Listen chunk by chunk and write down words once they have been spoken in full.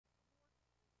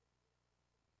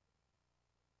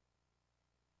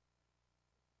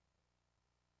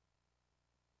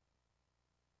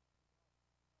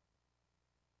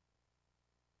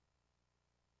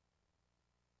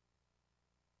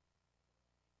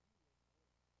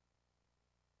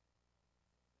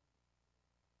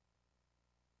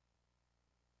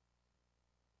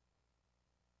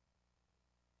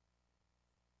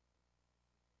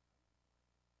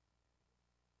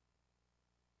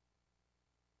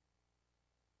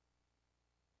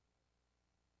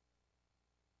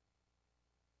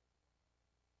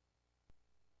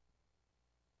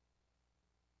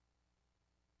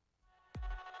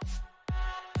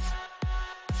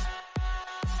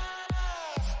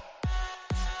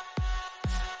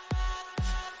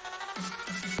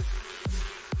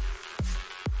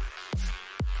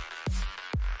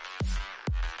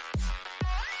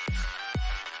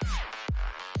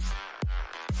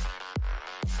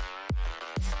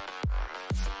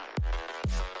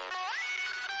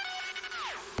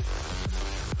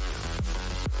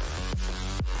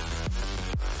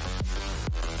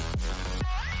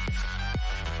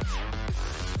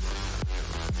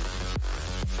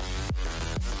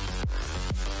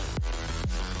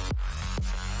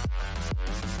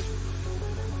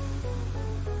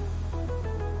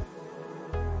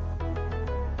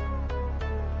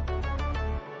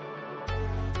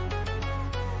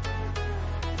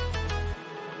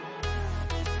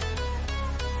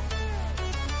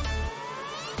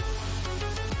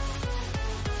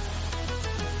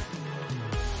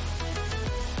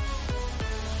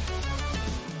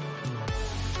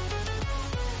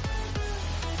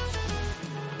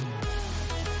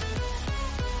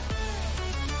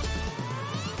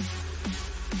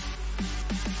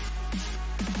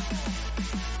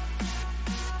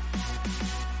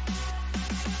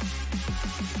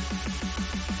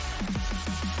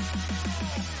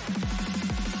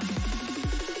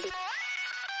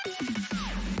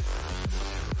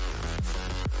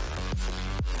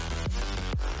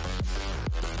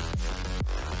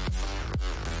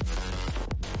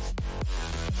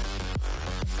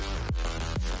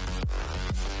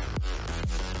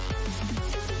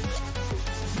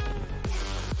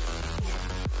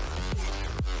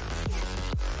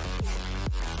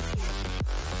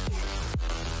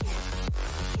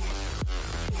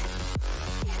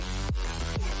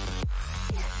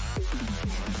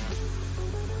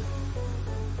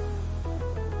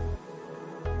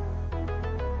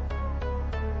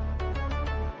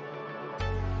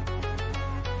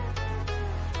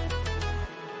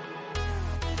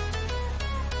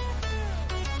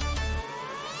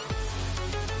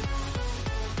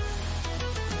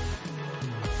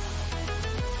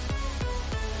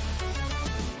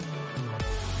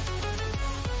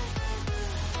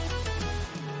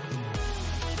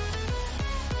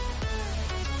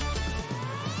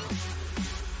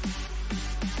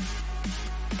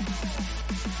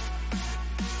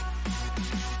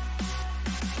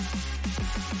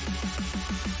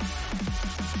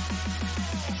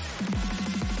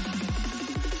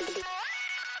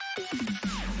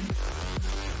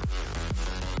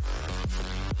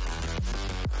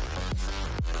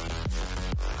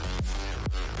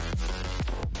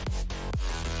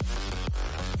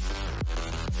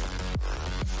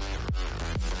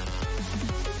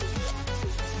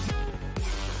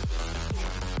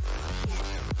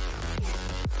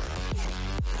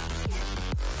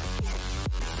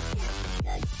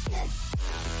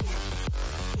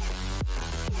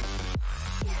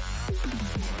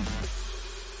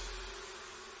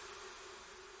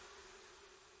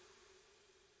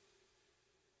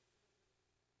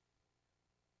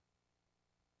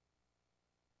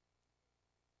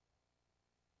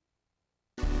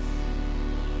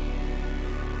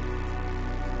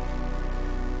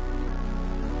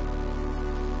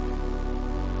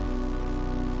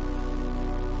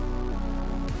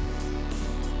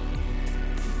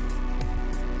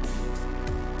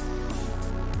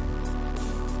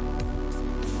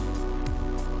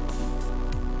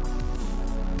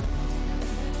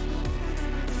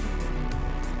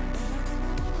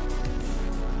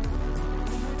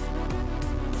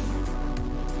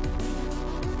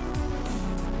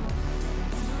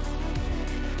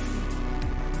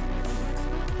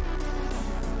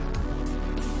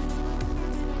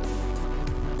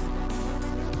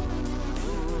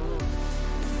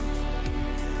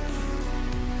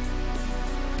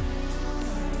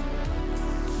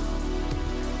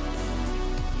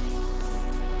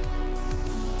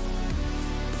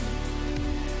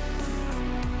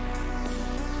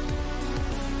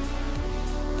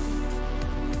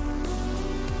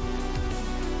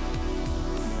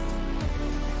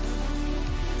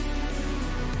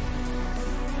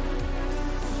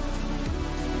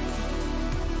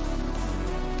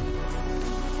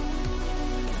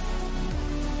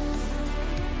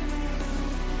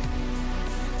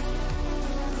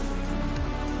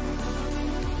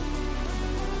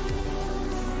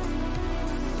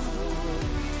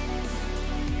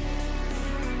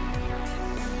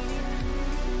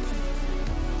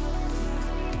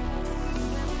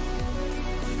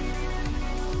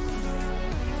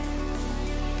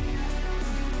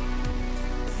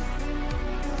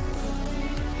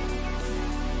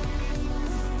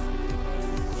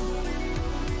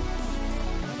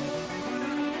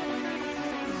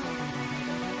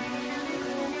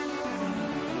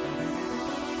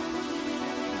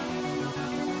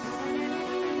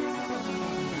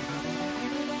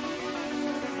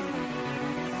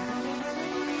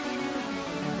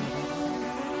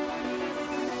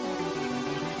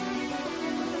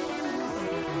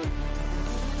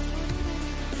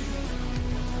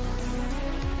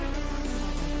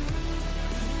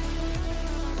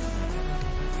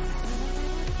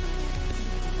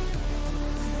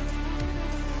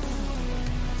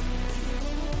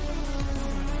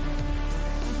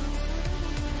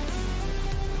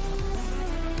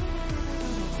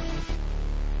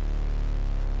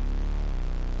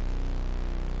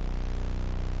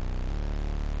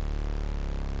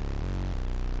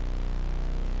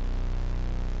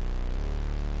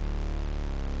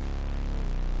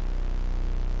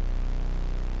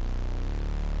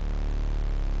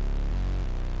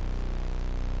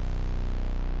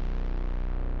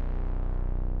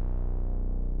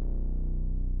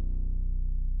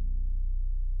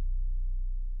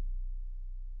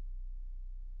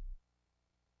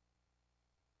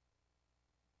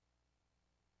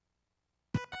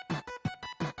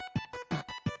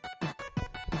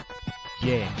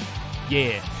Yeah.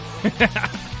 Yeah.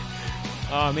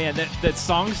 Oh man, that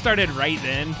song started right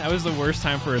then. That was the worst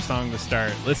time for a song to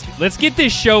start. Let's get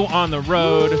this show on the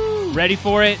road. Woo! Ready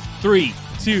for it? 3,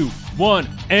 2, 1,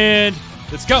 and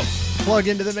let's go. Plug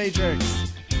into the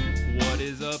Matrix. What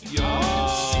is up,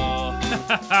 y'all?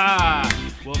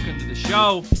 Welcome to the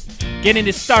show. Getting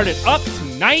it started up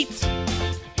tonight.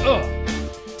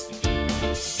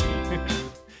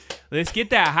 Let's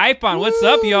get that hype on. Woo! What's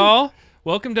up, y'all?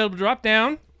 Welcome to Drop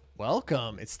Down.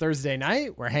 Welcome. It's Thursday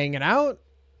night. We're hanging out.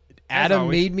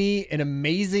 Adam made me an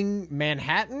amazing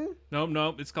Manhattan.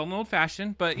 Nope. It's called an old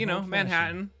fashioned, but you know,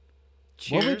 Manhattan.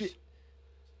 Cheers.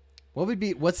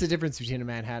 What's the difference between a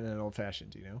Manhattan and an old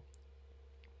fashioned? Do you know?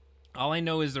 All I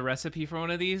know is the recipe for one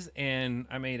of these, and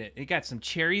I made it. It got some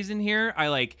cherries in here.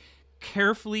 I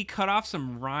carefully cut off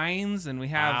some rinds, and we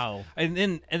have. Wow. And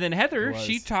then Heather,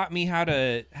 she taught me how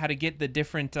to get the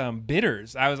different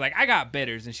bitters. I was like, I got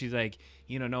bitters, and she's like,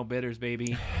 no bitters,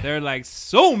 baby. There are like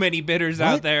so many bitters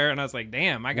out there, and I was like,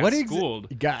 damn, I got schooled.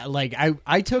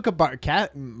 I took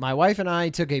my wife and I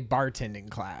took a bartending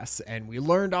class, and we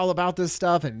learned all about this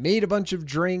stuff and made a bunch of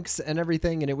drinks and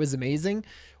everything, and it was amazing.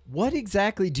 What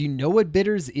exactly do you know what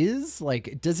bitters is?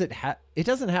 Like, does it have? It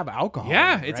doesn't have alcohol.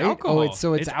 Yeah, it's right? alcohol.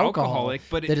 Oh, it's alcoholic,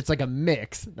 but that it's like a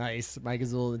mix. Nice, Mike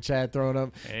is in the chat throwing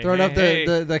up hey.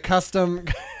 the custom,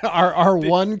 our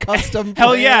one custom.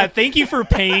 Hell yeah! Thank you for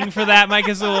paying for that, Mike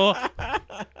Azul.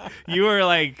 You were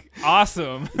like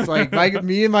awesome. It's like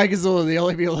me and Mike Azul are the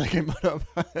only people that can put up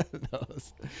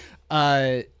those.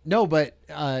 No, but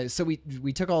so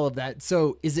we took all of that.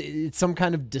 So it's some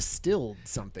kind of distilled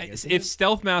something? If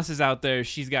Stealth Mouse is out there,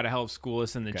 she's got to help school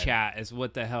us in the chat as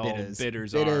what the hell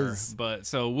bitters are. But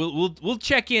so we'll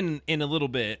check in a little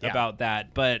bit about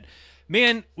that. But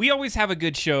man, we always have a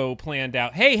good show planned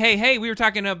out. Hey, we were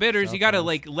talking about bitters. Stealth you got to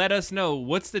like let us know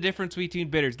what's the difference between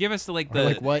bitters. Give us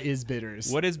what is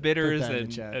bitters? What is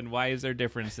bitters and why is there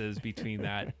differences between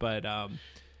that? But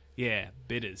yeah,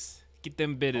 bitters. Get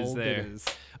them bitters Old there. Bitters.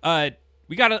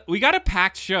 We got a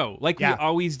packed show like we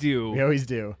always do. We always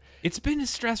do. It's been a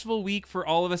stressful week for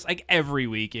all of us, like every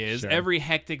week is. Sure. Every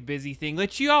hectic, busy thing.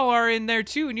 That you all are in there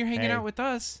too, and you're hanging out with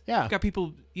us. Yeah. Got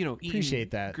people, eating Appreciate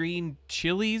that. green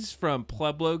chilies from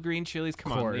Pueblo Green Chilies.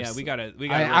 Come on, yeah, we gotta.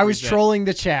 I was trolling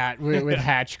the chat with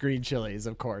Hatch Green Chilies.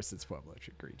 Of course, it's Pueblo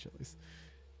Green Chilies.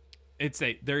 If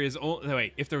there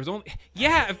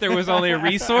was only a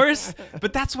resource,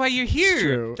 but that's why you're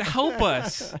here to help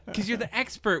us because you're the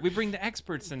expert. We bring the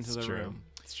experts into the room.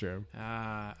 It's true.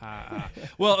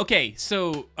 Well, okay.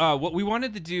 So what we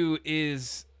wanted to do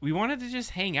is we wanted to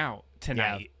just hang out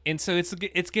tonight, and so it's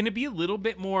going to be a little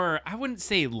bit more. I wouldn't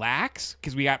say lax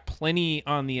because we got plenty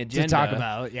on the agenda to talk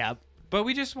about. Yeah, but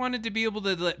we just wanted to be able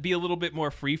to be a little bit more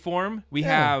freeform. We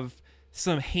have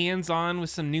some hands-on with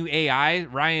some new AI.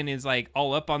 Ryan is like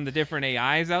all up on the different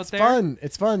AIs out there.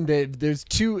 It's fun.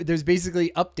 There's basically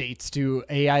updates to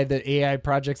the AI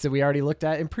projects that we already looked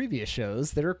at in previous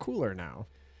shows that are cooler now.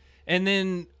 And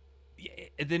then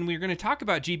we're going to talk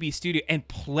about GB Studio and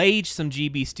play some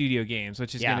GB Studio games,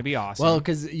 which is going to be awesome. Well,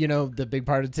 because, the big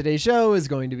part of today's show is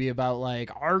going to be about,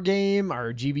 like, our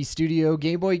GB Studio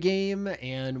Game Boy game.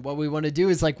 And what we want to do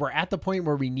is, like, we're at the point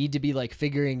where we need to be, like,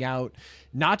 figuring out,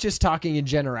 not just talking in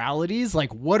generalities,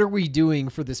 like, what are we doing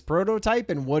for this prototype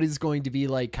and what is going to be,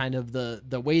 like, kind of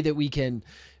the way that we can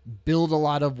build a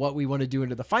lot of what we want to do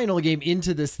into the final game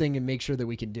into this thing and make sure that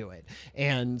we can do it.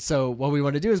 And so what we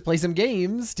want to do is play some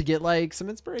games to get like some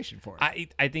inspiration for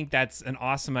it. I think that's an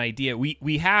awesome idea.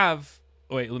 We have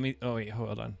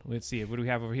hold on. Let's see. What do we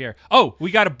have over here? Oh,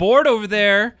 we got a board over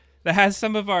there that has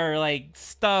some of our like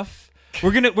stuff.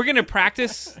 We're gonna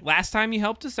practice last time you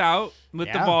helped us out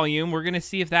with the volume. We're gonna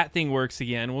see if that thing works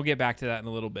again. We'll get back to that in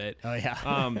a little bit. Oh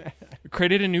yeah.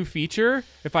 Created a new feature.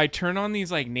 If I turn on these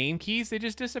like name keys, they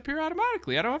just disappear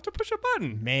automatically. I don't have to push a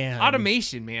button. Man.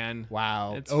 Automation, man.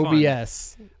 Wow. It's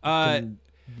OBS.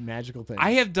 Magical thing.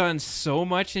 I have done so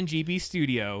much in GB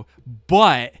Studio,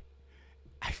 but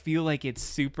I feel like it's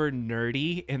super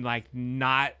nerdy and like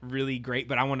not really great,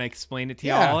 but I want to explain it to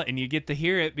y'all and you get to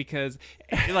hear it because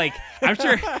like I'm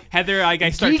sure Heather, like I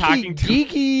start talking to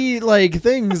geeky like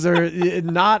things are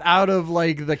not out of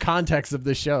like the context of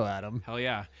the show, Adam. Hell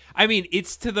yeah. I mean,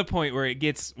 it's to the point where it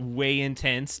gets way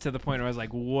intense to the point where I was like,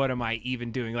 what am I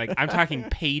even doing? Like I'm talking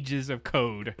pages of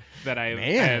code that I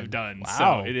have done.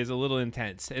 Wow. So it is a little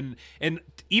intense. And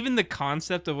even the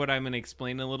concept of what I'm going to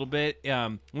explain a little bit,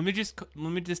 let me just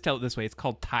tell it this way. It's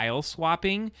called tile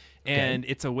swapping. And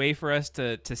it's a way for us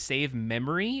to save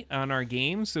memory on our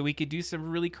game so we could do some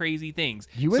really crazy things.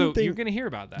 You're going to hear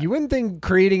about that. You wouldn't think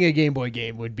creating a Game Boy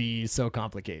game would be so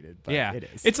complicated, but it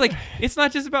is. It's like, it's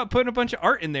not just about putting a bunch of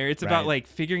art in there. It's about like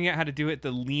figuring out how to do it the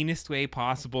leanest way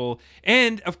possible.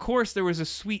 And of course, there was a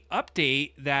sweet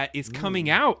update that is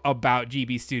coming out about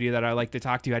GB Studio that I'd like to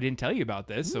talk to you. I didn't tell you about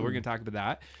this, so we're going to talk about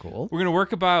that. Cool. We're going to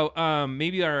work about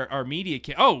maybe our media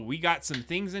kit. Oh, we got some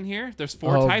things in here. There's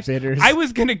 4 types. Bitters. I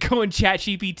was going to go in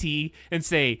ChatGPT and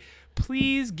say,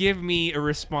 please give me a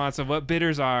response of what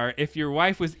bitters are if your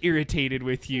wife was irritated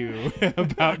with you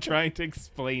about trying to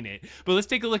explain it. But let's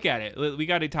take a look at it. We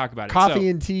got to talk about it. Coffee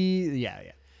and tea. Yeah.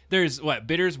 There's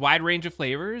bitters, wide range of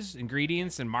flavors,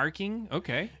 ingredients, and marking.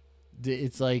 Okay.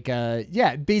 It's like,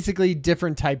 basically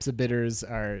different types of bitters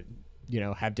are,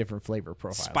 have different flavor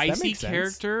profiles. Spicy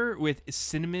character with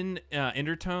cinnamon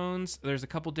undertones. There's a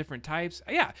couple different types.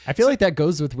 Yeah. I feel like that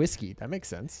goes with whiskey. That makes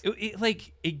sense.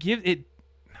 It gives it,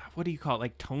 what do you call it?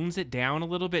 Like tones it down a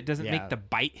little bit. Doesn't make the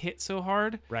bite hit so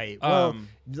hard. Right. Well,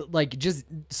 like just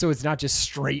so it's not just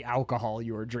straight alcohol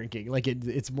you're drinking. Like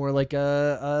it's more like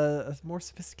a more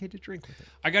sophisticated drink with it.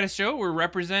 I got to show we're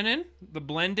representing the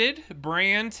blended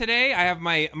brand today. I have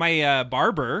my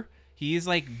barber. He's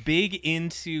like big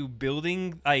into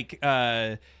building like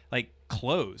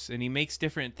clothes and he makes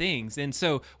different things. And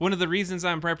so one of the reasons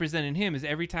I'm representing him is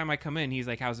every time I come in, he's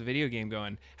like, how's the video game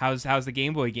going? How's the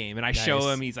Game Boy game? And I show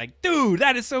him, he's like, dude,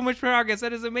 that is so much progress.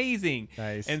 That is amazing.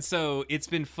 Nice. And so it's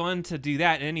been fun to do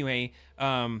that. Anyway,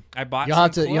 I bought you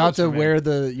have to wear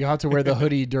the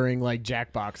hoodie during like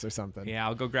Jackbox or something. Yeah,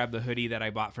 I'll go grab the hoodie that I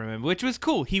bought from him, which was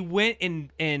cool. He went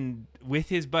and with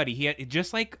his buddy, he had,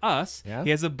 just like us,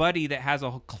 he has a buddy that has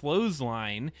a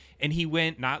clothesline, and he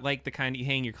went, not like the kind you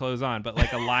hang your clothes on, but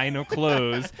like a line of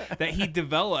clothes that he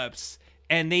develops.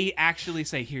 And they actually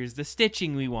say, here's the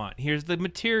stitching we want. Here's the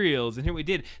materials. And here we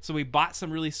did. So we bought some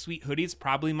really sweet hoodies.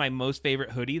 Probably my most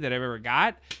favorite hoodie that I've ever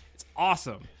got. It's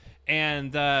awesome.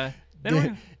 And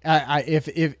then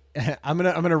if I'm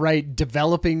gonna write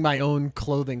developing my own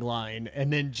clothing line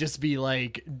and then just be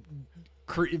like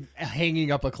hanging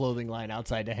up a clothing line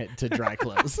outside to dry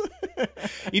clothes.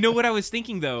 You know what I was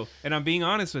thinking though, and I'm being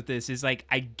honest with this, is like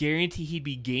I guarantee he'd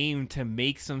be game to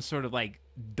make some sort of like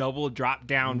double drop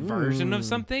down version of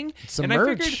something. Some and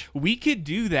merch. I figured we could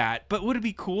do that, but would it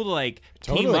be cool to like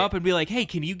team up and be like, hey,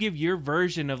 can you give your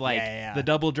version of like the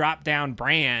double drop down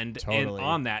brand and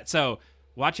on that? So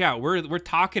watch out. We're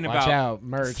talking about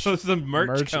merch. So some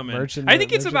merch coming. I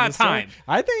think it's about time.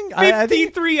 I think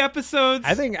 53 episodes.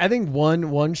 I think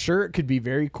one shirt could be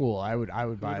very cool. I would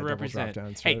buy a double drop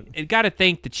down shirt. Hey, I got to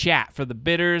thank the chat for the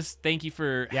bitters. Thank you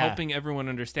for helping everyone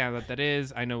understand what that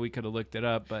is. I know we could have looked it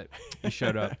up, but you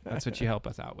showed up. That's what you help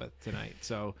us out with tonight.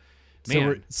 So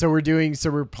man. So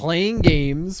we're playing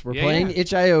games. We're playing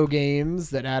itch.io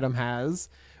games that Adam has.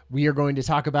 We are going to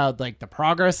talk about like the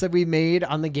progress that we made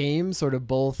on the game, sort of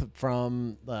both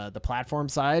from the platform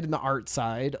side and the art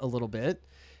side a little bit.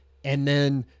 And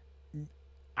then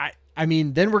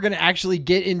then we're going to actually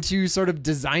get into sort of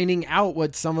designing out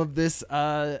what some of this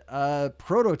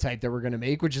prototype that we're going to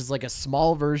make, which is like a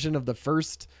small version of the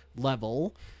first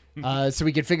level. So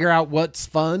we can figure out what's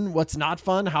fun, what's not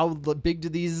fun, how big do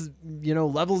these,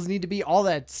 levels need to be, all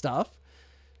that stuff.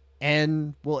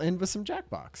 And we'll end with some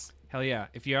Jackbox. Hell yeah.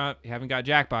 If you haven't got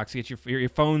Jackbox, get your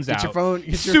phones out. Get your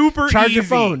phone. Charge your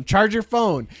phone. Charge your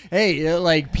phone. Hey,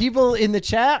 like people in the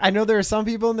chat, I know there are some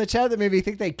people in the chat that maybe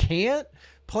think they can't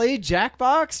play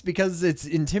Jackbox because it's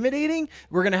intimidating.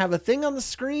 We're going to have a thing on the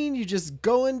screen. You just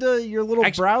go into your little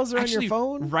browser on your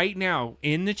phone. Right now,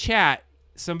 in the chat,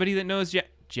 somebody that knows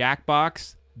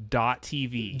Jackbox.tv.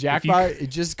 Jackbox,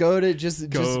 just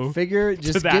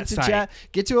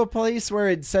get to a place where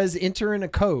it says enter in a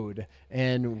code,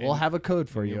 and we'll have a code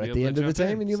for you at the end of the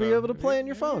time, and you'll be able to play on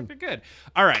your phone. Good.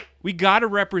 All right, we got to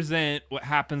represent what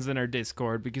happens in our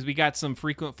Discord because we got some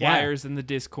frequent flyers in the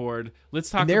Discord. Let's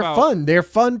talk about. They're fun. They're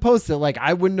fun posts that like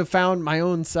I wouldn't have found my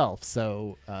own self.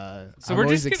 So I'm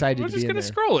always excited to be in there. We're just gonna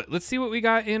scroll it. Let's see what we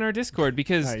got in our Discord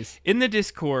because in the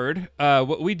Discord,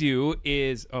 what we do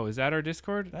is is that our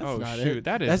Discord? That's not shoot,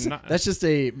 it. That's just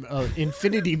a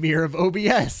infinity mirror of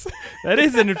OBS. That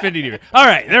is an infinity mirror. All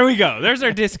right, there we go. There's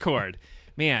our Discord.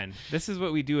 Man, this is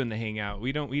what we do in the Hangout.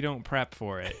 We don't prep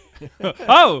for it.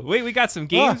 Oh, wait, we got some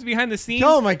games behind the scenes.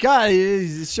 Oh my God,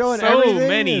 he's showing everything. So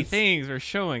many things we're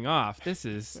showing off. This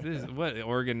is what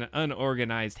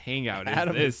unorganized Hangout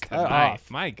is this tonight.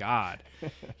 My God,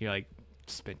 you're like.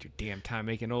 Spent your damn time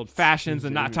making old fashions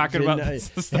and not talking about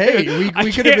this. Hey,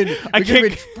 we could have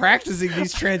been practicing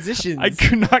these transitions. I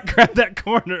could not grab that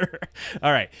corner.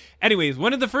 All right. Anyways,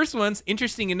 one of the first ones,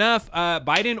 interesting enough,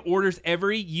 Biden orders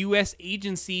every U.S.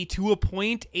 agency to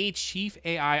appoint a chief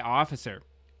AI officer.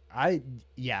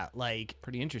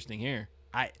 Pretty interesting here.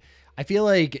 I feel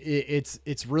like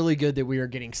it's really good that we are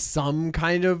getting some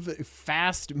kind of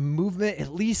fast movement,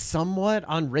 at least somewhat,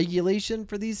 on regulation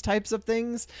for these types of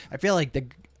things. I feel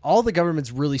like all the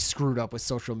government's really screwed up with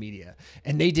social media,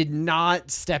 and they did not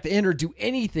step in or do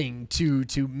anything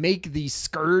to make the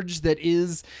scourge that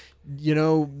is,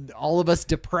 all of us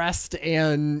depressed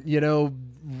and,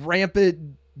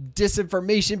 rampant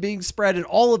disinformation being spread and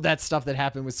all of that stuff that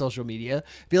happened with social media.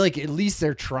 I feel like at least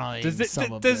they're trying. Does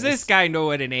this guy know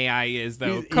what an AI is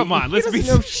though? Come on, let's be. He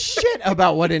doesn't know shit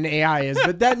about what an AI is,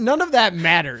 but none of that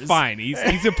matters. Fine,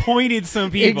 he's appointed some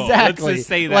people. Exactly. Let's just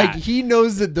say that. Like he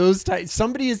knows that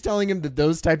somebody is telling him that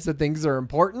those types of things are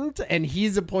important, and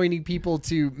he's appointing people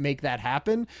to make that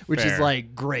happen, which is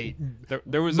like great.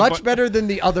 There was much better than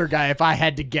the other guy, if I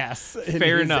had to guess.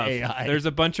 Fair enough. AI. There's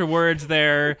a bunch of words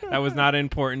there that was not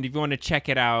important. If you want to check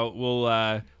it out,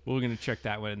 we're gonna check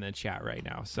that one in the chat right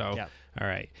now. So all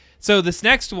right. So this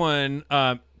next one,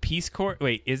 Peace Corps.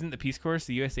 Wait, isn't the Peace Corps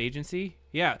the U.S. agency?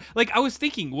 Yeah. Like I was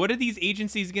thinking, what are these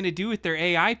agencies gonna do with their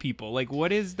AI people? Like,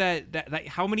 what is that like,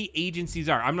 how many agencies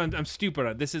are? I'm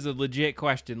stupid. This is a legit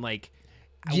question. Like,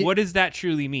 what does that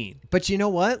truly mean? But you know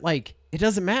what? Like, it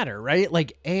doesn't matter, right?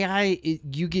 Like AI,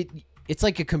 it's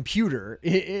like a computer.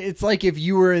 It's like if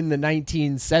you were in the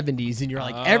 1970s and you're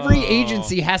like, every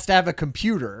agency has to have a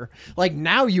computer. Like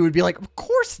now you would be like, of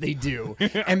course they do.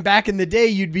 And back in the day,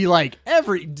 you'd be like,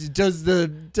 does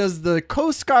the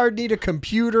Coast Guard need a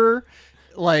computer?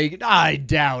 Like, I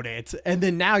doubt it. And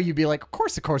then now you'd be like, of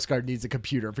course the Coast Guard needs a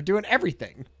computer for doing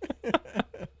everything.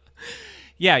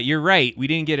 Yeah, you're right. We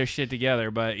didn't get our shit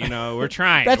together, but we're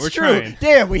trying. That's we're true. Trying.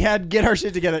 Damn, we had to get our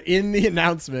shit together in the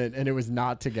announcement, and it was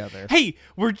not together. Hey,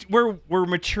 we're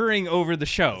maturing over the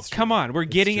show. Come on, we're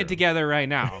getting it together right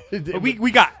now.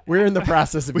 We're in the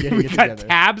process of getting it together. We got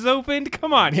tabs opened.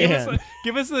 Come on,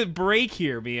 give us a break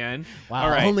here, man. Wow, all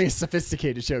right. Only a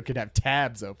sophisticated show could have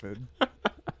tabs open.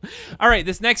 All right,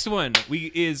 this next one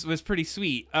was pretty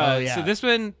sweet. So this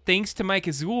one, thanks to Mike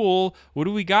Azul, what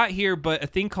do we got here but a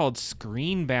thing called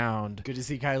Screenbound? Good to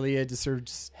see Kylie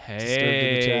disturbed in the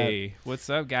Hey, what's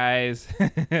up, guys?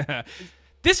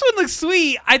 This one looks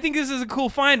sweet. I think this is a cool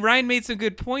find. Ryan made some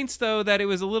good points, though, that it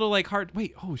was a little like hard.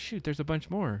 Wait, oh shoot, there's a bunch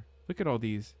more. Look at all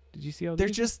these. Did you see all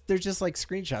these? They're just like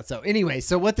screenshots. So anyway,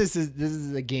 so what this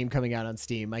is a game coming out on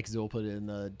Steam. Mike Azul put it in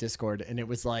the Discord, and it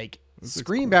was like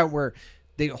Screenbound, cool. Where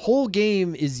the whole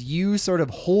game is you sort of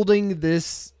holding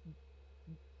this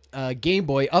Game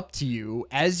Boy up to you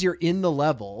as you're in the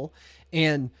level,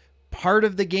 and part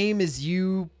of the game is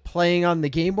you playing on the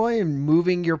Game Boy and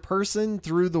moving your person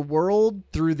through the world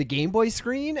through the Game Boy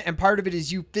screen, and part of it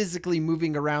is you physically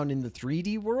moving around in the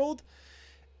 3D world.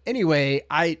 Anyway,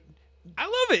 I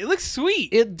love it. It looks sweet.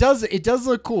 It does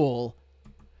look cool.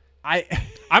 I'm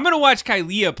gonna watch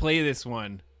Kylia play this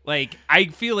one. Like, I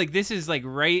feel like this is like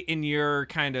right in your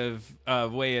kind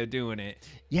of way of doing it.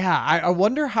 Yeah, I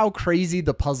wonder how crazy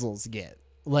the puzzles get.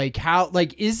 Like,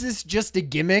 is this just a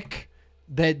gimmick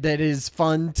that is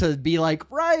fun to be like,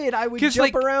 right, I would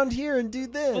jump around here and do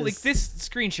this. Well, like this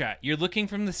screenshot, you're looking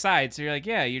from the side, so you're like,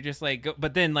 yeah, you're just like,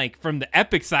 but then like from the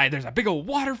Epic side, there's a big old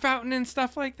water fountain and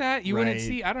stuff like that. You wouldn't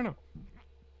see, I don't know.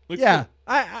 Looks cool.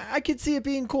 I could see it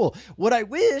being cool. What I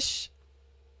wish,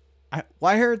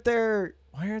 why aren't there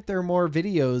more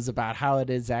videos about how it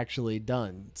is actually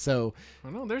done? So I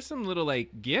don't know. There's some little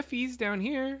like giffies down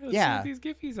here. Let's see what these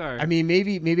giffies are. I mean,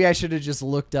 maybe I should have just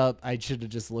looked up. I should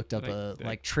have just looked up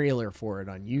a trailer for it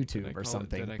on YouTube or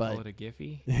something. Did I call it a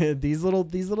giffy? these little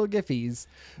giffies.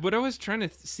 What I was trying to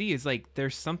see is like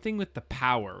there's something with the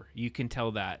power. You can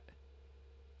tell that.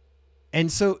 And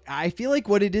so I feel like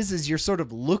what it is you're sort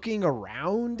of looking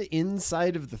around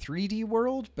inside of the 3D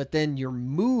world, but then you're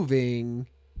moving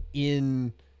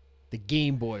in the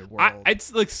Game Boy world. It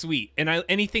looks sweet, and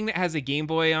anything that has a Game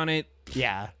Boy on it.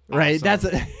 Yeah, right.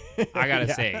 Awesome. I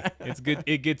gotta say, it's good.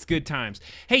 It gets good times.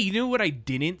 Hey, you know what I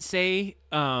didn't say?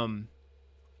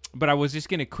 But I was just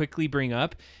gonna quickly bring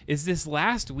up is this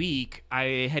last week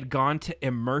I had gone to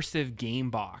Immersive Game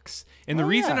Box, and the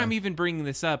reason I'm even bringing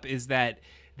this up is that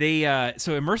they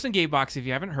so Immersive Game Box, if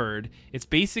you haven't heard, it's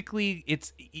basically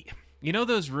you know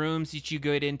those rooms that you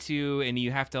get into and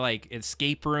you have to like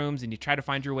escape rooms and you try to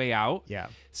find your way out? Yeah.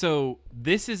 So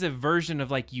this is a version of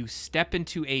like you step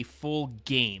into a full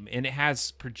game, and it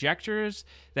has projectors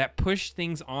that push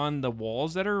things on the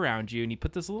walls that are around you, and you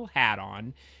put this little hat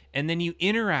on, and then you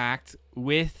interact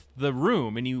with the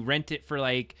room, and you rent it for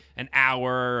like an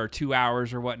hour or 2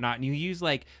 hours or whatnot, and you use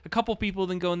like a couple people,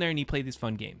 then go in there and you play these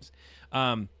fun games.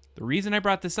 The reason I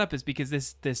brought this up is because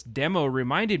this demo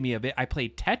reminded me of it. I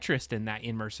played Tetris in that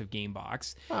Immersive Game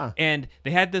Box, and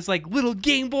they had this like little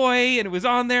Game Boy, and it was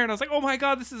on there, and I was like, oh my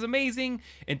god, this is amazing.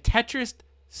 And Tetris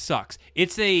sucks.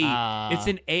 It's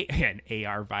an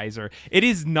AR visor. It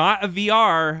is not a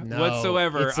VR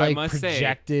whatsoever. It's like I must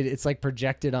say, it's like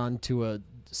projected onto a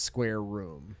square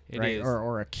room, right?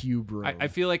 Or a cube room. I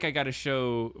feel like I got to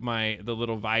show the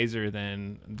little visor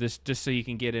then, just so you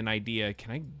can get an idea.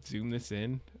 Can I zoom this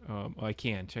in? I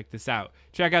can. Check this out.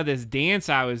 Check out this dance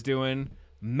I was doing.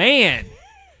 Man,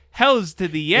 hell's to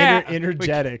the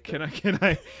energetic. Wait, can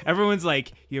I? Everyone's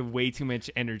like, you have way too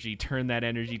much energy. Turn that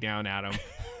energy down, Adam.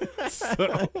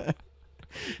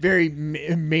 Very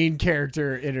main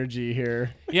character energy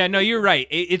here. Yeah, no, you're right.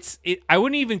 I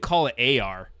wouldn't even call it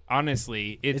AR.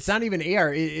 Honestly, it's not even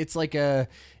AR. It's like a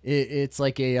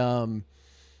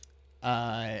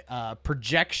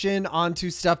projection onto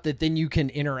stuff that then you can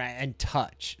interact and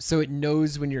touch. So it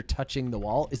knows when you're touching the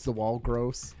wall. Is the wall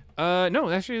gross? No,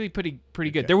 that's really pretty good.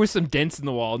 Okay. There was some dents in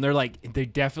the wall, and they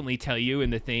definitely tell you in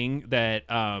the thing that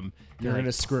you're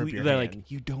gonna screw up your They're hand. like,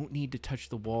 you don't need to touch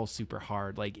the wall super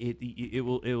hard. Like it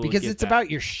will because it's about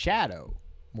your shadow.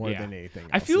 More than anything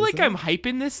else, I feel like I'm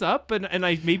hyping this up, and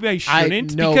maybe I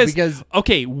shouldn't. Because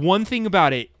okay, one thing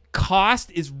about it,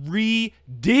 cost is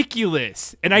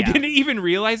ridiculous. And I didn't even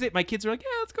realize it. My kids were like,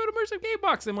 yeah, let's go to Immersive Game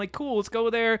Box. I'm like, cool, let's go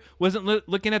there. Wasn't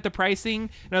looking at the pricing.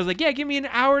 And I was like, yeah, give me an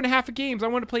hour and a half of games. I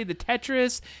want to play the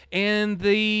Tetris and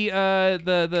the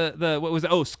what was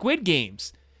it? Oh, Squid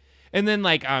Games. And then,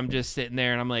 like, I'm just sitting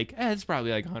there, and I'm like, it's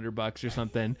probably like $100 or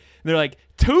something. And they're like,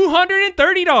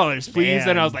 $230, please. Man.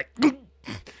 And I was like,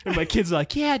 and my kids are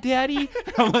like, yeah, Daddy.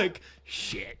 I'm like,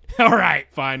 shit. All right,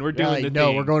 fine. We're doing the thing.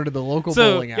 No, we're going to the local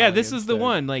bowling alley. Yeah, this is the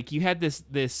one. Like, you had this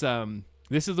is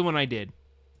the one I did.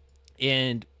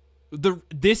 And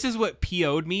this is what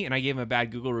PO'd me, and I gave them a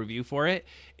bad Google review for it,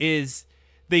 is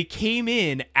they came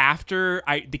in after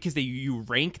because you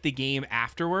rank the game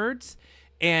afterwards.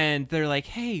 And they're like,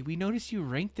 hey, we noticed you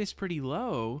ranked this pretty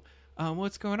low.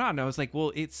 What's going on? And I was like,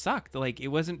 well, it sucked. Like, it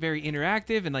wasn't very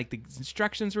interactive, and like the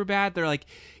instructions were bad. They're like,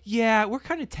 yeah, we're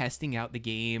kind of testing out the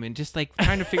game and just like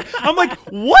trying to figure. I'm like,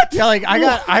 what? Yeah, like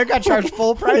I got charged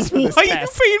full price for this. Why are you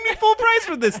paying me full price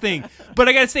for this thing? But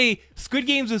I gotta say, Squid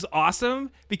Games was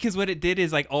awesome because what it did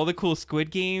is like all the cool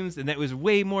Squid Games, and that was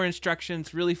way more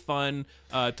instructions, really fun,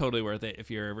 totally worth it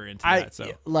if you're ever into that.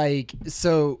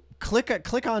 So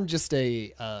click on just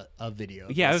a video.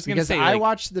 Yeah, I was gonna say, I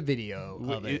watched the video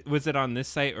of it. Was it on this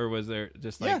site or was there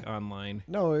just like online?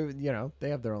 No, they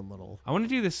have their own little. I want to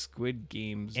do the Squid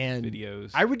Games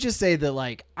videos. I would just say that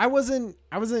like I wasn't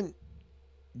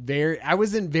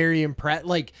very impressed.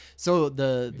 Like, so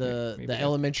the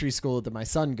elementary school that my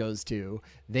son goes to,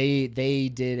 they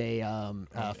did a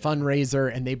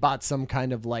fundraiser, and they bought some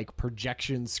kind of like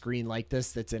projection screen like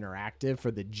this that's interactive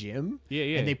for the gym.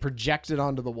 Yeah. And they project it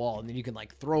onto the wall, and then you can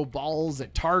like throw balls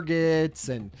at targets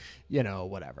and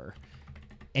whatever.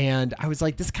 And I was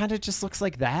like, this kind of just looks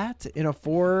like that in a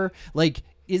 4. Like,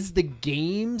 is the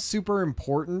game super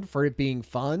important for it being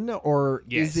fun, or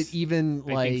is it even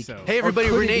like? So. Hey everybody,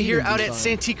 Renee here out at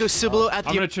Santico Cibolo at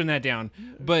the. I'm gonna turn that down,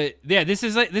 but yeah, this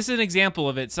is an example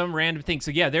of it. Some random thing.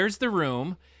 So yeah, there's the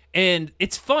room, and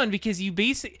it's fun because you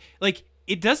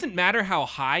it doesn't matter how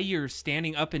high you're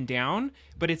standing up and down,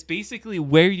 but it's basically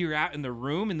where you're at in the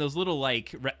room, and those little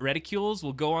like reticules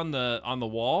will go on the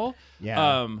wall. Yeah.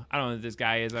 I don't know who this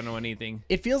guy is. I don't know anything.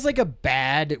 It feels like a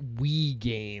bad Wii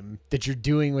game that you're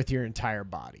doing with your entire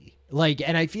body. Like,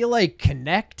 and I feel like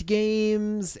Kinect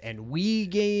games and Wii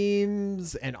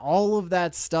games and all of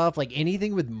that stuff, like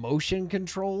anything with motion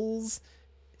controls,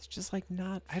 it's just like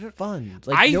not fun.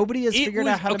 Like nobody has figured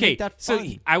out how to make that fun.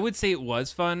 So I would say it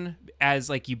was fun, as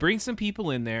like you bring some people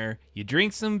in there, you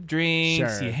drink some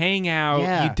drinks, you hang out.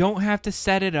 Yeah. You don't have to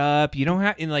set it up. You don't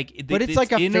have but it's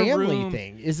like a family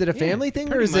thing. Is it a family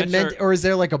thing, or is it meant, or is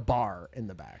there like a bar in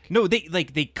the back? No,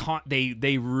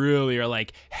 they really are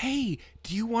like, hey,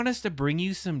 do you want us to bring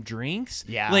you some drinks?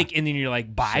 Yeah. Like, and then you're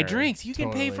like, buy drinks. You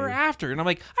can pay for after. And I'm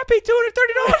like, I paid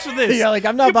 $230 for this. Yeah, like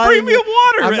I'm not buying me a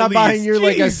water. I'm not buying you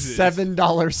like a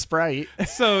 $7 Sprite.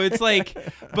 So it's like,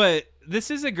 but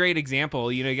this is a great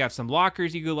example. You got some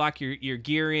lockers, you go lock your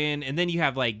gear in, and then you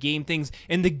have like game things,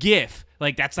 and the GIF.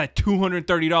 Like, that's that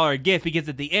 $230 gift, because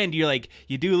at the end, you're like,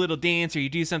 you do a little dance or you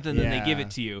do something, then they give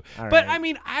it to you. But I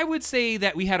mean, I would say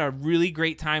that we had a really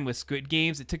great time with Squid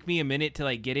Games. It took me a minute to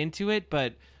like get into it,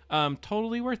 but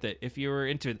totally worth it if you were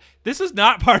into it. This was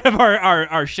not part of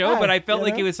our show, but I felt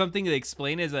like it was something to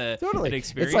explain as an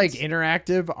experience. It's like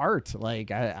interactive art. Like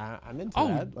I'm into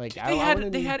that. Like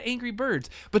they had Angry Birds,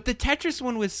 but the Tetris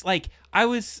one was like, I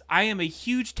am a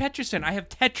huge Tetris fan. I have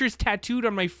Tetris tattooed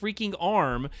on my freaking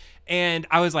arm, and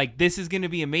I was like, this is gonna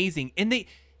be amazing. And it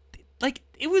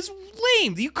was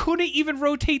lame. You couldn't even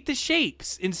rotate the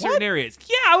shapes in certain areas.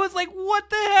 Yeah, I was like, what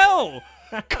the hell?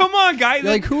 Come on, guys!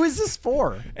 Like, who is this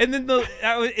for? And then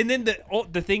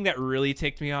the thing that really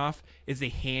ticked me off is they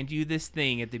hand you this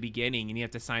thing at the beginning, and you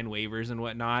have to sign waivers and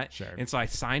whatnot. Sure. And so I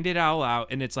signed it all out,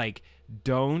 and it's like,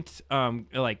 don't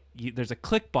there's a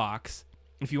click box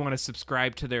if you want to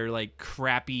subscribe to their like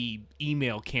crappy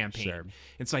email campaign. Sure.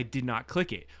 And so I did not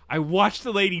click it. I watched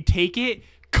the lady take it,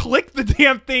 click the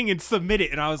damn thing, and submit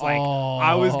it, and I was like,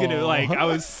 I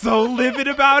was so livid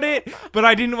about it, but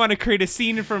I didn't want to create a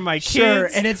scene in front of my kids. Sure,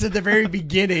 and it's at the very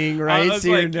beginning, right?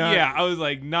 I was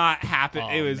not happy.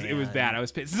 It was bad. I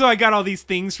was pissed. So I got all these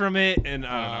things from it, and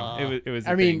I don't know. It was.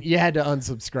 I mean, you had to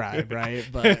unsubscribe, right?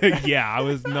 But yeah, I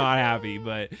was not happy.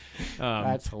 But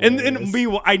that's hilarious. And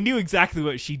meanwhile, I knew exactly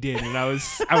what she did, and I was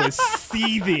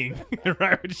seething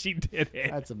right when she did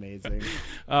it. That's amazing.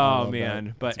 Oh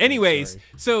man, but anyways.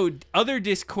 So other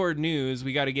Discord news,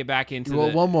 we got to get back into.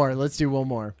 Well, one more. Let's do one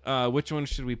more. Which one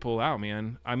should we pull out,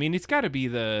 man? I mean, it's got to be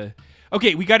the.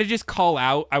 Okay, we got to just call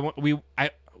out.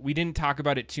 We didn't talk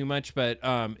about it too much, but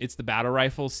it's the battle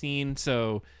rifle scene.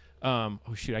 So, oh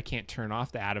shoot, I can't turn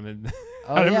off the Adam.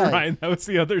 Ryan. That was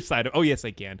the other side of. Oh yes,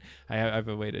 I can. I have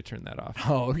a way to turn that off.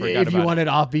 Oh, if you want it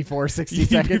off before 60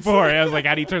 seconds. Before I was like,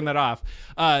 how do you turn that off?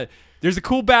 There's a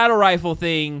cool battle rifle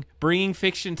thing, bringing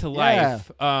fiction to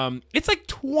life. It's like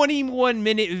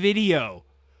 21-minute video.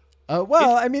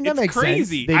 Well, I mean, that makes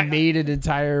crazy. Sense. They made an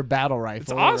entire battle rifle.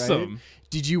 It's awesome. Right?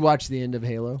 Did you watch the end of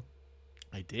Halo?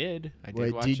 I did.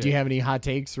 Do you have any hot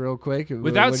takes real quick?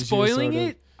 Without spoiling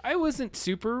it, I wasn't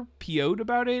super PO'd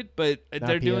about it, but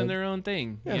they're doing their own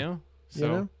thing, you know?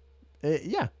 So.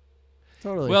 Yeah.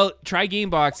 Totally. Well, try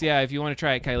Gamebox, if you want to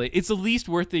try it, Kylie. It's the least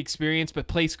worth the experience, but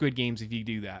play Squid Games if you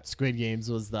do that. Squid Games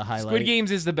was the highlight. Squid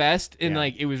Games is the best, and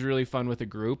it was really fun with a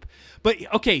group. But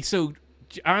okay, so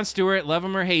Jon Stewart, love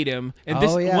him or hate him, and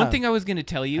one thing I was going to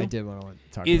tell you, I did want to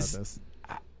talk about this.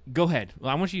 Go ahead.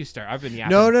 Well, I want you to start. I've been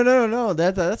yapping. No.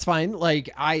 That's fine.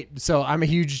 I'm a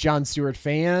huge Jon Stewart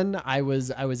fan. I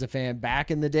was a fan back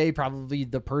in the day. Probably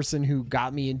the person who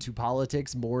got me into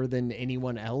politics more than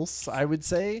anyone else, I would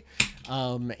say.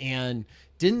 And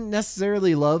didn't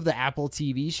necessarily love the Apple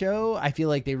TV show. I feel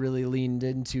like they really leaned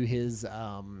into his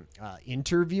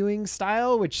interviewing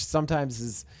style, which sometimes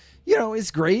is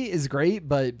great,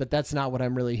 but that's not what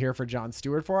I'm really here for Jon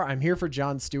Stewart for. I'm here for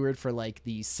Jon Stewart for like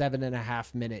the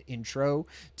 7.5-minute intro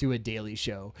to a daily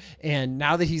show. And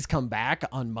now that he's come back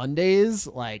on Mondays,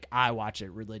 like I watch it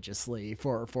religiously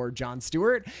for Jon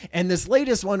Stewart. And this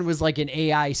latest one was like an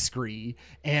AI scree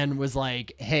and was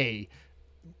like, hey,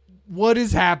 what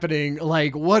is happening?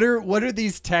 Like, what are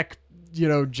these tech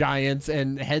giants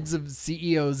and heads of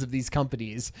CEOs of these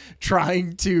companies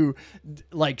trying to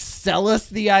like sell us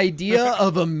the idea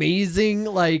of amazing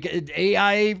like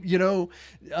AI,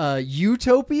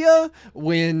 utopia,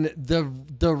 when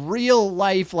the real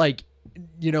life, like,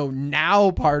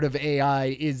 now part of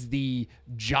AI is the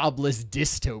jobless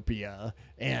dystopia,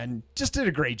 and just did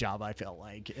a great job, I felt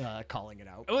like, calling it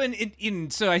out. Oh,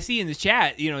 and so I see in the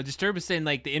chat, Disturb is saying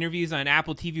like the interviews on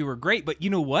Apple TV were great, but you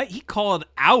know what? He called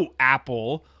out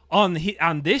Apple on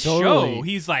this show.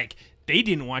 He's like, they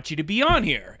didn't want you to be on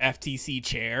here, FTC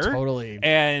chair. Totally.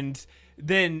 And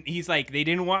then he's like, they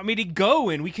didn't want me to go,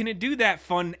 and we couldn't do that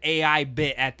fun AI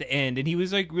bit at the end. And he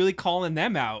was like really calling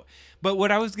them out. But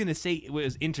what I was going to say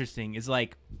was interesting is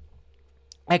like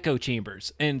echo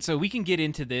chambers. And so we can get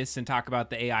into this and talk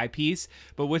about the AI piece.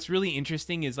 But what's really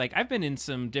interesting is like I've been in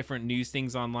some different news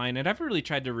things online, and I've really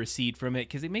tried to recede from it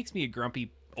because it makes me a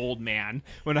grumpy old man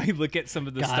when I look at some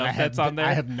of the stuff that's on there.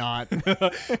 I have not.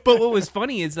 But what was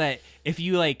funny is that if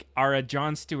you like are a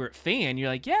Jon Stewart fan, you're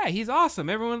like, yeah, he's awesome.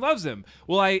 Everyone loves him.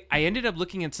 Well, I ended up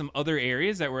looking at some other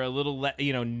areas that were a little,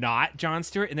 not Jon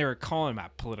Stewart, and they were calling him a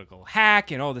political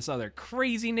hack and all this other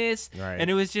craziness. Right. And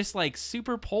it was just like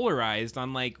super polarized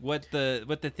on like what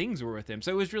the things were with him. So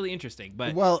it was really interesting.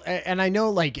 But well, and I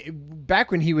know like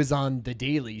back when he was on The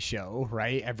Daily Show,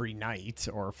 right, every night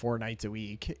or 4 nights a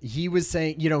week, he was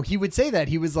saying, he would say that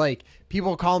he was like,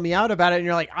 people call me out about it, and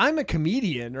you're like, I'm a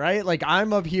comedian, right? Like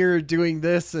I'm up here doing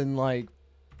this and like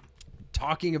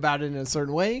talking about it in a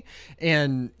certain way,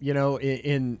 and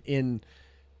in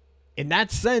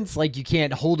that sense, like you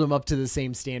can't hold him up to the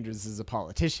same standards as a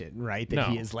politician, right? That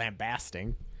he is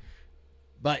lambasting.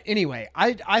 But anyway,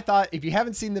 I thought if you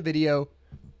haven't seen the video,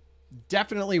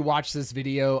 definitely watch this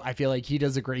video. I feel like he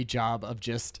does a great job of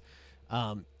just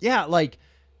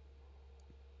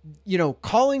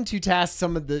calling to task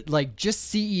some of the like just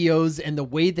CEOs and the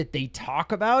way that they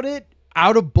talk about it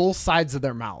out of both sides of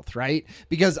their mouth, right?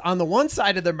 Because on the one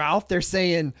side of their mouth, they're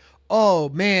saying, oh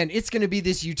man, it's going to be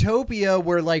this utopia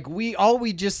where like all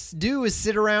we just do is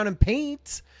sit around and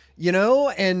paint,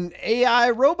 and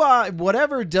AI robot,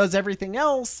 whatever, does everything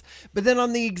else. But then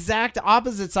on the exact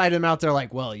opposite side of the mouth, they're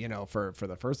like, well, for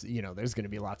the first, there's going to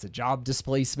be lots of job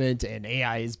displacement and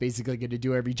AI is basically going to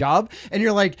do every job. And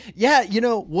you're like, yeah,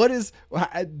 what is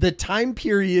the time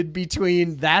period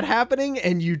between that happening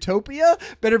and utopia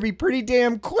better be pretty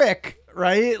damn quick.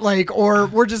 Right? Like, or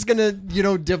we're just going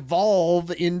to,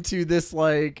 devolve into this,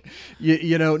 like,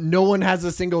 no one has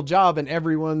a single job and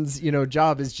everyone's,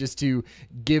 job is just to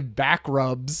give back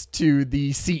rubs to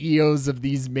the CEOs of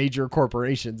these major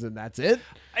corporations. And that's it.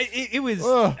 It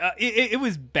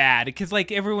was bad because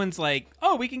like everyone's like,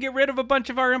 oh, we can get rid of a bunch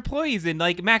of our employees and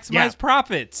like maximize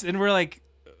profits. And we're like,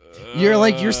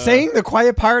 you're saying the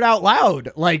quiet part out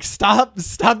loud. Like, stop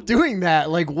doing that.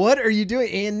 Like, what are you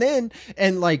doing?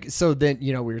 And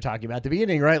we were talking about at the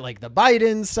beginning, right? Like the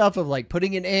Biden stuff of like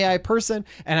putting an AI person.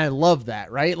 And I love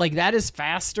that, right? Like that is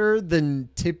faster than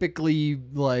typically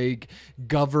like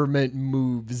government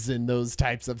moves and those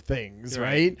types of things,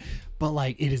 right? but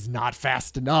like it is not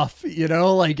fast enough, you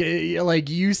know, like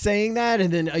you saying that.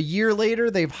 And then a year later,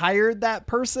 they've hired that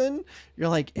person. You're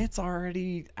like, it's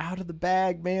already out of the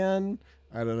bag, man.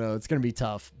 I don't know. It's going to be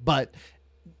tough. But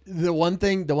the one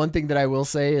thing that I will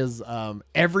say is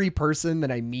every person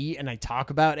that I meet and I talk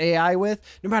about AI with,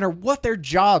 no matter what their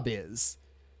job is,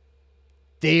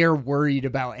 they are worried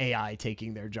about AI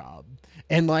taking their job.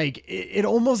 And like, it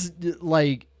almost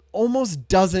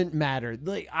doesn't matter.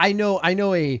 Like I know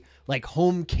a like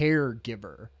home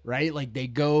caregiver, right? Like they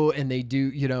go and they do,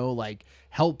 you know, like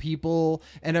help people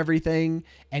and everything.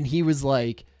 And he was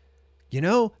like, you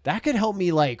know, that could help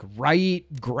me like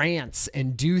write grants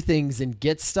and do things and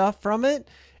get stuff from it.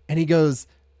 And he goes,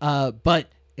 but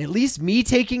at least me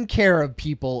taking care of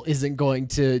people isn't going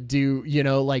to do, you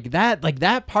know, like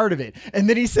that part of it. And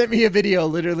then he sent me a video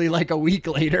literally like a week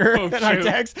later in our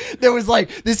text that was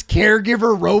like this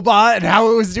caregiver robot and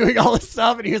how it was doing all this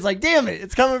stuff. And he was like, damn it,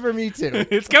 it's coming for me too.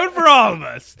 It's coming for all of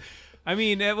us. I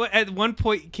mean, at one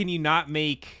point, can you not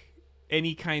make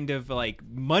any kind of like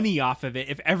money off of it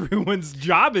if everyone's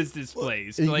job is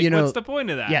displaced? Like, you know, what's the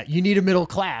point of that? Yeah, you need a middle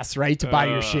class, right, to buy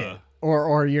your shit.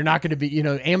 Or you're not going to be, you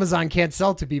know, Amazon can't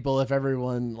sell to people if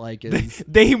everyone like is.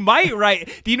 They might,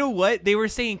 right? Do you know what? They were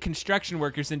saying construction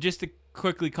workers, and just to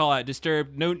quickly call out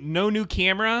Disturbed, no new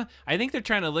camera. I think they're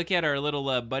trying to look at our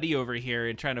little buddy over here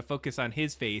and trying to focus on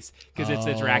his face because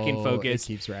it's racking focus. It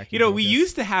keeps racking you know, focus. We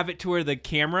used to have it to where the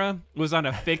camera was on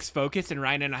a fixed focus, and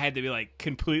Ryan and I had to be like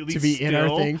completely to be still. In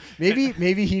our thing.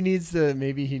 Maybe he needs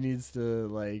to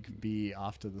like be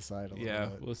off to the side a little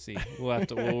bit. We'll see.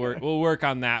 We'll work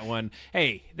on that one.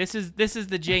 Hey, this is the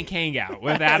Jank Hangout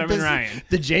with Adam and Ryan.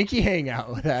 The Janky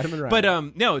Hangout with Adam and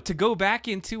Ryan. But no, to go back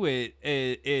into it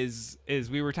is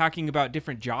we were talking about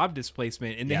different job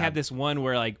displacement, and they had this one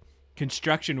where like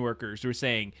construction workers were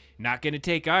saying not going to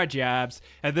take our jobs,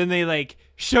 and then they like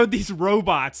showed these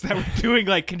robots that were doing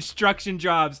like construction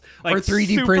jobs, like or 3D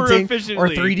super printing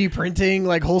efficiently. Or 3D printing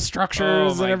like whole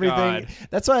structures and everything. God.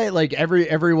 That's why like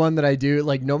every one that I do,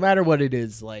 like no matter what it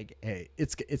is, like hey,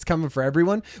 it's coming for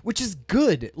everyone, which is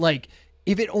good. Like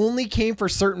if it only came for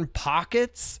certain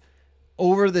pockets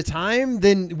over the time,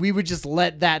 then we would just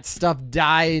let that stuff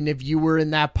die. And if you were in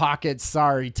that pocket,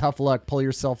 sorry, tough luck, pull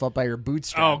yourself up by your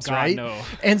bootstraps, right? No.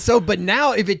 And so, but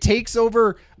now if it takes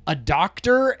over a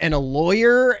doctor and a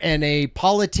lawyer and a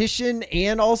politician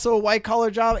and also a white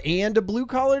collar job and a blue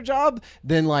collar job,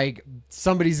 then like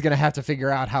somebody's going to have to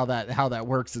figure out how that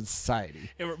works in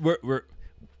society.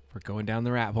 We're going down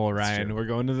the rat hole, Ryan. We're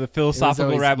going to the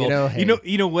philosophical rabbit hole.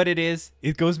 You know what it is?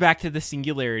 It goes back to the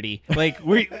singularity. Like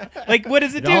what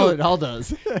does it do? It all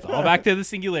does. It's all back to the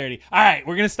singularity. All right,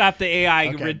 we're gonna stop the AI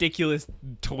ridiculous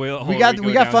toil. We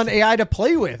got fun AI to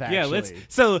play with.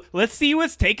 Actually, let's see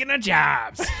what's taking our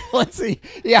jobs. Let's see.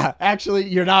 Yeah, actually,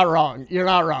 you're not wrong.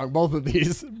 Both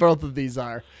of these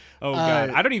are. Oh God,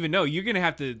 I don't even know. You're gonna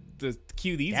have to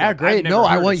cue these. Yeah, up. Great. No,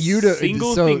 I want you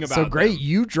to. So great.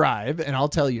 You drive, and I'll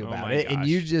tell you about it. Gosh. And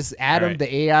you just Adam,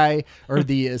 the AI or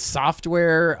the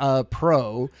software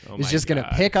pro is just gonna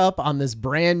pick up on this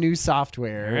brand new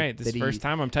software. All right, this is the first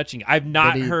time I'm touching. I've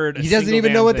not heard. He doesn't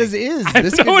even know what this is. I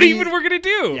don't know what even we're gonna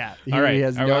do. Yeah. All right. He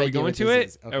has no idea. Are we going to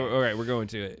it? Okay. All right, we're going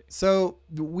to it. So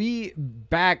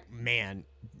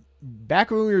back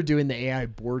when we were doing the AI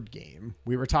board game,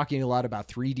 we were talking a lot about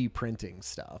 3D printing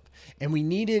stuff, and we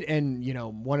needed, and you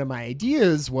know, one of my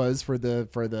ideas was for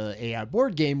the AI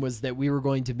board game was that we were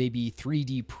going to maybe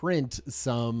 3D print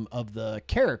some of the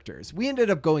characters. We ended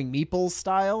up going Meeple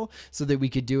style so that we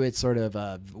could do it sort of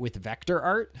with vector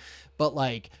art, but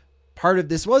like part of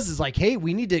this is like, hey,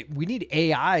 we need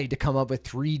AI to come up with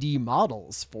 3D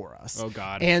models for us. Oh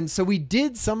God. And so we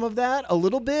did some of that a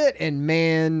little bit, and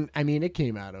man, I mean, it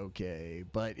came out okay,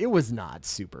 but it was not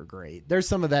super great. There's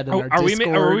some of that in our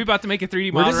Discord. Are we about to make a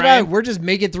 3D model? We're just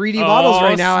making 3D models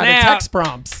right now out of text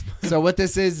prompts. So what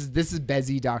this is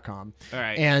Bezzy.com. All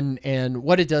right. And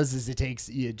what it does is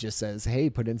it just says, hey,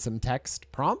 put in some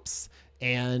text prompts,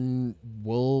 and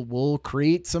we'll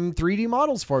create some 3D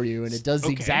models for you. And it does the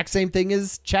exact same thing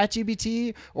as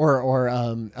ChatGPT or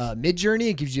Midjourney.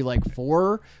 It gives you like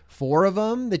four of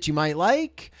them that you might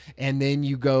like. And then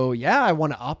you go, yeah, I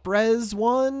want to up-res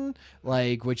one,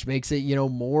 like, which makes it, you know,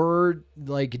 more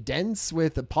like dense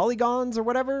with the polygons or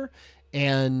whatever.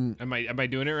 And am I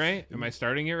doing it right? Am I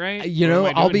starting it right? You know,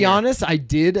 I'll be honest. I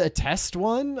did a test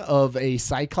one of a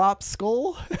Cyclops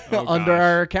skull under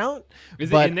our account.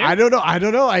 Is it in there? I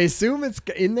don't know. I assume it's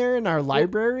in there in our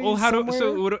library. Well,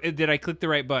 did I click the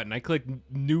right button? I clicked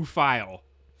new file.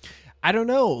 I don't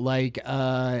know. Like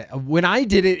when I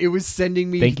did it, it was sending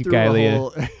me Thank you, through a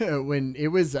Kylie. whole. When it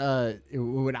was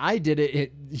when I did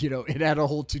it, it had a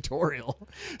whole tutorial.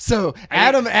 So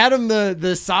Adam,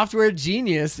 the software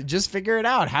genius, just figure it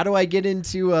out. How do I get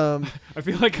into I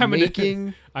feel like I'm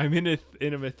making? I'm in a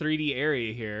 3D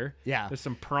area here. Yeah, there's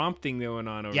some prompting going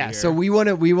on over here. Yeah, so we want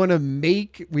to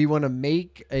make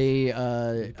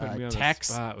a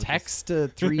text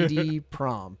to 3D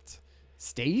prompt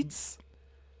states.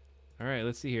 All right,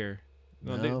 let's see here.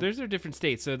 No. There's different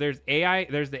states. So there's AI.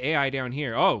 There's the AI down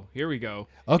here. Oh, here we go.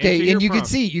 Okay, and you can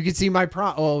see my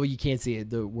prompt. Oh, you can't see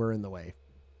it. We're in the way.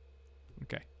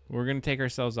 Okay, we're gonna take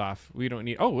ourselves off. We don't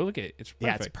need. Oh, look at it. It's perfect.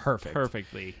 Yeah, it's perfect.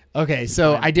 Perfectly. Okay,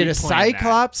 so I did a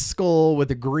Cyclops skull with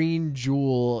a green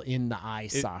jewel in the eye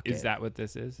socket. Is that what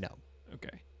this is? No.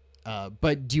 Okay.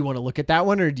 But do you want to look at that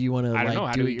one, or do you want to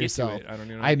like do it I yourself? don't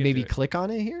know. I maybe click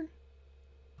on it here.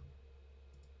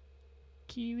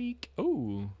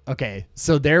 Oh. Okay,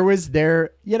 so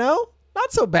not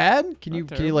so bad. Can you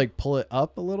like pull it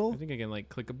up a little? I think I can like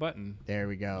click a button. There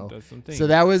we go. It does some things. So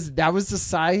that was the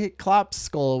Cyclops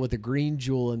skull with a green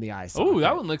jewel in the eye socket. Oh,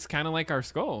 that one looks kind of like our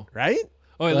skull, right?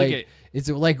 Oh, like, look at it's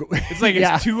like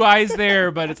it's two eyes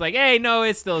there, but it's like, hey, no,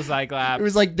 it's still Cyclops. It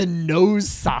was like the nose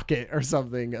socket or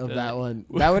something of that one.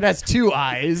 That one has two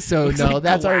eyes, so no, like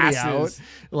that's already out.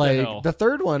 Like the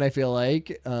third one, I feel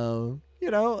like.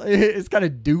 It's kind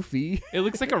of doofy. It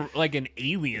looks like an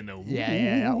alien though.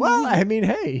 Yeah. Well, I mean,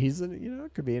 hey, he's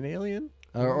could be an alien.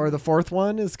 Or the fourth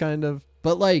one is kind of,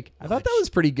 but like I thought that was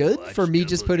pretty good for me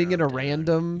just putting in a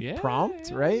random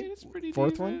prompt, right? It's pretty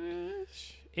fourth one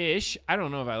ish. I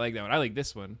don't know if I like that one. I like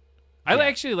this one. I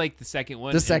actually like the second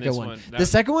one. The second one. The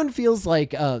second one feels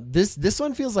like this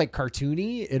one feels like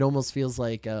cartoony. It almost feels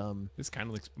like this kind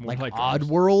of looks more like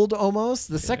Oddworld almost.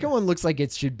 The second one looks like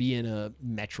it should be in a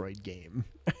Metroid game.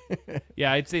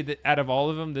 Yeah, I'd say that out of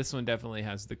all of them, this one definitely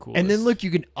has the coolest. And then look,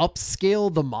 you can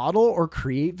upscale the model or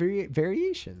create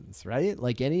variations, right?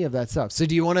 Like any of that stuff. So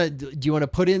do you want to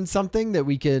put in something that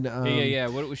we can? Yeah.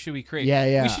 What should we create?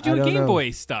 Yeah. We should do Game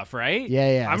Boy stuff, right?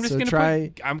 Yeah. I'm just gonna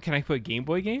try. Can I put Game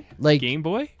Boy game? Like Game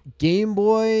Boy.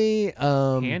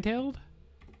 Handheld.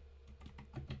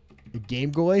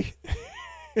 Game Boy.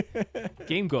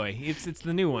 Game Boy. It's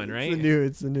the new one, right?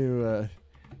 It's the new.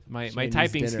 My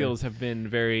typing skills have been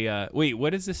very. Wait,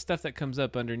 what is this stuff that comes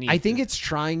up underneath? I think it's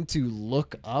trying to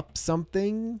look up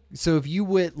something. So if you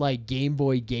went like Game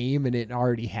Boy game and it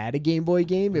already had a Game Boy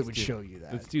game, it would show you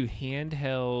that. Let's do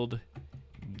handheld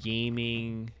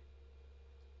gaming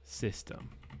system.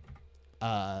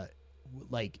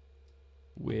 Like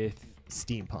with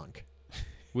steampunk.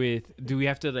 Do we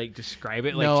have to like describe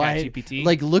it like no, ChatGPT?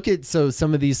 Like look at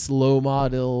some of these slow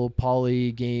model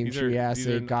poly game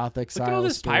Triassic Gothic style. Look at all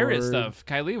this stored. pirate stuff.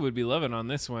 Kylie would be loving on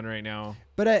this one right now.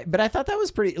 But I thought that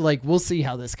was pretty. Like we'll see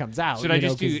how this comes out. Should I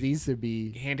just do these would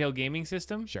be handheld gaming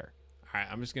system? Sure. All right,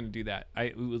 I'm just gonna do that.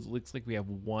 It looks like we have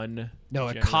one. No,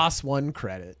 it costs 1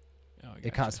 credit. Oh, gotcha.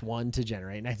 It costs 1 to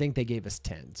generate, and I think they gave us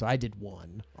 10, so I did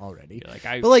 1 already.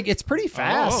 Yeah, but like it's pretty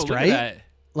fast, look right? At that.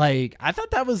 Like I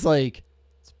thought that was like.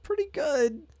 Pretty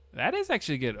good. That is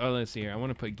actually good. Oh, let's see here. I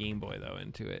want to put Game Boy though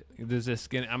into it. Does this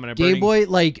skin? I'm gonna Game Boy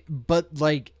but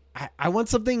I want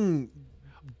something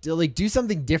to like do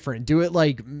something different. Do it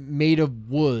like made of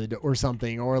wood or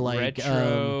something, or like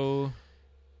retro.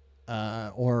 Why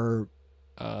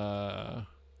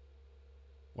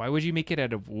would you make it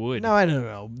out of wood? No, I don't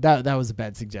know. That was a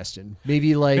bad suggestion.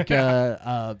 Maybe like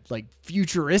like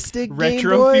futuristic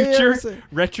retro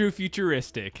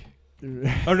futuristic.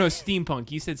 Oh no, steampunk.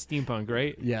 You said steampunk,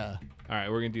 right? Yeah. All right,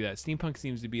 we're gonna do that. Steampunk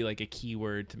seems to be like a key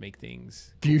word to make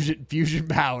things fusion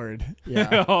powered.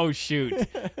 Yeah. Oh shoot!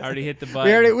 I already hit the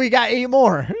button. We got 8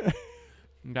 more.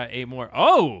 Got 8 more.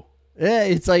 Oh. Yeah,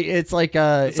 it's like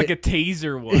a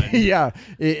taser one. Yeah,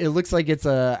 it looks like it's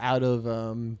out of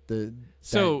the.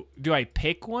 So do I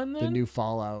pick one then? The new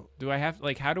Fallout. Do I have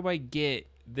how do I get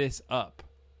this up?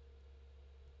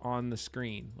 On the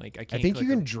screen, like I think you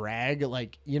can drag,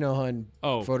 like how in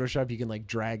Photoshop you can like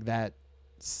drag that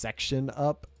section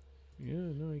up. Yeah,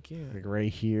 no, I can't. Like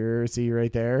right here, see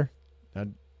right there.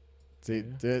 See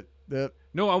it.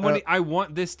 No, I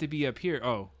want this to be up here.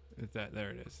 Oh, there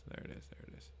it is.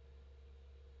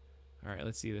 All right,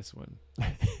 let's see this one.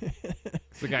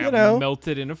 It's the guy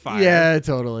melted in a fire. Yeah,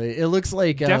 totally. It looks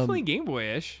like definitely Game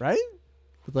Boy-ish, right?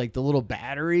 With like the little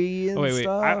battery and wait.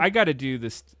 stuff. I got to do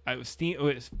this.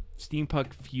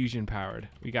 Steampunk fusion powered.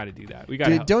 We got to do that. We got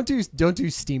to don't do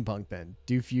steampunk then.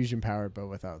 Do fusion powered, but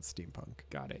without steampunk.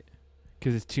 Got it.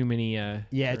 Because it's too many.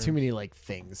 Too many like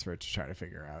things for it to try to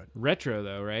figure out. Retro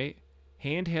though, right?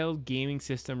 Handheld gaming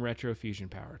system, retro fusion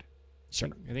powered. Sure.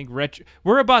 I think retro.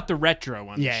 We're about the retro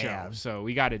on the show, yeah. so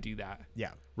we got to do that.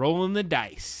 Yeah. Rolling the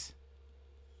dice.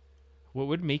 What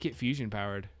would make it fusion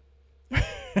powered?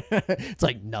 It's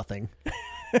like nothing.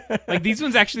 Like these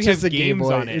ones actually have games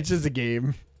on it. It's just a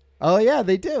game. Oh yeah,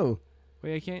 they do.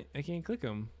 Wait, I can't click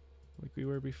them like we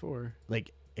were before.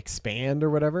 Like expand or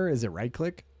whatever. Is it right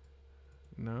click?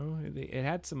 No, it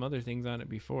had some other things on it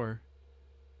before.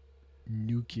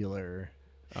 Nuclear.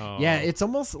 Oh. Yeah, it's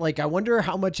almost like I wonder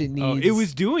how much it needs. Oh, it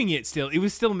was doing it still. It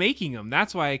was still making them.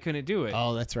 That's why I couldn't do it.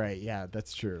 Oh, that's right. Yeah,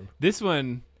 that's true. This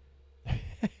one.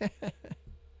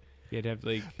 You'd have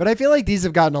like. But I feel like these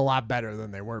have gotten a lot better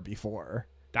than they were before.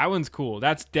 That one's cool.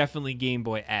 That's definitely Game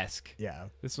Boy-esque. Yeah.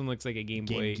 This one looks like a Game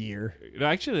Game Boy. Gear.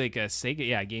 Actually, like a Sega.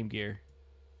 Yeah, Game Gear.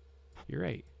 You're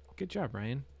right. Good job,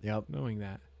 Ryan. Yep. Knowing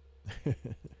that.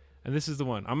 And this is the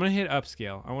one. I'm going to hit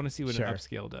upscale. I want to see what Sure. an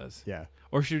upscale does. Yeah.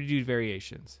 Or should we do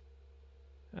variations?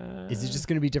 Is it just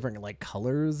going to be different like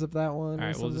colors of that one? All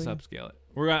right, we'll just upscale it.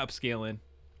 We're going to upscale in.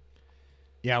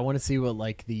 Yeah, I want to see what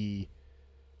like the.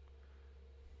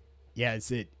 Yeah,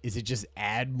 is it just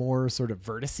add more sort of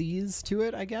vertices to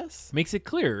it, I guess? Makes it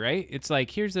clear, right? It's like,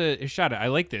 here's a shot. I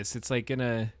like this. It's like going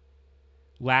to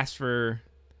last for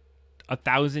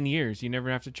 1,000 years. You never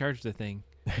have to charge the thing.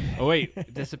 Oh, wait.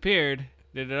 It disappeared.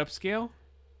 Did it upscale?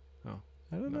 Oh.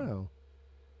 I don't know.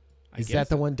 I Is guess that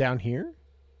the one down here?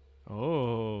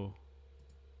 Oh.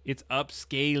 It's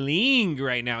upscaling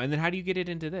right now. And then how do you get it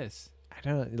into this? I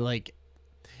don't like.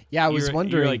 Yeah, I was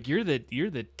wondering. You're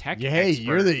the tech Hey, expert,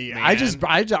 you're the.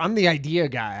 man. I'm the idea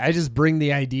guy. I just bring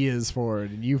the ideas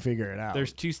forward, and you figure it out.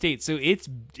 There's two states, so it's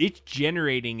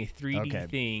generating a 3D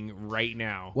thing right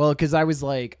now. Well, because I was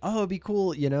like, oh, it'd be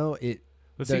cool, you know.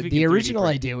 The original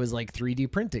idea was like 3D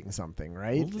printing something,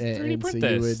 right? Well, let's 3D print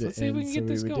this. Let's see if we can get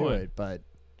this going. But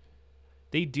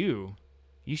they do.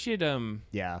 You should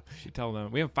yeah. should tell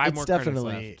them. We have 5 more credits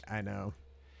left. I know.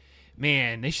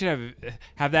 Man, they should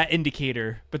have that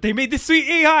indicator. But they made this sweet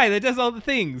AI that does all the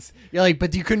things. Yeah, like,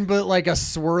 but you couldn't put like a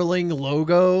swirling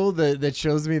logo that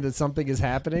shows me that something is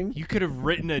happening. You could have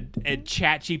written a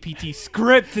ChatGPT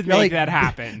script to make that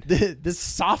happen. This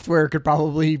software could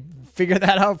probably figure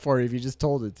that out for you if you just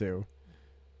told it to.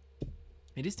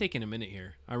 It is taking a minute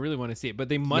here. I really want to see it, but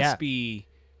they must be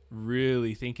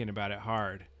really thinking about it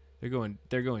hard. They're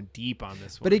going deep on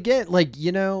this one. But again, like,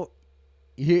 you know,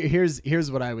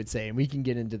 here's what I would say, and we can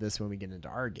get into this when we get into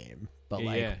our game. But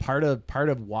part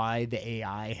of why the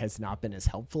AI has not been as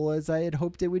helpful as I had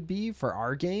hoped it would be for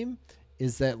our game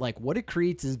is that like what it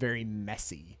creates is very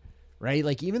messy, right?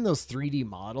 Like even those 3D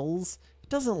models, it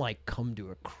doesn't like come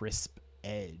to a crisp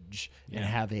edge and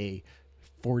have a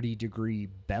 40-degree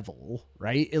bevel,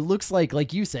 right? It looks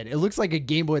like you said, it looks like a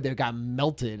Game Boy that got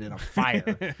melted in a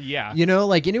fire. Yeah. You know,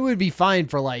 like, and it would be fine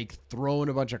for like throwing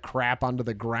a bunch of crap onto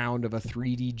the ground of a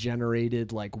 3D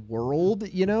generated like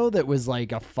world, you know, that was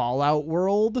like a Fallout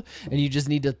world, and you just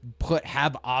need to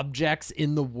have objects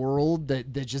in the world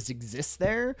that just exists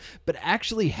there. But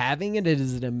actually having it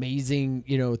as an amazing,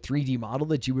 you know, 3D model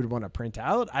that you would want to print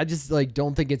out, I just like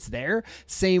don't think it's there.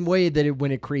 Same way that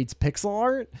when it creates pixel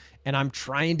art and I'm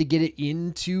trying to get it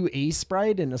into a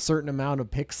sprite in a certain amount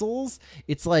of pixels,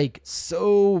 it's like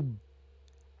so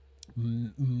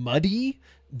muddy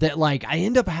that like I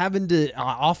end up having to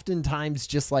oftentimes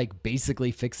just like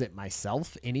basically fix it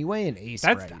myself anyway in a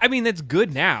sprite. That's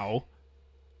good now.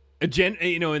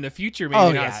 You know, in the future,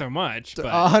 maybe not so much. But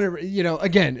 100, you know,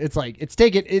 again, it's like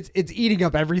it's eating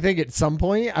up everything at some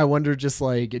point. I wonder, just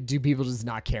like, do people just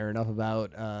not care enough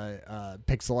about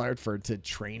pixel art to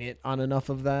train it on enough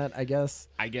of that? I guess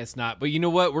not. But you know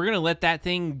what? We're gonna let that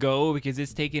thing go because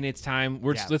it's taking its time.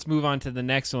 Let's move on to the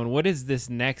next one. What is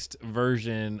this next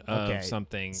version of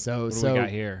something? So what do we got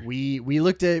here? We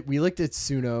looked at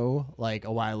Suno like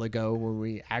a while ago when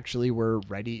we actually were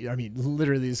ready. I mean,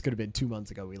 literally, this could have been 2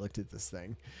 months ago. We looked at this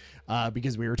thing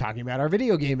because we were talking about our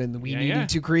video game and we needed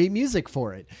to create music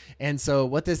for it. And so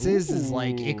what this is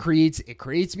like it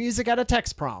creates music out of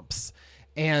text prompts.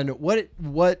 And what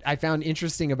I found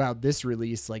interesting about this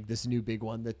release, like this new big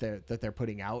one that they're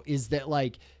putting out, is that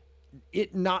like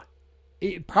it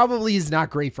probably is not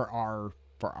great for our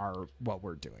what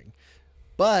we're doing.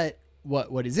 But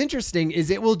what is interesting is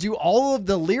it will do all of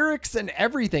the lyrics and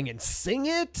everything and sing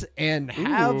it and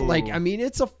have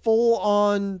it's a full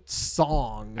on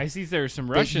song. I see there's some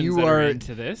Russians that are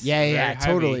into this. Yeah,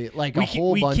 totally. Like a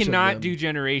whole bunch of them. We cannot do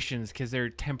generations because they're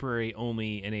temporary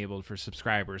only enabled for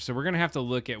subscribers. So we're going to have to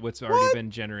look at what's already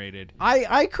been generated.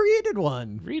 I created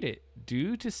one. Read it.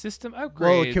 Due to system upgrades.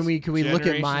 Well,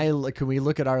 can we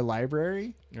look at our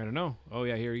library? I don't know. Oh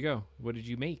yeah, here you go. What did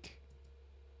you make?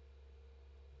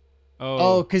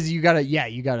 Oh, because you gotta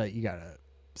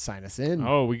sign us in.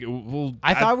 Oh,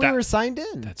 I thought we were signed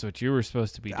in. That's what you were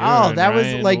supposed to be doing. Oh, that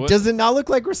Ryan. was like, does it not look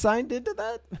like we're signed into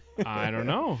that? I don't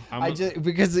know.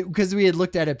 Because we had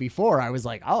looked at it before. I was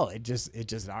like, oh, it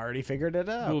just already figured it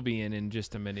out. We'll be in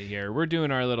just a minute here. We're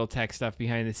doing our little tech stuff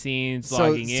behind the scenes,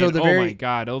 logging in. My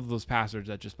God, all those passwords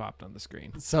that just popped on the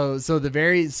screen. So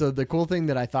the cool thing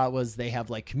that I thought was they have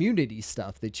like community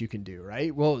stuff that you can do,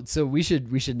 right? Well, so we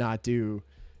should not do.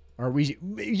 Or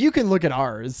you can look at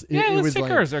ours. Yeah, let's check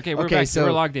ours. Okay, we're back. So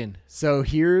we're logged in. So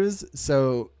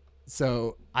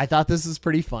so I thought this was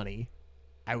pretty funny.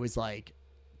 I was like,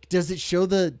 does it show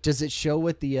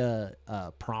what the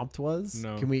prompt was?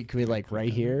 No. Can we like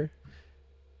right here?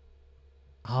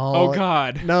 Oh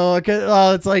God. No,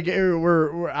 it's like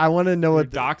I want to know what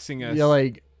doxing us. Yeah,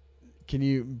 like, can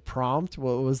you prompt?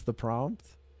 What was the prompt?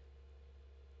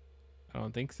 I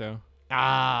don't think so.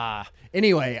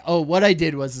 Anyway, what I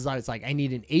did was I was like, I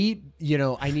need an 8,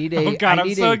 I need a. Oh God,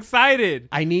 I'm so excited.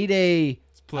 I need a.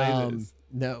 Let's play this.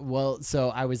 No, well, so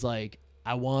I was like,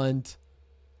 I want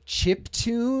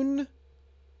chiptune,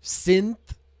 synth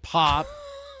pop,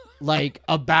 like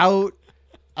about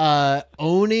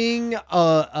owning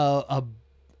a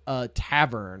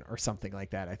tavern or something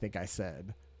like that. I think I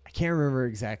said. I can't remember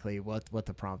exactly what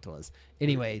the prompt was.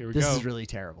 Anyway, this is really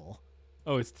terrible.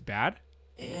 Oh, it's bad?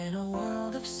 In a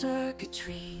world of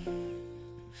circuitry,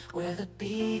 where the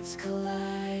beats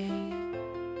collide,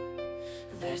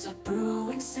 there's a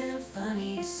brewing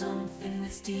symphony, something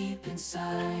that's deep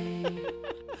inside.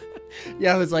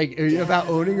 Yeah, it was like about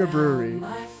owning a brewery.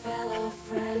 My fellow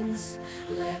friends,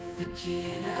 let the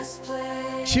pianist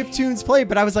play. Chiptunes play,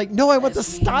 but I was like, no, I want the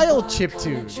style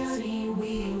chiptunes.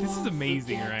 This is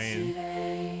amazing, Ryan.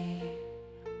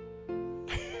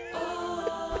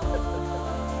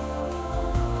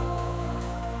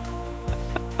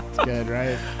 Good,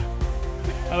 right?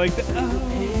 I like that.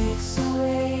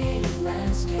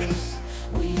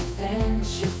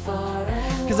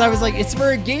 Because I was like, it's for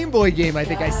a Game Boy game. I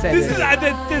think I said this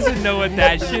doesn't know what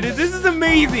that shit is. This is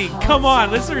amazing. Come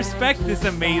on, let's respect this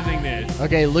amazingness.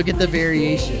 Okay, look at the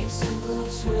variation.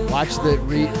 Watch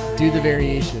do the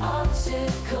variation.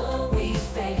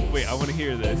 Wait, I want to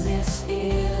hear this.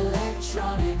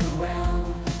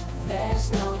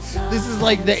 This is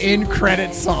like the end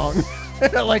credit song.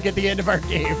 Like at the end of our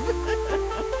game.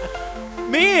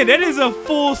 Man, that is a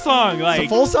full song. Like, it's a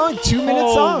full song,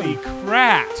 2-minute song. Holy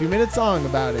crap. 2-minute song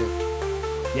about it.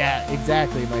 Yeah,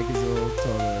 exactly. Mike is a little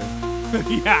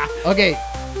totally. Yeah. Okay.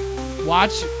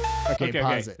 Watch. Okay,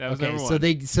 pause it. That was okay,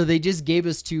 so they just gave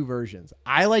us 2 versions.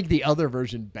 I like the other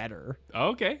version better.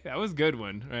 Okay, that was a good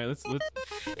one. All right, let's.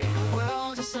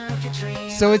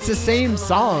 So it's the same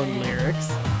song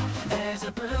lyrics.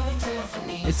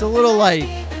 It's a little like.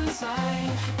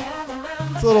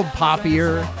 It's a little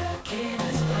poppier.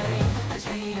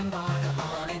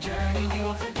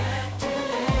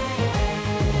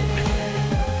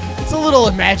 It's a little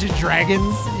Imagine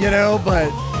Dragons,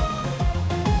 but.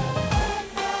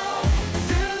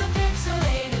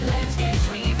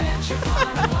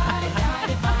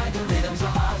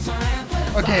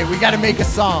 Okay, we got to make a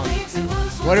song.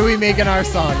 What are we making our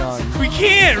song on? We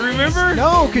can't, remember?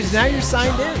 No, because now you're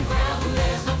signed in.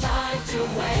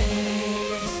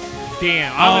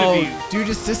 Damn, I'm gonna be... due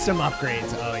to system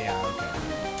upgrades. Oh, yeah,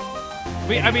 okay.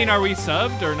 Wait, I mean, are we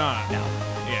subbed or not? No.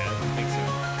 Yeah, I don't think so.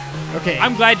 Okay.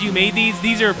 I'm glad you made these.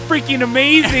 These are freaking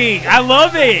amazing. I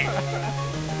love it.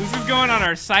 This is going on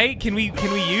our site. Can we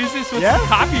use this with some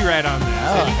copyright on this?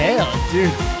 Oh, hell,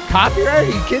 dude. Copyright?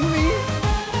 Are you kidding me?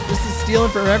 This is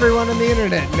stealing from everyone on the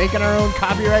internet, making our own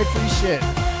copyright-free shit.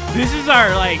 This is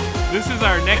our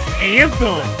next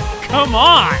anthem. Come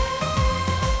on.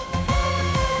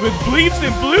 With bleeps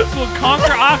and bloops, we'll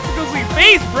conquer obstacles we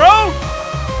face, bro.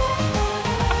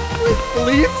 With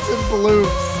bleeps and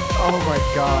bloops. Oh my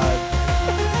god.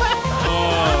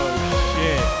 Oh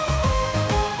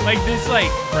shit. Like this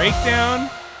breakdown.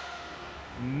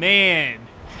 Man,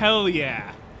 hell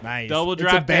yeah. Nice. Double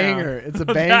drop. It's a banger. Down. It's a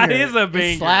banger. That is a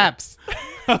banger. It slaps.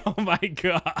 Oh my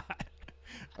god.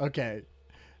 Okay.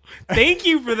 Thank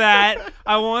you for that.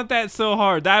 I want that so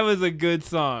hard. That was a good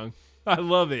song. I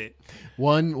love it.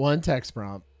 One text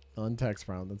prompt. One text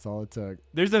prompt. That's all it took.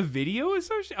 There's a video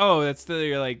associated. Oh, that's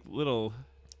the little.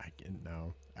 I didn't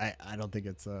know. I don't think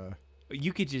it's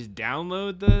You could just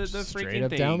download the straight freaking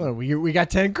up thing. download. We got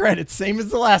 10 credits, same as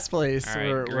the last place. All right,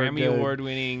 we're Grammy good.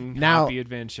 award-winning Now, Happy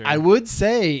Adventure. I would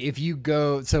say if you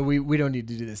go, so we don't need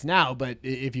to do this now, but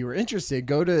if you were interested,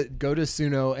 go to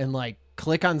Suno and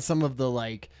click on some of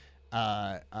the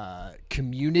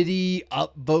community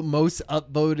most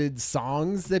upvoted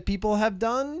songs that people have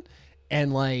done,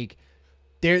 and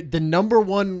the number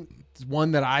one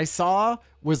that I saw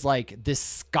was like this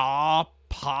ska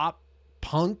pop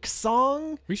punk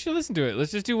song. We should listen to it.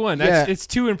 Let's just do one. It's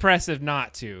too impressive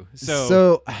not to.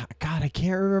 So God, I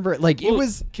can't remember. Like it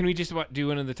was. Can we just do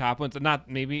one of the top ones? Not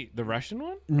maybe the Russian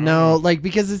one. No, like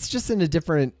because it's just in a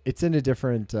different. It's in a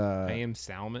different. I am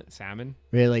salmon.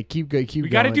 Yeah, like keep going. We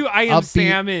got to do I am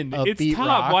salmon. It's top.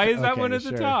 Rock. Why is that one at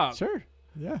the top? Sure.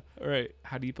 Yeah. All right.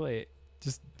 How do you play it?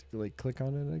 Just like click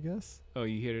on it, I guess. Oh,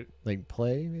 you hit it. Like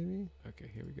play maybe. Okay,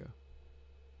 here we go.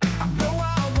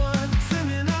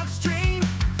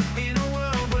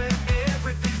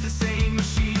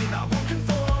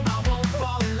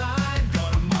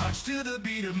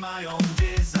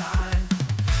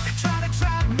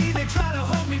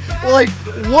 Well, like,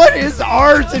 what is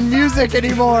art and music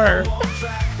anymore?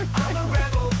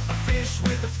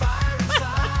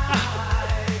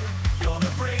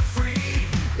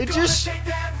 It just.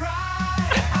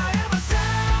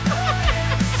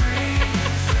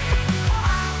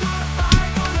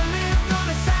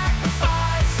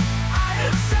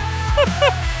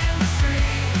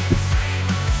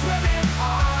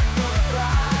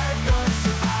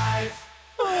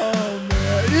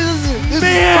 This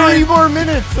is 3 more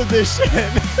minutes of this shit.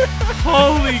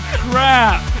 Holy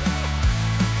crap.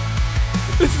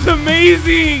 This is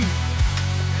amazing.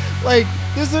 Like,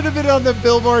 this would have been on the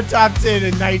Billboard Top 10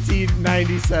 in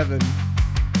 1997.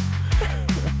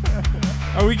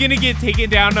 Are we going to get taken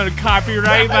down on a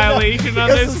copyright violation on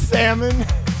this? Because of salmon.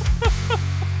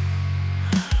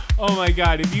 Oh my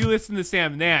God! If you listen to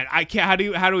Sam, man, I can't. How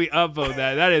do we upvote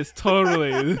that? That is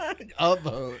totally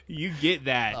upvote. You get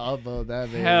that? Upvote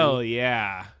that, baby. Hell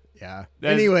yeah! Yeah.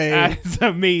 Anyway, that's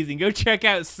amazing. Go check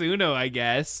out Suno, I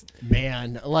guess.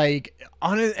 Man, like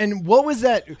on it. And what was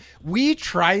that? We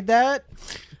tried that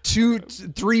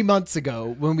 3 months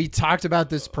ago when we talked about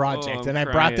this project, and I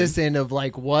brought this in of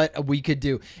like what we could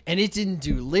do, and it didn't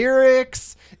do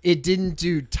lyrics. It didn't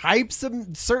do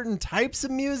certain types of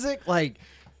music, like.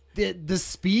 The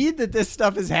speed that this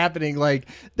stuff is happening, like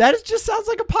that just sounds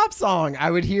like a pop song. I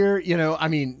would hear, I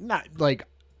mean, not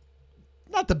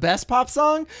the best pop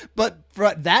song, but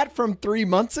from 3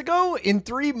 months ago, in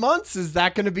 3 months, is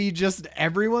that going to be just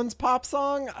everyone's pop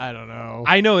song? I don't know.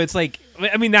 I know it's like,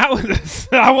 I mean, that was,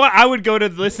 I would go to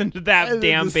listen to that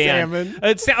damn band.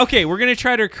 Okay, we're going to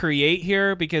try to create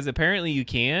here because apparently you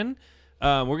can.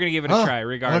 We're going to give it a try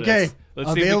regardless. Okay.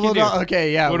 Let's see if we can do.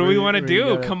 Okay, yeah. What do we want to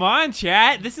do? Come on,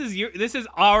 chat. This is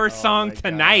our song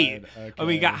tonight. Okay. Oh,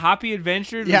 we got Hoppy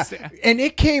Adventure. Yeah, and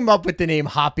it came up with the name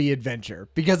Hoppy Adventure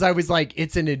because I was like,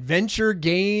 it's an adventure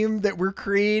game that we're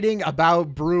creating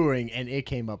about brewing, and it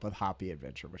came up with Hoppy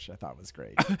Adventure, which I thought was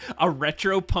great. A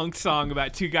retro punk song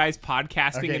about two guys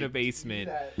podcasting in a basement.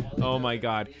 Oh my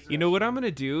God! You know what I'm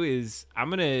gonna do is I'm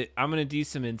gonna do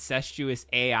some incestuous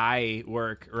AI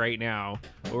work right now.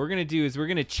 What we're gonna do is we're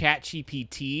gonna chat GPT.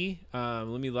 Let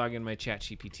me log in my chat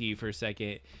GPT for a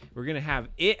second. We're going to have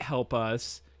it help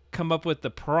us come up with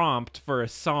the prompt for a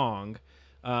song.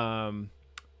 And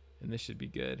this should be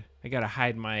good. I got to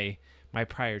hide my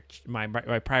prior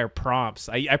prompts.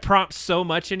 I prompt so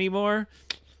much anymore.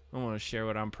 I don't want to share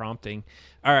what I'm prompting.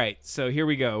 All right, so here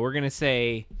we go. We're going to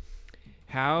say,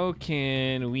 how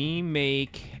can we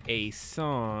make a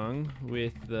song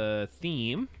with the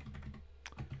theme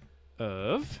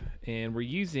of, and we're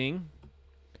using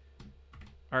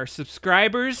our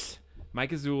subscribers,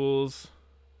 Mike Azul's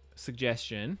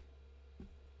suggestion.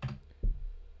 All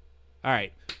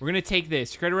right, we're gonna take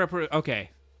this. Okay.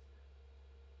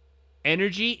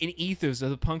 Energy and ethos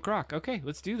of the punk rock. Okay,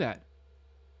 let's do that.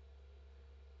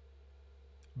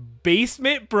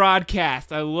 Basement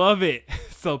broadcast. I love it.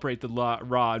 Celebrate the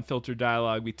raw and filtered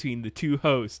dialogue between the two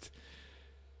hosts.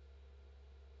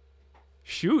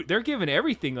 Shoot, they're giving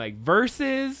everything like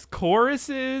verses,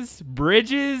 choruses,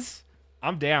 bridges.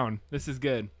 I'm down. This is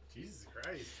good. Jesus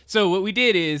Christ. So what we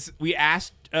did is we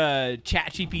asked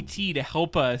ChatGPT to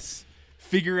help us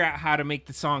figure out how to make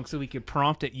the song so we could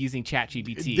prompt it using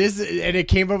ChatGPT. And it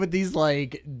came up with these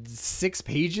like 6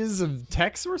 pages of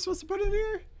text we're supposed to put in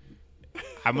here?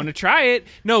 I'm going to try it.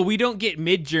 No, we don't get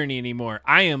Midjourney anymore.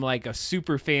 I am like a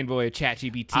super fanboy of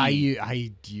ChatGPT.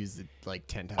 I use it like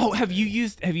 10 times. Oh, have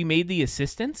you made the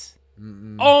assistants?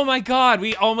 Oh my God,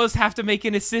 we almost have to make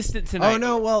an assistant tonight. Oh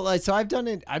no, well, so I did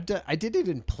it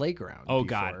in Playground. Oh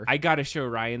before. God, I gotta show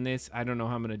Ryan this. I don't know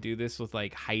how I'm gonna do this with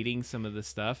like hiding some of the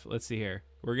stuff. Let's see here.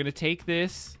 We're gonna take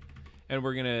this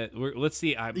and let's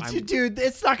see. Dude,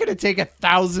 it's not gonna take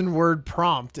 1,000-word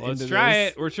prompt. Let's try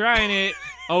it. We're trying it.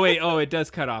 Oh wait, it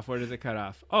does cut off. Where does it cut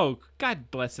off? Oh,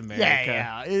 God bless America.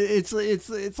 Yeah.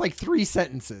 It's like 3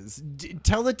 sentences.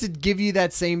 Tell it to give you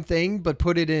that same thing, but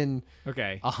put it in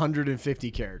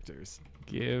 150 characters.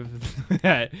 Give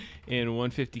that in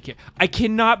 150. I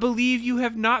cannot believe you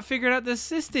have not figured out the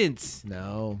assistance.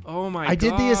 No. Oh my God. I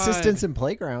did the assistance in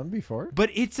Playground before. But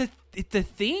it's a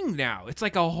thing now. It's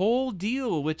like a whole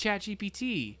deal with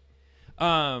ChatGPT.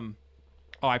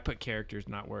 I put characters,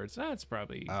 not words. That's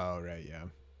probably. Oh right, yeah.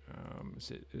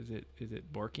 Is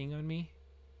it borking on me?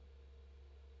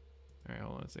 All right,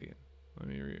 hold on a second. Let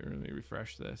me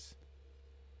refresh this.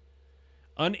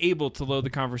 Unable to load the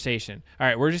conversation. All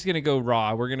right, we're just gonna go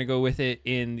raw. We're gonna go with it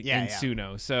in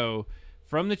Suno. So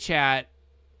from the chat,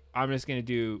 I'm just gonna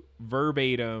do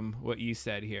verbatim what you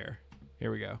said here.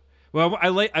 Here we go. Well, I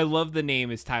love the name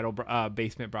is title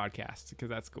Basement Broadcast because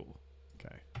that's cool.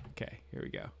 Okay, here we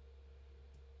go.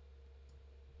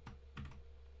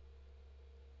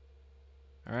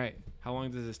 All right, how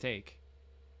long does this take?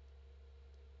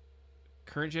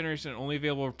 Current generation only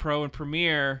available for Pro and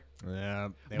Premiere. Yeah,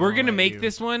 we're gonna make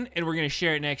this one and we're gonna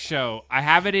share it next show. I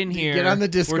have it in here. Get on the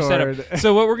Discord.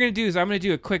 So what we're gonna do is I'm gonna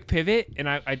do a quick pivot, and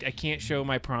I can't show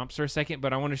my prompts for a second,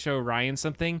 but I want to show Ryan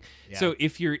something. Yeah. So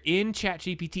if you're in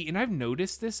ChatGPT, and I've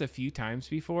noticed this a few times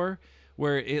before,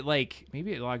 where it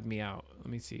maybe it logged me out. Let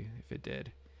me see if it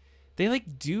did. They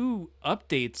do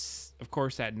updates, of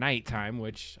course, at nighttime,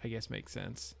 which I guess makes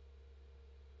sense.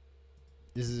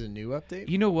 This is a new update?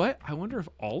 You know what? I wonder if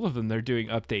all of them they're doing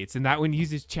updates, and that one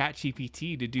uses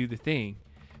ChatGPT to do the thing.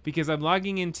 Because I'm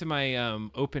logging into my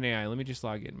OpenAI. Let me just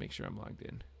log in and make sure I'm logged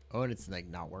in. Oh, and it's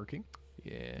not working?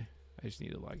 Yeah. I just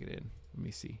need to log it in. Let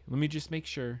me see. Let me just make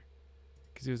sure.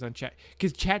 Because it was on Chat.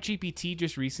 Because ChatGPT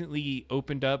just recently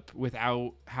opened up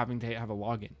without having to have a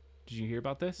login. Did you hear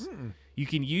about this? Mm-mm. You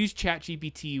can use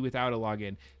ChatGPT without a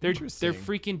login. They're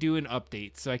freaking doing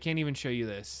updates, so I can't even show you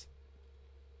this.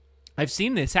 I've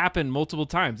seen this happen multiple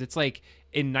times. It's like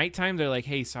in nighttime, they're like,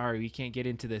 hey, sorry, we can't get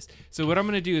into this. So what I'm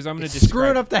going to do is I'm going to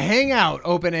screwing up the Hangout,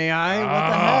 OpenAI. What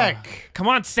the heck? Come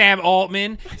on, Sam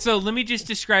Altman. So let me just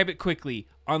describe it quickly.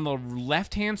 On the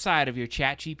left-hand side of your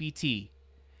ChatGPT,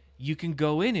 you can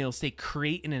go in, it'll say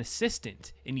create an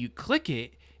assistant, and you click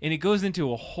it, and it goes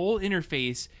into a whole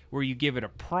interface where you give it a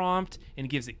prompt and it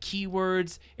gives it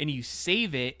keywords and you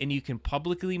save it and you can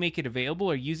publicly make it available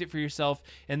or use it for yourself.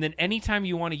 And then anytime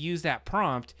you want to use that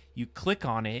prompt, you click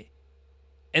on it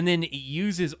and then it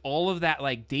uses all of that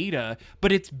data,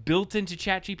 but it's built into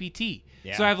ChatGPT.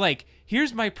 Yeah. So I've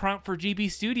here's my prompt for GB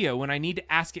Studio when I need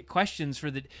to ask it questions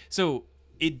so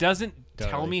it doesn't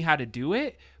tell me how to do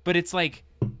it, but it's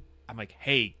I'm like,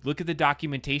 hey, look at the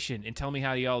documentation and tell me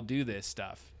how y'all do this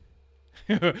stuff.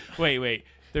 wait.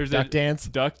 There's duck dance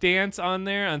on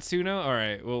there on Suno. All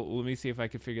right. Well, let me see if I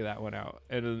can figure that one out,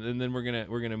 and then we're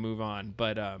gonna move on.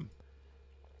 But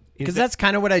because that's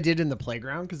kind of what I did in the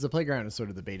Playground. Because the Playground is sort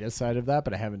of the beta side of that,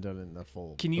 but I haven't done it in the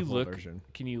full. Version.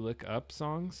 Can you look up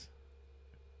songs?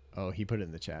 Oh, he put it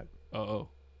in the chat. Oh.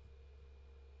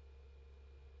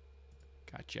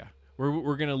 Gotcha.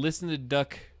 We're gonna listen to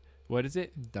Duck. What is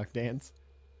it? Duck Dance.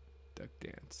 Duck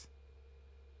Dance.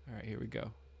 All right, here we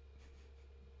go.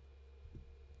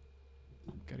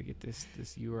 Got to get this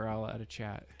URL out of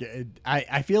chat.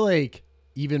 I feel like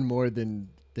even more than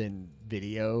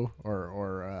video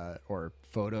or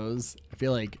photos, I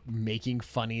feel like making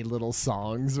funny little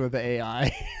songs with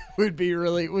AI would be a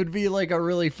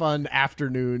really fun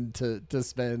afternoon to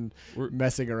spend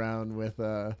messing around with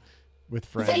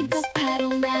friends. Think of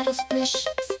paddle, rattle, splish,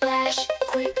 splash,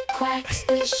 quick, quack,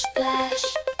 splish, splash.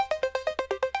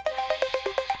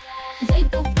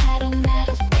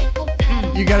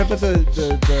 You gotta put the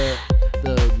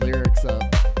lyrics up.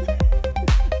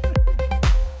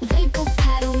 They go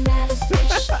paddle, rattle, splish,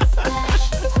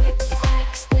 splash, quick,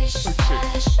 quack, splish,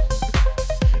 splash.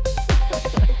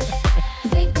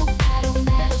 They go paddle,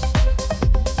 rattle.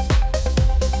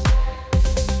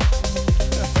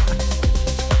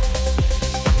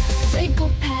 They go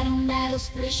paddle, rattle,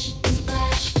 splish,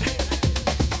 splash.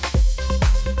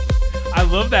 I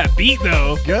love that beat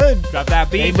though. Good. Got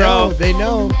that beat, bro. They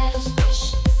know.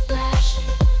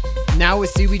 Now we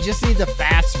just need the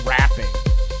fast rapping.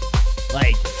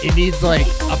 It needs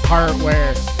a part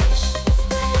where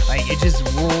it just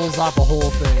rolls off a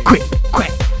whole thing. Quick, quack,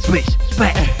 swish,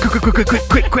 splash.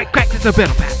 Quick, quack. That's a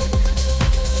battle pass.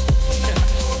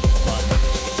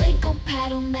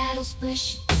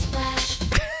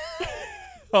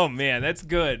 Oh man, that's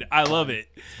good. I love it.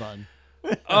 It's fun.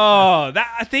 Oh,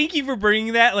 thank you for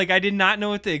bringing that. Like, I did not know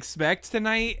what to expect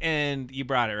tonight, and you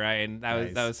brought it right. And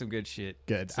that was some good shit.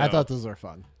 Good. So, I thought those were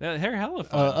fun. They're hella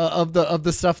fun. Of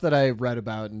the stuff that I read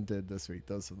about and did this week,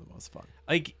 those are the most fun.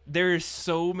 Like, there's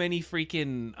so many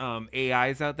freaking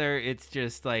AIs out there. It's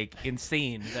just like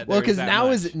insane. Well, because now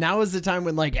is the time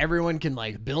when like everyone can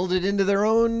like build it into their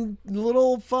own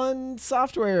little fun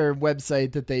software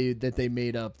website that they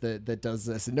made up that does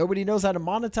this, and nobody knows how to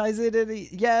monetize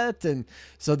it yet, and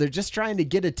so they're just trying to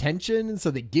get attention, and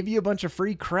so they give you a bunch of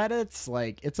free credits.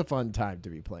 Like, it's a fun time to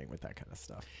be playing with that kind of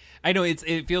stuff. I know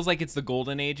it feels like it's the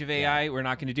golden age of AI. We're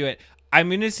not going to do it. I'm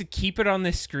going to keep it on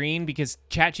this screen because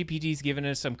ChatGPT is giving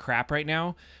us some crap right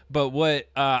now. But what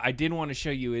I did want to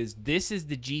show you is this is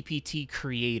the GPT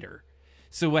creator.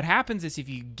 So what happens is if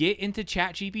you get into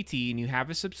ChatGPT and you have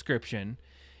a subscription,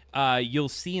 you'll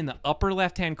see in the upper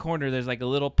left-hand corner there's like a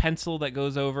little pencil that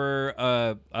goes over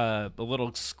a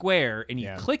little square, and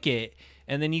you click it,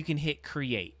 and then you can hit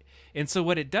create. And so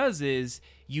what it does is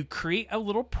you create a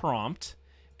little prompt,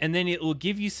 and then it will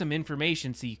give you some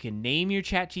information so you can name your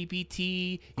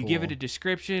ChatGPT. You give it a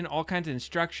description, all kinds of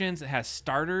instructions. It has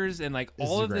starters and like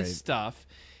all of this stuff.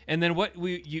 And then what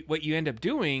you end up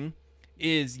doing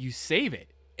is you save it,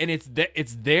 and it's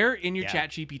there in your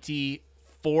ChatGPT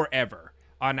forever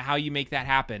on how you make that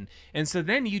happen. And so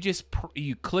then you just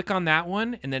you click on that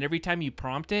one, and then every time you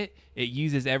prompt it, it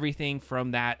uses everything from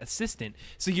that assistant.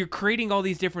 So you're creating all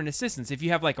these different assistants. If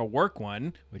you have like a work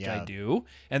one, which I do,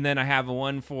 and then I have a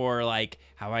one for like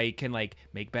how I can like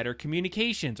make better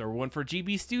communications, or one for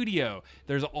GB Studio.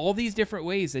 There's all these different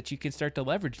ways that you can start to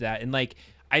leverage that. And like,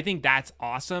 I think that's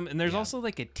awesome. And there's also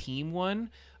like a team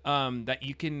one that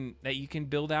you can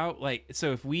build out. Like,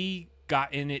 so if we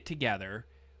got in it together,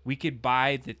 we could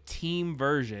buy the team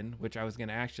version, which I was going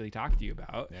to actually talk to you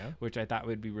about, which I thought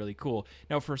would be really cool.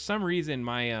 Now, for some reason,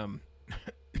 my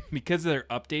because they're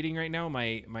updating right now,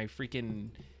 my freaking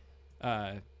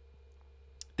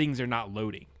things are not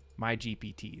loading, my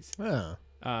GPTs.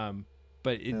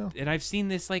 And I've seen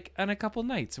this like on a couple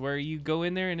nights where you go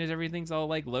in there and everything's all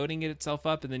like loading it itself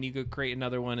up, and then you go create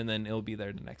another one, and then it'll be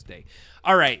there the next day.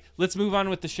 All right, let's move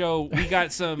on with the show. We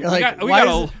got some.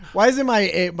 Why isn't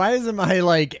my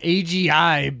like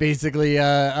AGI basically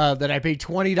that I pay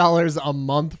 $20 a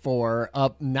month for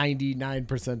up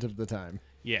 99% of the time?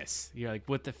 Yes, you're like,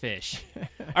 what the fish?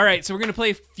 All right, so we're gonna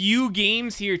play a few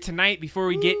games here tonight before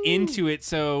we get into it.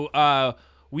 So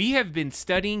we have been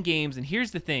studying games, and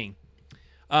here's the thing.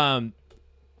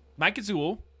 Mike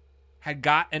Azul had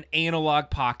got an analog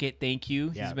pocket. Thank you.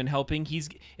 He's been helping.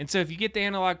 And so if you get the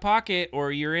analog pocket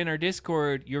or you're in our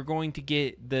Discord, you're going to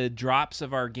get the drops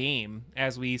of our game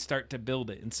as we start to build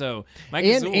it. And so Mike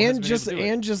Azul has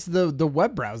been just the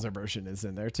web browser version is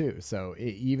in there too. So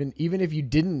even if you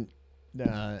didn't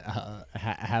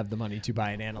have the money to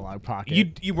buy an analog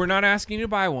pocket, you we're not asking you to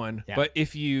buy one, but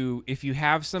if you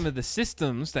have some of the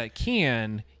systems that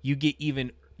can, you get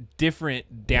even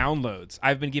different downloads.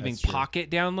 I've been giving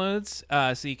pocket downloads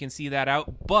so you can see that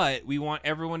out, but we want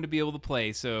everyone to be able to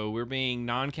play, so we're being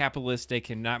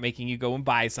non-capitalistic and not making you go and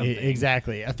buy something.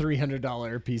 Exactly. A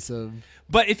 $300 piece of...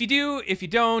 But if you do, if you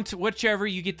don't, whichever,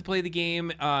 you get to play the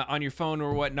game on your phone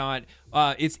or whatnot.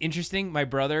 It's interesting. My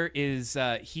brother is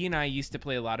he and I used to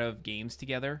play a lot of games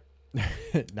together.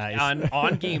 Nice.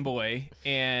 on Game Boy,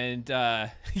 and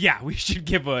we should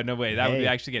give one away. That would be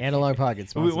actually good. Analog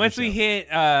pockets. Once we hit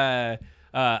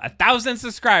 1,000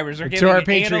 subscribers, we're getting our an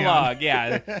Patreon.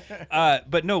 analog.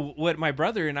 But no, what my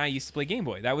brother and I used to play Game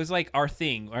Boy. That was like our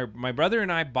thing. My brother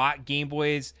and I bought Game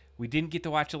Boys. We didn't get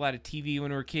to watch a lot of TV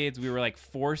when we were kids. We were like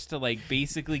forced to like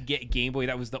basically get Game Boy.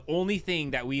 That was the only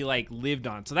thing that we like lived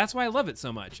on. So that's why I love it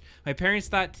so much. My parents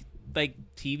thought like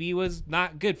TV was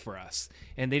not good for us,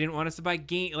 and they didn't want us to buy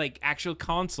actual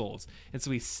consoles, and so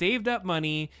we saved up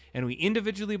money and we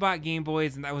individually bought Game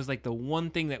Boys, and that was like the one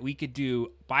thing that we could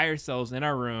do by ourselves in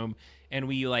our room, and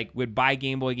we like would buy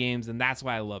Game Boy games, and that's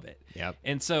why I love it. Yep.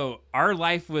 And so our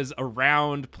life was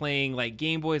around playing like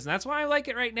Game Boys, and that's why I like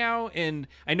it right now. And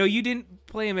I know you didn't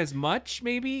play them as much,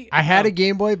 maybe. I had a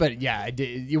Game Boy, but yeah, I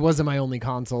did. It wasn't my only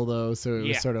console though, so it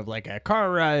was sort of like a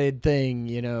car ride thing,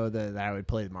 you know, that I would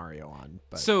play Mario on.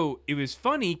 But. So it was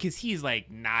funny because he's like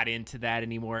not into that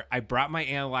anymore. I brought my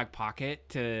analog pocket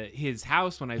to his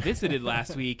house when I visited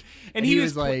last week, and he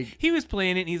was like, he was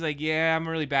playing it, and he's like, "Yeah, I'm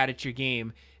really bad at your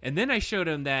game." And then I showed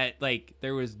him that like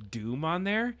there was Doom on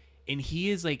there, and he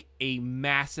is like a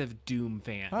massive Doom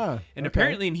fan. And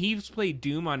apparently, and he's played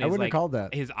Doom on his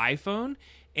his iPhone,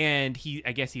 and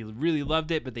I guess he really loved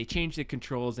it, but they changed the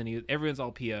controls, and everyone's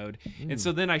all PO'd. And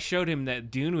so then I showed him that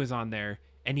Dune was on there,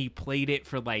 and he played it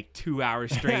for like 2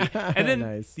 hours straight. And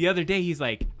then the other day he's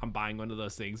like, I'm buying one of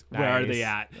those things. Where are they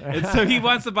at? And so he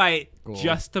wants to buy it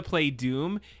just to play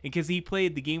Doom, because he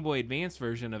played the Game Boy Advance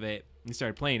version of it and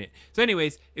started playing it. So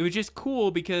anyways, it was just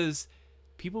cool because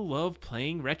people love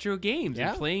playing retro games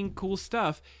and playing cool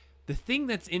stuff. The thing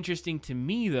that's interesting to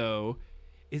me, though,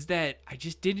 is that I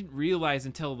just didn't realize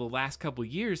until the last couple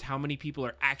years how many people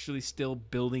are actually still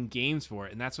building games for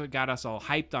it. And that's what got us all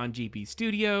hyped on GB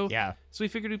Studio. Yeah. So we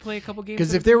figured we'd play a couple games.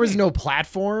 Because if there was no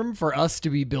platform for us to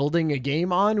be building a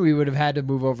game on, we would have had to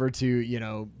move over to, you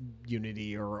know,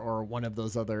 Unity or one of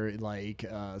those other like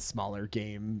smaller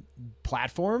game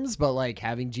platforms. But like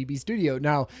having GB Studio.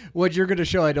 Now, what you're going to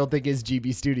show I don't think is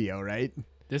GB Studio, right?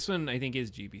 This one I think is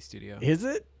GB Studio. Is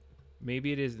it?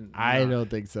 Maybe it isn't. I don't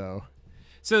think so.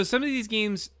 So some of these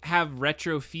games have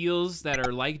retro feels that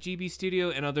are like GB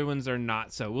Studio, and other ones are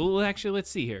not so. Well, actually,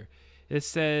 let's see here. It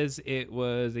says it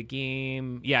was a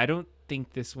game. Yeah, I don't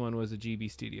think this one was a GB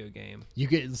Studio game. You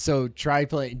get try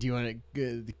playing. Do you want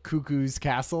to? The Cuckoo's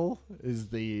Castle is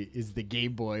the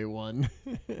Game Boy one.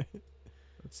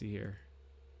 Let's see here.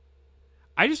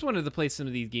 I just wanted to play some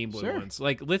of these Game Boy ones.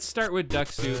 Like, let's start with Duck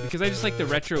Soup because I just like the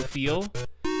retro feel.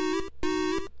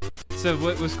 So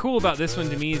what was cool about this one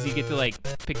to me is you get to like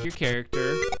pick your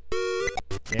character.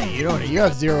 Yeah, you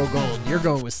have 0 gold. You're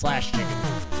going with Slash Chicken.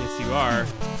 Yes, you are.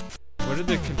 What are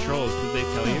the controls? Did they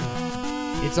tell you?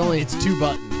 It's 2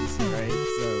 buttons, right?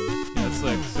 So yeah, let's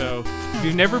look. So if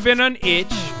you've never been on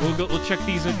Itch, we'll check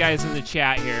these guys in the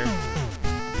chat here.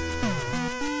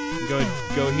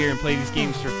 Go here and play these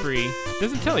games for free.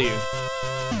 Doesn't tell you.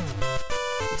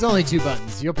 It's only 2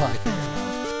 buttons. You'll probably figure it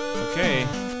out. Okay.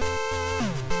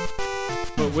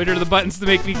 But what are the buttons to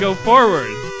make me go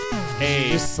forward? Hey.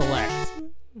 You just select.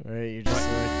 Alright, you just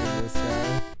selected this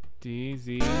guy. D,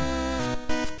 Z.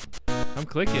 I'm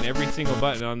clicking every single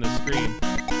button on the screen.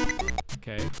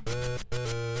 Okay.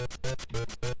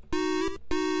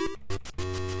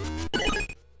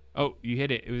 Oh, you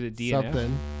hit it. It was a D and F.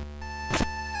 Something.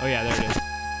 Oh yeah, there it is.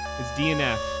 It's D and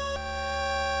F.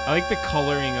 I like the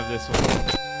coloring of this one.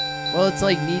 Well, it's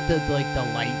like neat that like the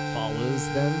light follows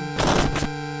them.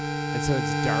 And so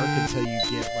it's dark until you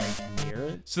get like near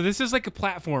it. So this is like a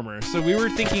platformer. So we were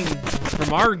thinking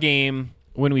from our game,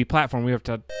 when we platform, we have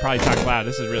to probably talk loud.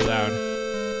 This is really loud.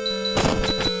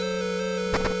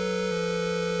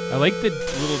 I like the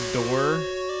little door.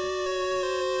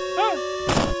 Ah.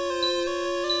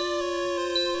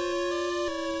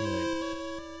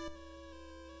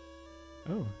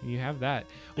 Oh, you have that.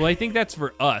 Well, I think that's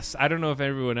for us. I don't know if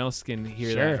everyone else can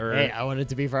hear that. Or... Hey, I want it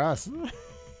to be for us.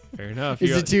 Fair enough.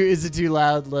 Is it too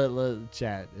loud? Let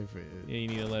chat. Yeah, you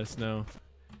need to let us know.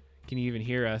 Can you even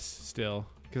hear us still?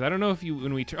 Because I don't know if you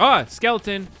when we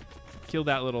skeleton killed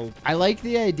that little. I like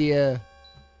the idea.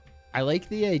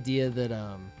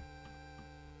 That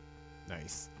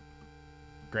nice,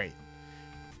 great.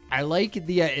 I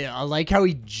like how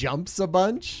he jumps a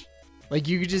bunch. Like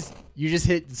you just hit you just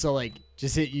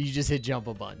hit jump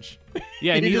a bunch.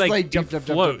 Yeah, and he like jumps.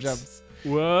 Whoa! He just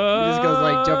goes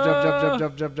like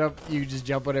jump. You just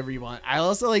jump whatever you want. I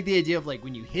also like the idea of like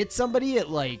when you hit somebody, it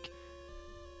like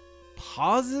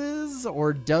pauses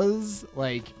or does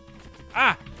like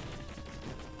and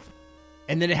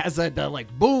then it has the like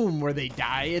boom where they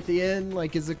die at the end.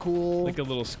 Like is a cool like a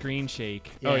little screen shake.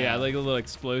 Yeah. Oh yeah, like a little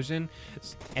explosion.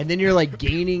 And then you're like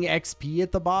gaining XP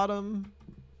at the bottom.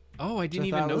 Oh, I didn't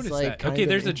even notice that. Okay,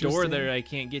 there's a door there I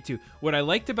can't get to. What I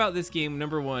liked about this game,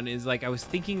 number one, is like I was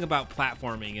thinking about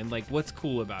platforming and like what's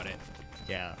cool about it.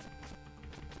 Yeah.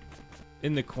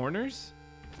 In the corners?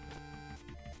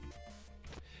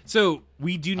 So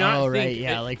we do not think... Oh, right,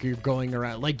 yeah, like you're going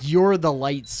around. Like you're the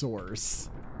light source.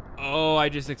 Oh, I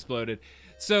just exploded.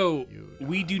 So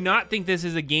we do not think this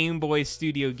is a Game Boy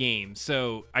Studio game.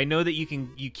 So I know that you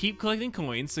keep collecting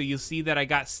coins. So you'll see that I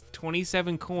got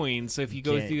 27 coins. So if you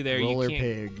go through there, you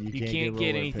can't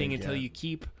get anything until you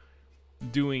keep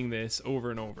doing this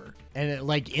over and over. And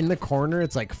like in the corner,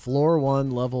 it's like floor 1,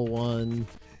 level 1,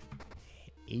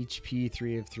 HP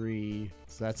 3 of 3.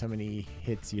 So that's how many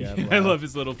hits you have left. I love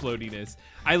his little floatiness.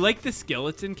 I like the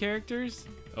skeleton characters.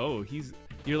 Oh,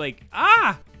 you're like,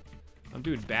 I'm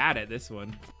doing bad at this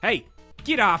one. Hey,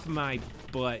 get off my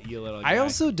butt, you little guy. I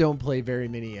also don't play very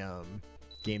many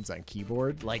games on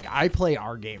keyboard. Like I play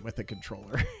our game with a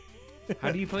controller.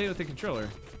 How do you play it with the controller?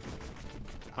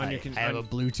 I have a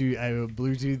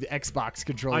Bluetooth Xbox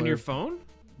controller. On your phone?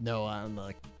 No, on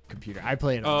the computer. I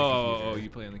play it on the computer. Oh, you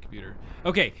play on the computer.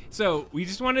 Okay, so we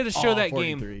just wanted to show that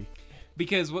 43. game.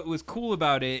 because what was cool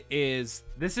about it is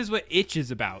this is what itch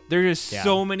is about. There's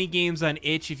so many games on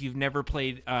itch if you've never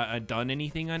played done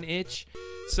anything on itch,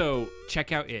 so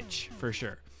check out itch for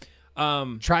sure.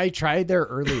 Try their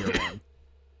earlier one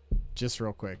just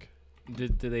real quick.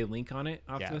 Did they link on it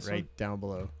off Yeah, this right one? down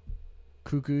below.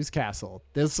 Cuckoo's Castle.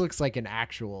 This looks like an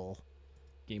actual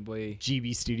Game Boy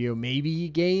GB Studio maybe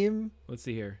game. Let's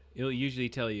see here. It'll usually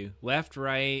tell you left,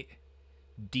 right,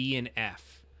 D and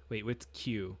F. Wait, what's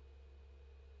Q?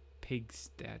 Pig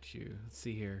statue. Let's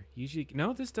see here. Usually,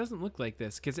 no, this doesn't look like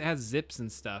this because it has zips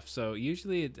and stuff. So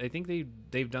usually, I think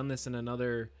they've done this in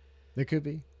another. It could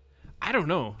be. I don't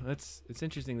know. It's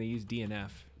interesting they use D and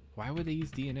F. Why would they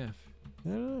use D and F? I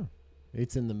don't know.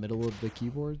 It's in the middle of the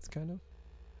keyboards, kind of.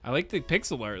 I like the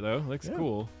pixel art though. Looks Yeah.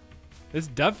 cool. This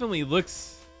definitely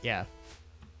looks. Yeah.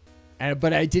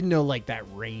 But I didn't know like that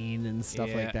rain and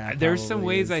stuff like that. There's some probably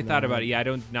ways is I thought not- about it. Yeah, I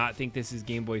don't not think this is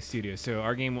Game Boy Studio. So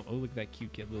our game. Oh, look at that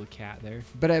cute little cat there.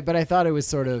 But I thought it was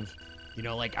sort of, you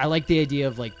know, like I like the idea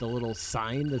of like the little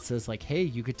sign that says like, hey,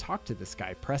 you could talk to this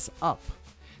guy. Press up.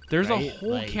 There's a Right?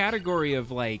 whole Like- category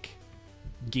of like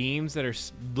games that are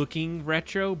looking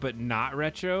retro but not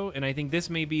retro, and I think this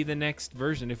may be the next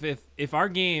version. If our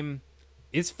game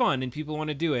is fun and people want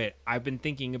to do it, I've been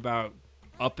thinking about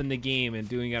upping the game and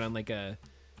doing it on like a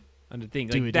thing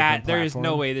Do a like that. different There is no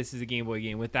platform. way this is a Game Boy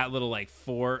game with that little like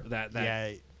four that.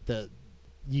 Yeah.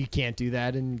 You can't do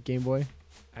that in Game Boy.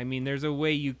 I mean, there's a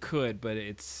way you could, but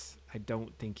I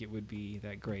don't think it would be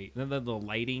that great. The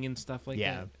lighting and stuff like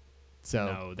Yeah. that. So.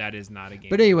 No, that is not a game.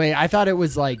 But anyway, I thought it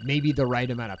was like maybe the right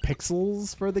amount of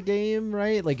pixels for the game,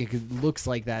 right? Like looks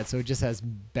like that, so it just has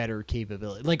better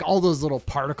capability. Like all those little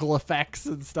particle effects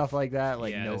and stuff like that.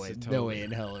 Like Yeah, no this way, is no totally- way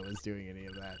in hell it was doing any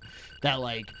of that. That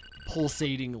like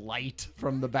pulsating light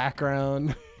from the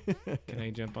background. Can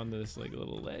I jump onto this like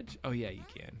little ledge? Oh yeah, you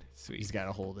can. Sweet. He's got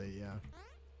to hold it, yeah.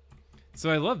 So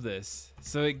I love this.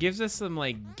 So it gives us some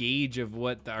like gauge of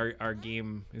what our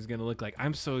game is gonna look like.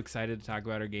 I'm so excited to talk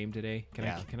about our game today. Can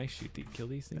I kill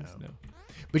these things? No.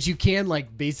 But you can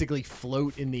like basically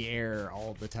float in the air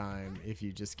all the time if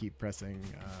you just keep pressing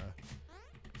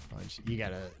punch. You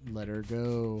gotta let her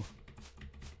go.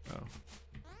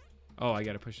 Oh, I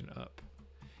gotta push it up.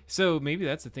 So maybe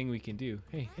that's the thing we can do.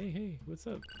 Hey, what's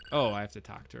up? Oh, I have to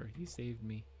talk to her. You saved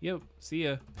me. Yep. See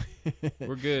ya.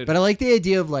 We're good. But I like the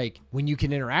idea of like when you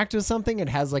can interact with something, it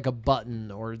has like a button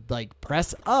or like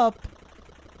press up,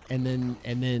 and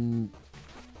then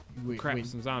Crap,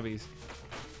 some zombies.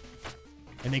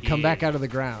 and they come Yeah. back out of the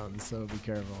ground. So be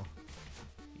careful.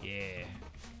 Yeah.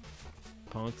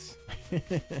 Punks.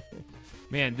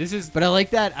 Man, this is But I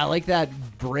like that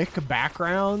brick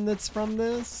background that's from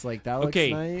this. Like that looks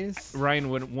Okay. nice. Ryan,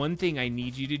 one thing I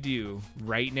need you to do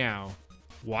right now,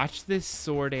 watch this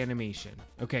sword animation.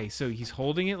 Okay, so he's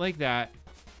holding it like that,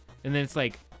 and then it's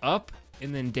like up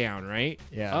and then down, right?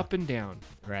 Yeah. Up and down.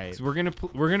 Right. So we're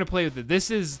gonna play with it.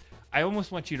 This is. I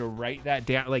almost want you to write that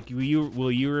down. Like,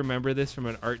 will you remember this from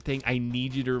an art thing? I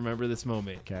need you to remember this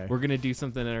moment. Okay. We're gonna do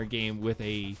something in our game with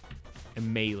a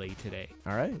melee today.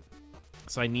 All right.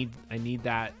 So I need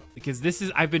that because this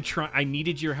is I've been trying. I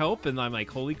needed your help, and I'm like,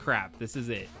 holy crap, this is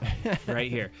it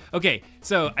right here. Okay,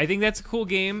 so I think that's a cool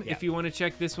game. Yeah. If you want to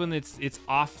check this one, it's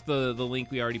off the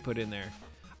link we already put in there.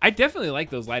 I definitely like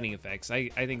those lighting effects. I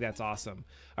think that's awesome.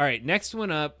 All right, next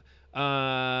one up.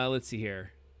 Let's see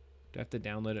here. Do I have to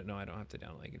download it? No, I don't have to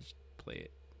download it. I can just play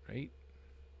it, right?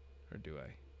 Or do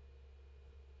I?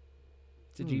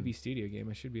 It's a GB Studio game.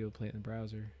 I should be able to play it in the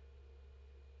browser.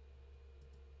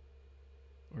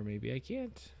 Or maybe I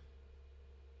can't.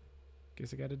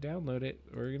 Guess I got to download it.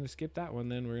 We're going to skip that one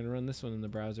then. We're going to run this one in the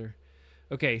browser.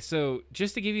 Okay, so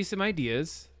just to give you some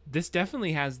ideas, this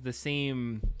definitely has the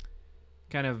same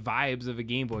kind of vibes of a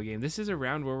Game Boy game. This is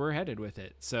around where we're headed with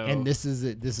it. So And this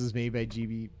is made by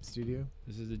GB Studio.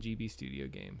 this is a GB Studio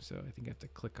game. So I think I have to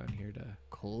click on here to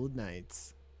Cold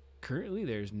Nights. Currently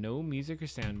there's no music or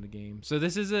sound in the game. So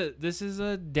this is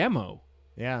a demo.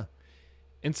 Yeah.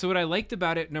 And so what I liked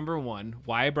about it, number one,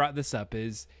 why I brought this up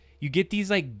is you get these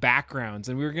like backgrounds,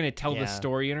 and we were going to tell the Yeah.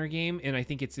 story in our game. And I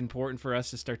think it's important for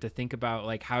us to start to think about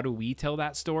like, how do we tell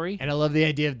that story? And I love the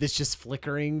idea of this just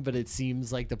flickering, but it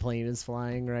seems like the plane is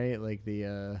flying, right? Like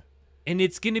the And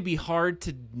it's going to be hard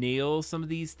to nail some of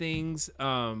these things.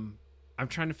 I'm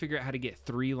trying to figure out how to get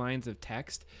 3 lines of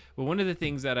text. But one of the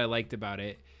things that I liked about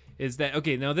it is that,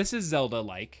 okay, now this is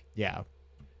Zelda-like. yeah.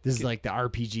 This is like the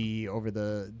RPG over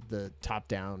the top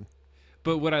down.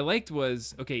 But what I liked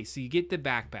was, okay, so you get the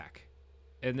backpack,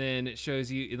 and then it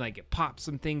shows you, like, it pops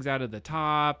some things out of the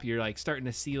top. You're, like, starting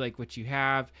to see, like, what you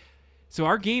have. So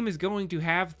our game is going to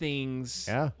have things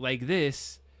Yeah. like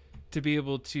this to be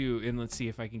able to, and let's see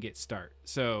if I can get start.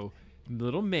 So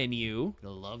little menu. I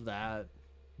love that.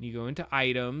 You go into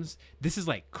items. This is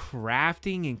like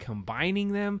crafting and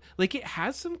combining them. Like it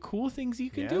has some cool things you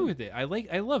can do with it. I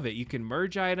love it. You can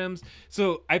merge items.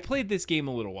 So I played this game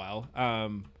a little while.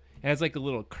 It has like a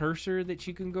little cursor that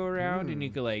you can go around and you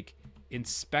can like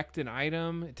inspect an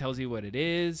item. It tells you what it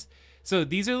is. So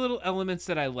these are little elements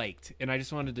that I liked, and I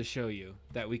just wanted to show you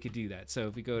that we could do that. So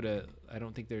if we go to, I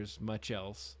don't think there's much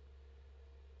else.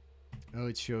 Oh,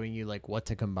 it's showing you like what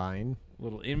to combine.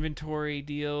 Little inventory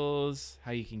deals,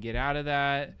 how you can get out of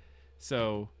that.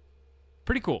 So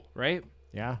pretty cool, right?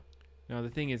 Yeah. Now the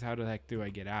thing is, how the heck do I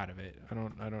get out of it? I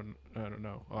don't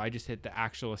know. Oh, I just hit the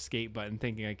actual escape button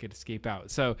thinking I could escape out.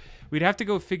 So we'd have to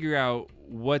go figure out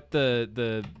what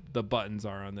the buttons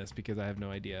are on this, because I have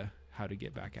no idea how to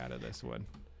get back out of this one.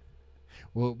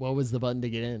 What was the button to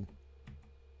get in?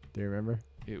 Do you remember?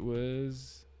 It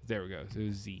was, there we go. So it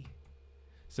was Z.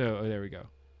 So, oh, there we go.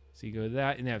 So you go to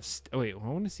that and have, oh wait, I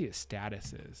want to see what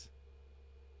status is.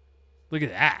 Look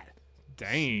at that.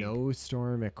 Dang.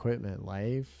 Snowstorm equipment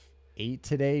life. 8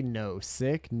 today? No.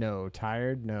 Sick? No.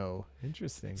 Tired? No.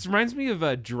 Interesting. This reminds me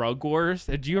of Drug Wars.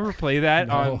 Did you ever play that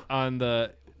No. on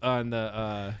the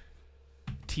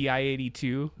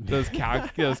TI-82? Those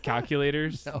those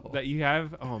calculators that you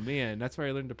have? Oh man, that's where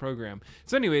I learned to program.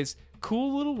 So anyways,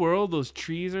 cool little world. Those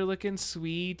trees are looking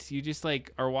sweet. You just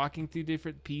like are walking through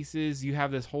different pieces. You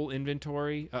have this whole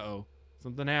inventory. Uh-oh.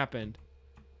 Something happened.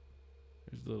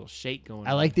 There's a little shake going on.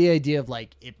 I like the idea of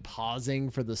like it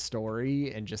pausing for the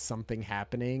story and just something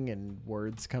happening and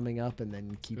words coming up and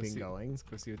then keeping going. Let's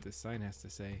go see what this sign has to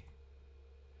say.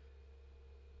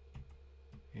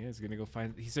 Yeah, he's gonna go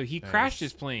find. So he crashed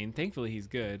his plane. Thankfully, he's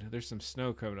good. There's some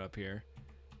snow coming up here.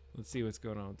 Let's see what's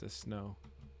going on with this snow.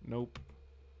 Nope.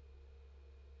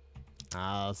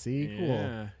 I'll see.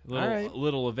 Yeah. Cool. All right.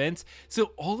 Little events.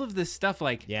 So all of this stuff,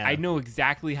 like, I know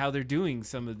exactly how they're doing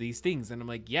some of these things, and I'm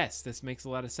like, yes, this makes a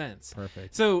lot of sense.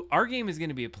 Perfect. So our game is going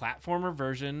to be a platformer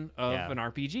version of an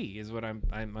RPG, is what I'm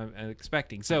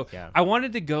expecting. So I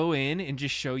wanted to go in and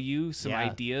just show you some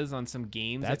ideas on some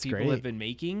games that people have been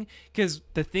making, because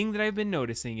the thing that I've been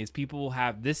noticing is people will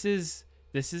have this is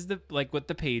the like what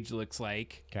the page looks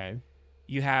like. Okay.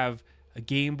 You have a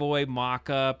Game Boy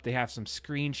mock-up. They have some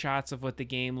screenshots of what the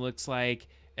game looks like,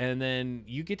 and then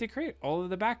you get to create all of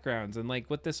the backgrounds and like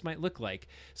what this might look like.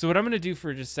 So what I'm going to do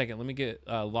for just a second, let me get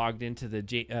logged into the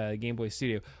Game Boy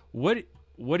Studio. What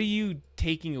are you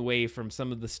taking away from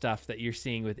some of the stuff that you're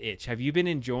seeing with Itch? Have you been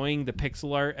enjoying the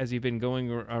pixel art as you've been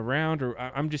going around, or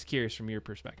I'm just curious from your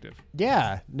perspective?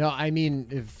 Yeah. No, I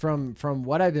mean, from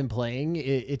what I've been playing,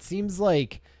 it seems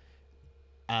like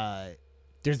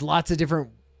there's lots of different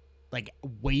like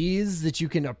ways that you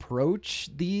can approach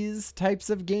these types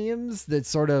of games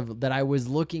that I was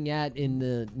looking at in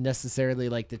the necessarily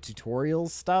like the tutorial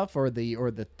stuff or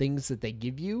the things that they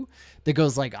give you that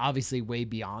goes like obviously way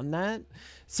beyond that.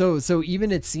 So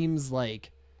even it seems like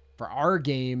for our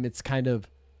game, it's kind of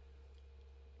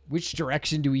which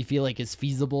direction do we feel like is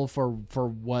feasible for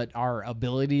what our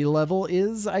ability level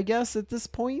is, I guess, at this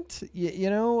point, you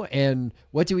know, and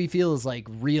what do we feel is like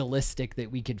realistic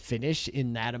that we could finish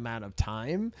in that amount of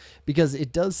time? Because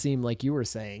it does seem like you were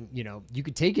saying, you know, you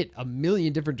could take it a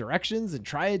million different directions and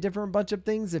try a different bunch of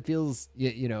things. It feels,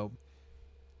 you know,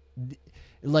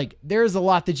 like there's a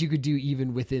lot that you could do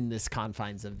even within this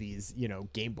confines of these, you know,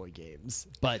 Game Boy games.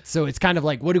 But so it's kind of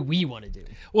like, what do we want to do?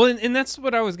 Well, and that's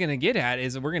what I was going to get at,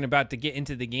 is we're about to get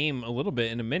into the game a little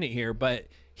bit in a minute here, but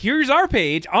here's our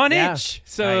page on Itch.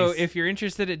 So nice. If you're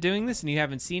interested at doing this and you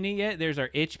haven't seen it yet, there's our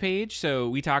Itch page. So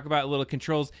we talk about little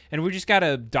controls, and we just got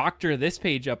to doctor this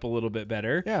page up a little bit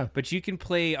better. Yeah. But you can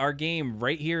play our game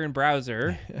right here in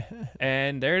browser.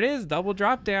 And there it is, double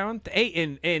drop down.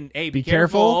 Hey, and hey, be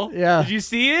careful. Yeah. Did you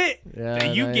see it?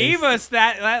 Yeah. You nice. gave us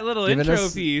that little intro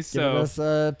piece. Giving us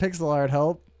pixel art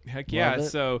help. Heck yeah.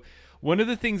 So one of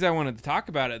the things I wanted to talk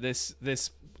about at this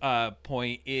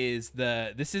point is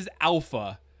this is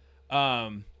alpha.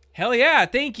 Hell yeah,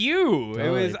 thank you.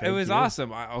 Totally, it was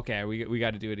awesome. Okay, we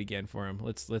got to do it again for him.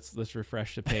 Let's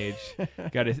refresh the page.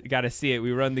 Got to see it.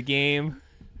 We run the game.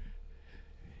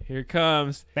 Here it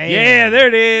comes. Bam. Yeah, there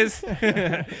it is.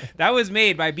 That was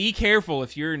made by Be Careful.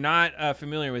 If you're not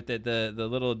familiar with it, the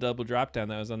little double drop down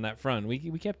that was on that front, we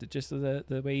kept it just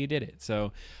the way you did it.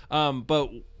 So, but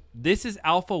this is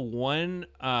alpha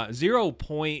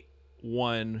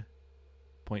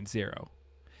 0.1.0.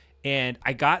 And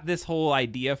I got this whole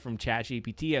idea from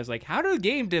ChatGPT. I was like, how do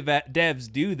game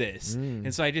devs do this?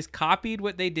 And so I just copied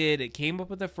what they did. It came up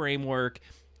with a framework.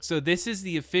 So this is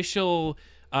the official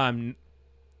 0.1,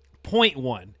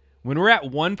 When we're at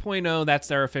 1.0,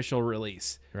 that's our official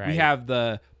release. Right. We have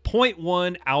the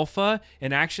 0.1 alpha,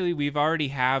 and actually we've already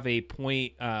have a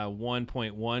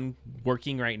 1.1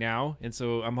 working right now, and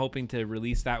so I'm hoping to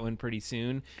release that one pretty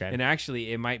soon. Okay. And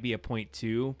actually it might be a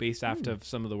 0.2 based off of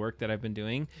some of the work that I've been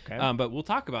doing. Okay. But we'll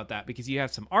talk about that because you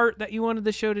have some art that you wanted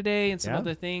to show today and some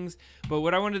other things. But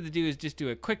what I wanted to do is just do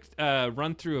a quick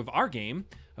run through of our game,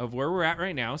 of where we're at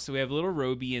right now. So we have a little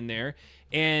Roby in there,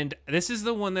 and this is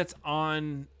the one that's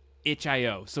on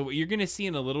itch.io. So what you're going to see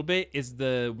in a little bit is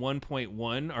the 1.1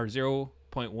 or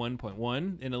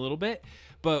 0.1.1 in a little bit.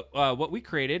 But what we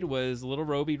created was a little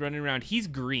Roby running around. He's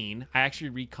green. I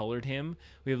actually recolored him.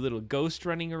 We have a little ghost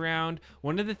running around.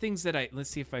 One of the things that let's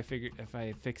see if I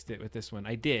fixed it with this one.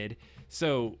 I did.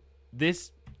 So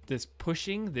this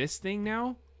pushing this thing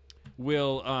now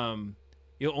will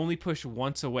you'll only push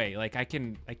once away. Like I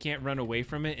can't run away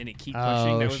from it and it keep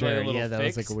pushing. That was like a little that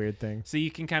fix. was like a weird thing. So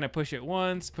you can kind of push it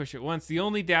once. The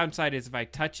only downside is if I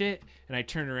touch it and I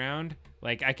turn around,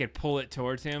 like I could pull it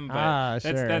towards him, but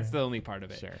that's the only part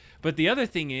of it. Sure. But the other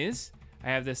thing is I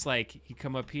have this, like, you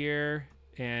come up here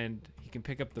and you can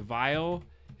pick up the vial,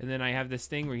 and then I have this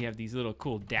thing where you have these little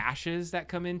cool dashes that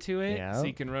come into it, so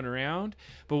you can run around.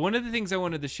 But one of the things I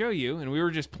wanted to show you, and we were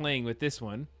just playing with this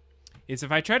one, is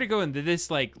if I try to go into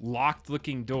this like locked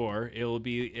looking door, it'll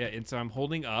be, and so I'm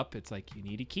holding up. It's like, you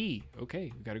need a key.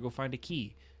 Okay, we got to go find a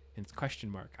key. And it's question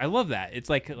mark. I love that. It's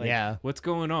like what's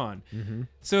going on? Mm-hmm.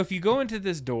 So if you go into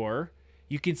this door,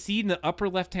 you can see in the upper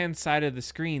left hand side of the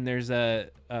screen there's a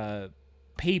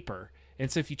paper. And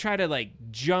so if you try to like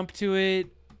jump to it,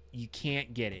 you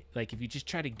can't get it. Like if you just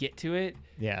try to get to it,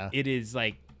 it is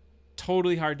like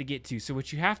totally hard to get to. So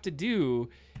what you have to do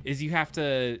is you have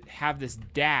to have this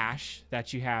dash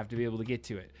that you have to be able to get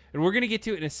to it. And we're going to get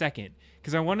to it in a second,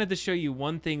 because I wanted to show you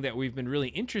one thing that we've been really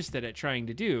interested at trying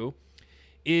to do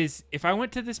is if I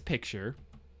went to this picture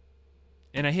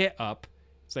and I hit up,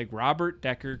 it's like Robert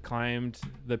Decker climbed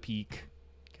the peak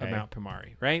of Mount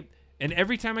Pomare, right? And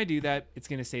every time I do that, it's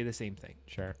going to say the same thing.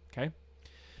 Sure. Okay.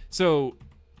 So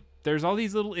there's all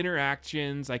these little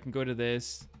interactions. I can go to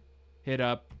this, hit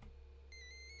up.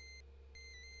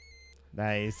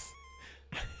 Nice.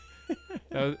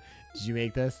 Did you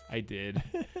make this? I did.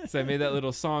 So I made that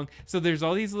little song. So there's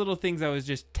all these little things I was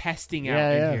just testing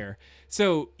out in here.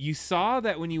 So you saw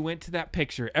that when you went to that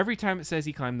picture, every time it says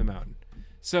he climbed the mountain.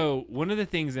 So one of the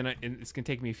things, and it's going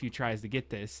to take me a few tries to get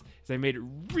this, is I made it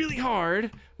really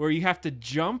hard where you have to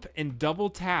jump and double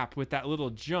tap with that little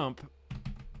jump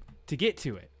to get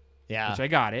to it. Yeah. Which I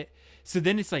got it. So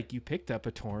then it's like you picked up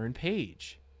a torn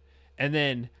page. And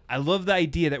then I love the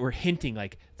idea that we're hinting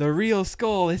like the real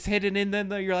skull is hidden, and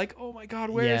then you're like, oh my God,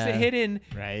 where is it hidden?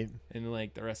 Right. And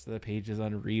like the rest of the page is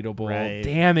unreadable. Right.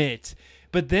 Damn it.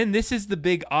 But then this is the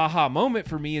big aha moment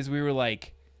for me, is we were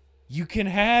like, you can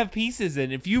have pieces.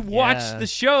 And if you've watched the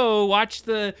show, watch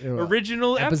the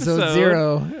original episode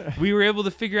 0, we were able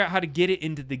to figure out how to get it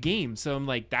into the game. So I'm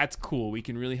like, that's cool. We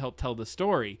can really help tell the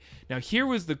story. Now here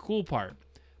was the cool part.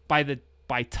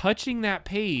 By touching that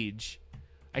page,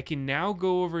 I can now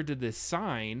go over to this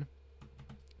sign,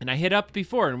 and I hit up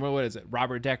before, and what is it?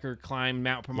 Robert Decker climbed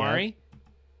Mount Pomare. Yep.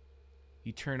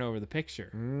 You turn over the picture.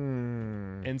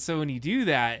 And so when you do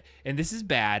that, and this is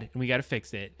bad, and we got to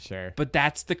fix it. Sure. But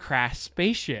that's the crashed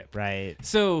spaceship. Right.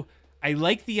 So I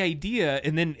like the idea,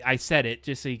 and then I said it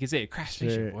just so you can say, crashed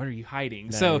spaceship, what are you hiding?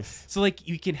 Nice. So like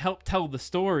you can help tell the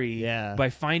story by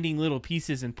finding little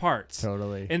pieces and parts.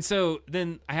 Totally. And so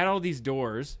then I had all these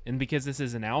doors, and because this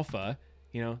is an alpha,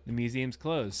 you know, the museum's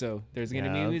closed. So there's going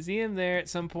to be a museum there at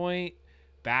some point.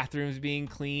 Bathrooms being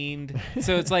cleaned.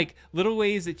 So it's like little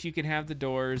ways that you can have the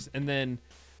doors. And then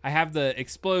I have the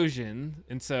explosion.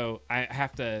 And so I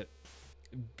have to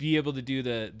be able to do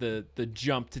the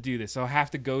jump to do this. So I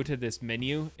have to go to this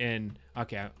menu and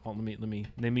okay, let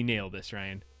me nail this,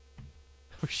 Ryan.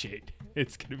 Oh shit.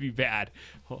 It's going to be bad.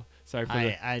 Oh, sorry for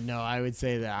I know. I would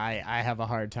say that I have a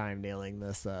hard time nailing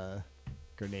this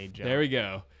grenade jump. There we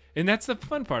go. And that's the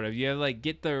fun part of it. You have to, like,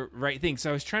 get the right thing. So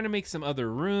I was trying to make some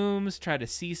other rooms, try to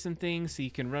see some things so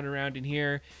you can run around in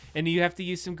here. And you have to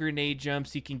use some grenade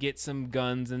jumps. You can get some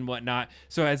guns and whatnot.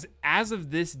 So as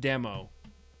of this demo,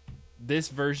 this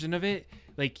version of it,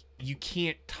 like, you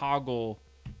can't toggle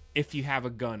if you have a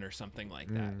gun or something like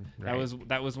that. Right.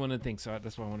 That was one of the things. So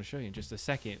that's what I want to show you in just a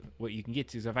second, what you can get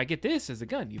to. So if I get this as a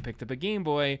gun, you picked up a Game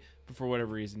Boy, but for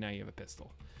whatever reason, now you have a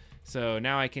pistol. So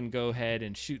now I can go ahead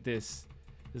and shoot this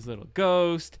little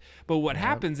ghost. But what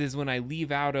happens is when I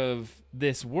leave out of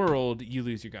this world, you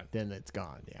lose your gun. Then it's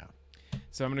gone, yeah.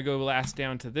 So I'm going to go last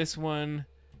down to this one,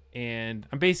 and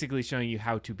I'm basically showing you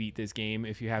how to beat this game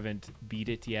if you haven't beat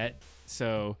it yet.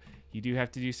 So You do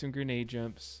have to do some grenade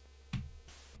jumps.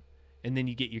 And then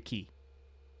you get your key.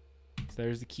 So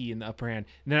there's the key in the upper hand.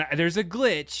 Now there's a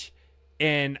glitch,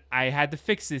 and I had to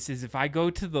fix this. Is if I go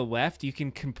to the left, you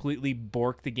can completely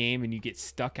bork the game, and you get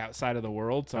stuck outside of the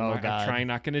world. So I'm trying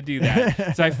not going to do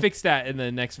that. So I fixed that in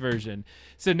the next version.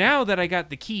 So now that I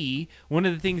got the key, one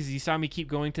of the things is you saw me keep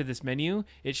going to this menu.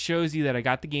 It shows you that I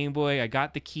got the Game Boy, I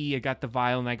got the key, I got the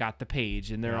vial, and I got the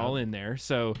page, and they're all in there.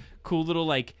 So cool little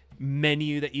like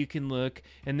menu that you can look.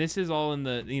 And this is all in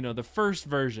the the first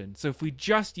version. So if we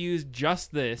just use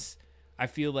just this, I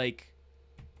feel like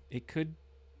it could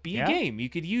be a game. You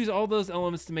could use all those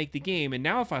elements to make the game. And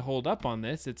now if I hold up on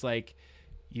this, it's like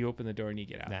you open the door and you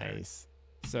get out there.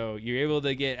 So you're able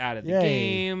to get out of the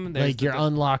game. There's like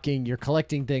you're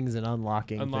collecting things and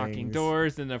unlocking things.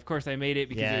 Doors. And of course I made it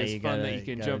because it was fun that you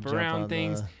can jump around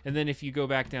things. And then if you go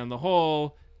back down the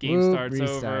hole, game starts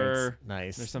over.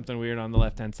 Nice. There's something weird on the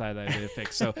left-hand side that I did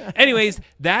fix. So anyways,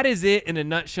 that is it in a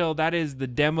nutshell. That is the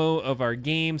demo of our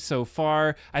game so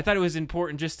far. I thought it was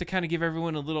important just to kind of give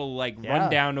everyone a little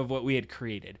rundown of what we had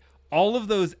created. All of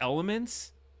those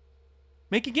elements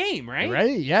make a game, right?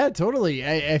 Right. Yeah, totally.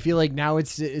 I feel like now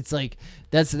it's like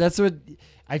that's what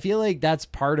I feel like that's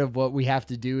part of what we have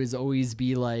to do is always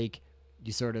be like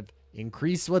you sort of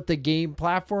increase what the game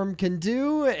platform can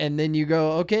do, and then you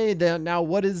go, okay, then now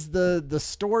what is the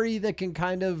story that can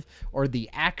kind of, or the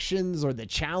actions or the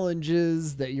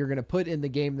challenges that you're going to put in the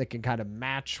game that can kind of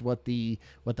match what the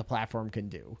platform can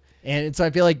do. And so I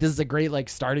feel like this is a great like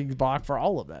starting block for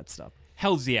all of that stuff.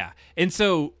 Hells yeah. And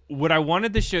so what I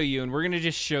wanted to show you, and we're going to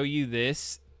just show you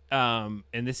this, and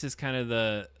this is kind of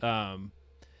the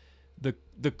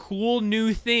cool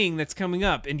new thing that's coming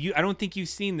up, and I don't think you've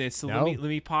seen this, so let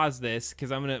me pause this because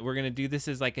we're gonna do this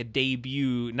as like a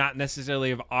debut, not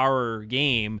necessarily of our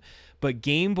game, but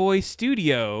Game Boy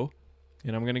Studio,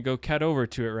 and I'm gonna go cut over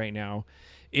to it right now,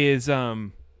 is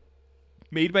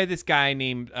made by this guy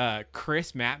named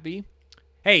Chris Matby.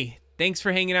 Hey, thanks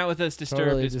for hanging out with us,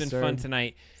 Disturbed. It's been fun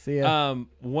tonight. See ya.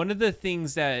 One of the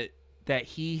things that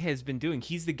he has been doing,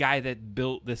 he's the guy that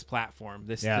built this platform,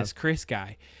 this Chris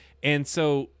guy. And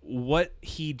so what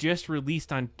he just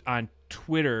released on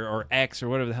Twitter or X or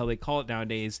whatever the hell they call it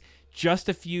nowadays, just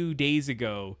a few days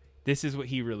ago, this is what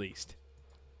he released.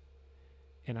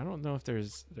 And I don't know if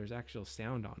there's actual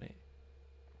sound on it.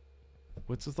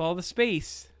 What's with all the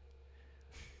space?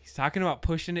 He's talking about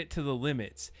pushing it to the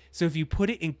limits. So if you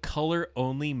put it in color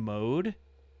only mode,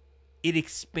 it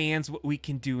expands what we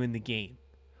can do in the game.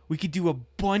 We could do a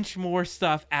bunch more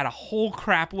stuff, add a whole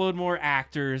crap load more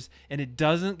actors, and it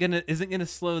isn't gonna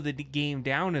slow the game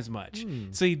down as much.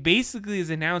 So he basically is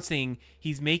announcing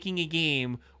he's making a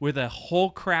game with a whole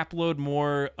crap load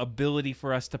more ability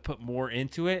for us to put more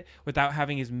into it without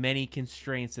having as many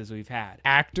constraints as we've had.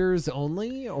 Actors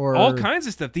only, or all kinds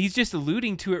of stuff. He's just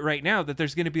alluding to it right now that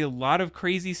there's going to be a lot of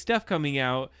crazy stuff coming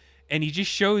out. And he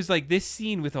just shows like this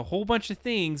scene with a whole bunch of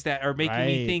things that are making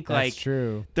me think like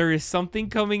there is something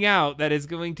coming out that is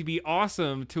going to be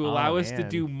awesome to allow us to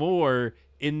do more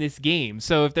in this game.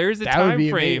 So if there's a time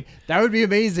frame, that would be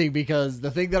amazing because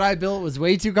the thing that I built was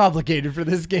way too complicated for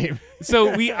this game. So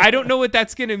I don't know what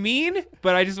that's going to mean,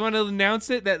 but I just want to announce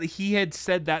it that he had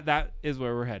said that is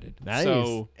where we're headed.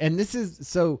 Nice. And this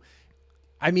is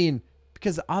I mean,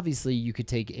 because obviously you could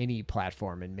take any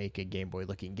platform and make a Game Boy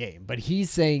looking game, but he's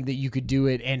saying that you could do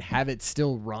it and have it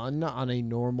still run on a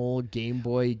normal Game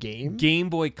Boy game. Game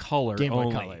Boy Color Game Boy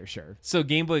only. Color, sure. So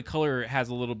Game Boy Color has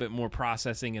a little bit more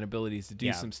processing and abilities to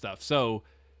do some stuff. So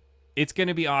it's going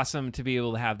to be awesome to be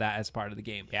able to have that as part of the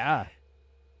game. Yeah.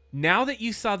 Now that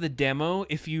you saw the demo,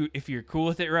 if you're cool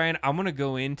with it, Ryan, I'm gonna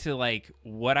go into like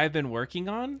what I've been working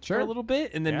on for a little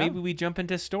bit, and then maybe we jump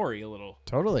into story a little.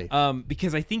 Totally.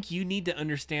 Because I think you need to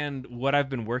understand what I've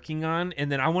been working on, and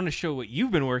then I want to show what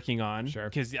you've been working on. Sure.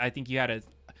 Because I think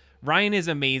Ryan is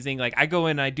amazing. Like I go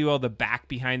in, I do all the back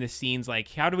behind the scenes,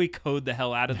 like how do we code the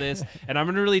hell out of this? And I'm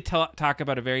gonna really talk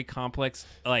about a very complex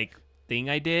like thing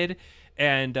I did.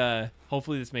 And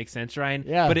hopefully this makes sense, Ryan.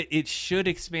 Yeah. But it should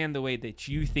expand the way that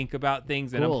you think about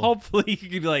things, and hopefully you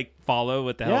can like follow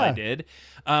what the hell I did.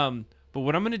 But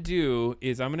what I'm gonna do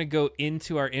is I'm gonna go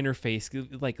into our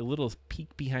interface, like a little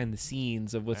peek behind the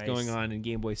scenes of what's going on in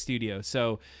Game Boy Studio.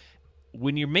 So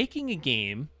when you're making a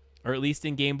game, or at least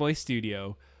in Game Boy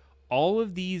Studio, all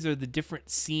of these are the different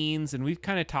scenes, and we've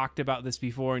kind of talked about this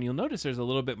before, and you'll notice there's a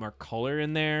little bit more color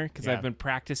in there because I've been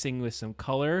practicing with some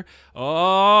color.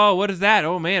 Oh, what is that?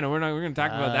 Oh man, we're going to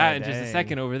talk about that in just a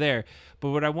second over there. But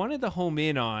what I wanted to home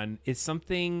in on is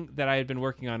something that I had been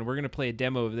working on. We're going to play a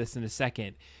demo of this in a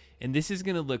second, and this is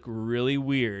going to look really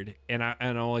weird, and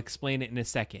I'll explain it in a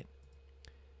second.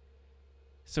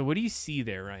 So what do you see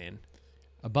there, Ryan?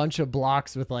 A bunch of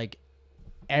blocks with like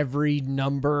every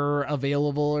number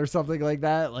available or something like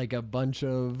that. Like a bunch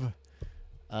of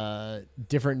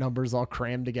different numbers all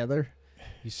crammed together.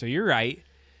 So you're right.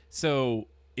 So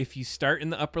if you start in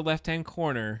the upper left-hand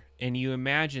corner and you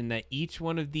imagine that each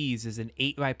one of these is an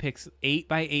 8 by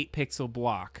 8 pixel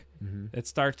block that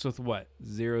starts with what?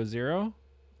 0, 0?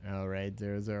 All right,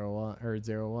 0, 0, 1 or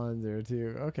 0, 1, 0,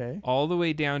 2. Okay. All the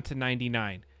way down to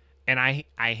 99. And I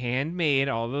handmade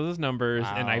all those numbers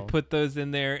and I Wow. put those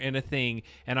in there in a thing.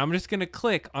 And I'm just going to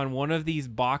click on one of these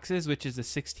boxes, which is a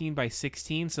 16 by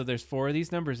 16. So there's 4 of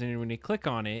these numbers. And when you click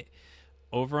on it,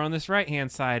 over on this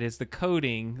right-hand side is the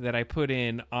coding that I put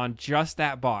in on just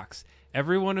that box.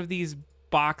 Every one of these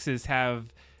boxes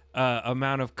have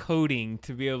amount of coding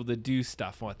to be able to do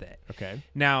stuff with it. Okay.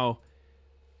 Now,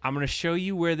 I'm going to show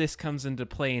you where this comes into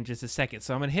play in just a second.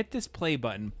 So I'm going to hit this play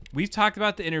button. We've talked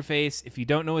about the interface. If you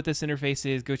don't know what this interface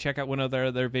is, go check out one of their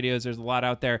other videos. There's a lot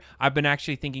out there. I've been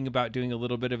actually thinking about doing a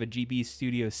little bit of a GB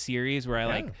Studio series where I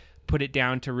like put it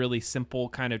down to really simple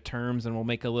kind of terms, and we'll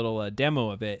make a little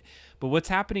demo of it. But what's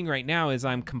happening right now is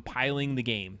I'm compiling the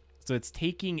game. So it's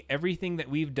taking everything that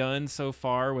we've done so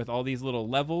far with all these little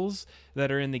levels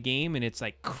that are in the game, and it's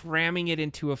like cramming it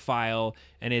into a file,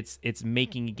 and it's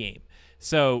making a game.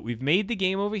 So we've made the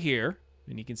game over here,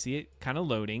 and you can see it kind of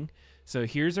loading. So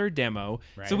here's our demo.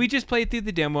 Right. So we just played through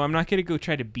the demo. I'm not going to go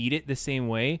try to beat it the same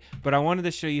way, but I wanted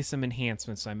to show you some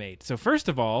enhancements I made. So first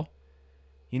of all,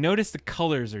 you notice the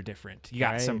colors are different. You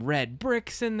got some red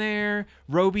bricks in there.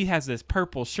 Roby has this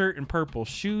purple shirt and purple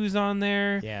shoes on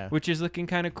there, which is looking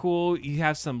kind of cool. You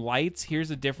have some lights. Here's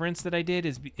a difference that I did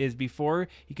is before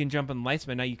you can jump in lights,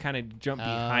 but now you kind of jump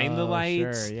behind the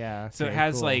lights. Sure, yeah. So it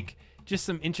has like just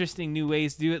some interesting new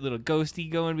ways to do it. Little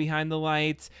ghosty going behind the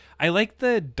lights. I like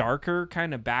the darker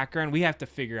kind of background. We have to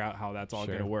figure out how that's all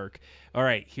going to work. All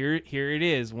right, here it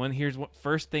is. Here's what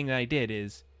first thing that I did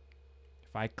is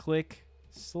if I click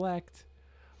select.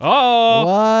 Oh,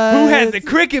 what? Who has the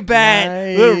cricket bat?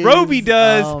 Nice. Little Roby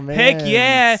does. Oh, man. Heck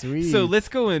yeah. Sweet. So let's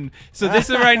go in. So this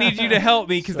is where I need you to help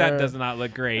me because that does not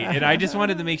look great. And I just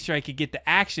wanted to make sure I could get the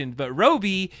action. But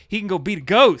Roby, he can go beat a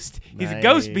ghost. He's a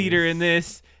ghost beater in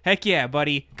this. Heck yeah,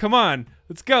 buddy. Come on.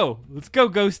 Let's go. Let's go,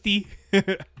 Ghosty.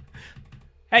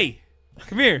 Hey,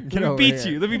 come here. Let me beat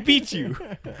you. Let me beat you.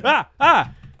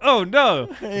 Oh, no.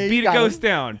 Hey, Beat a ghost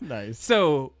down. Nice.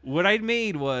 So what I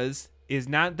made is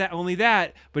not that only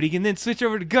that, but he can then switch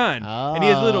over to gun, and he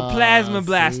has a little plasma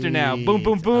blaster now. Boom,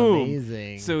 boom, boom.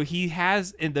 Amazing. So he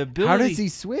has the ability. How does he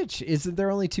switch? Isn't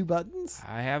there only 2 buttons?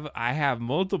 I have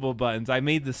multiple buttons. I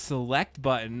made the select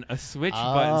button a switch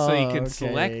button so you can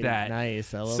select that.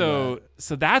 Nice. I love that.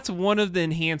 So that's one of the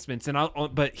enhancements.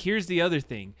 But here's the other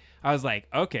thing. I was like,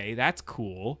 okay, that's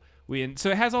cool. So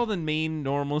it has all the main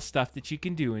normal stuff that you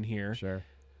can do in here. Sure.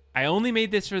 I only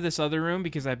made this for this other room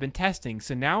because I've been testing.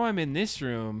 So now I'm in this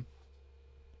room.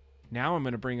 Now I'm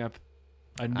going to bring up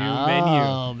a new menu.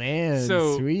 Oh, man.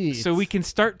 So, sweet. So we can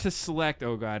start to select.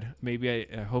 Oh, God. Maybe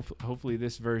hopefully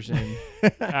this version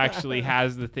actually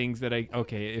has the things that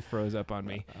okay, it froze up on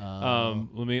me.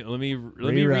 Let me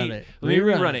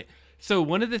rerun it. So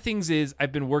one of the things is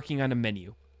I've been working on a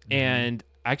menu. And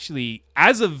actually,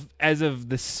 as of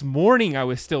this morning, I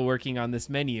was still working on this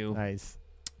menu. Nice.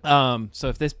 So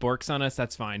if this borks on us,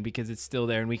 that's fine because it's still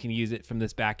there and we can use it from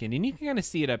this back end. And you can kind of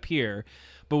see it up here.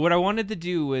 But what I wanted to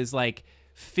do was like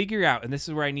figure out, and this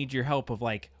is where I need your help of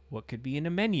like what could be in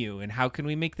a menu and how can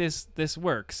we make this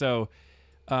work. So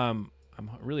I'm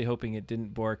really hoping it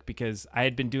didn't bork because I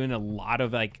had been doing a lot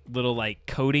of like little like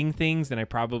coding things and I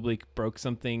probably broke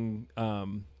something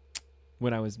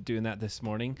when I was doing that this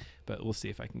morning. But we'll see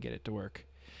if I can get it to work.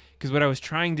 Because what I was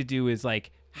trying to do is like,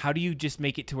 how do you just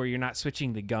make it to where you're not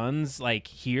switching the guns like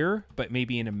here, but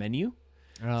maybe in a menu?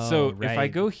 So if I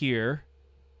go here,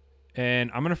 and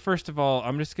I'm going to, first of all,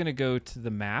 I'm just going to go to the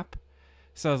map.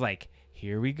 So I was like,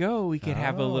 here we go. We could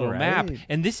have a little map.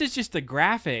 And this is just a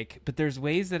graphic, but there's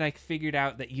ways that I figured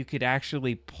out that you could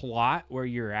actually plot where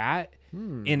you're at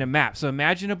in a map. So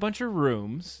imagine a bunch of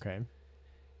rooms. Okay.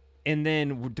 And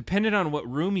then depending on what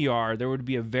room you are, there would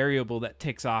be a variable that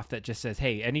ticks off that just says,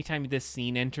 hey, anytime this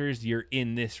scene enters, you're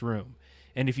in this room.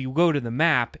 And if you go to the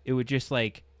map, it would just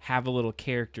like have a little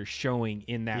character showing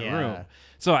in that room.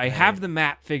 So I have the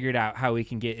map figured out how we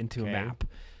can get into a map.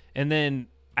 And then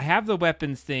I have the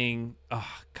weapons thing. Oh,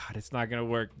 God, it's not going to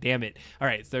work. Damn it. All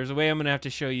right, so there's a way I'm going to have to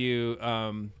show you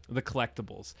the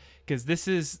collectibles. Because this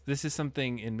is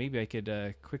something, and maybe I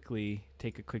could quickly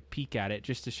take a quick peek at it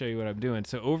just to show you what I'm doing.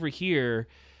 So over here,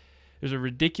 there's a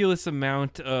ridiculous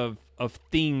amount of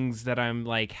things that I'm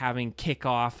like having kick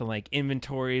off, and like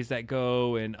inventories that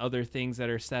go and other things that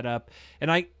are set up. And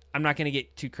I'm not going to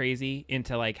get too crazy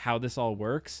into like how this all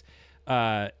works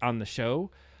on the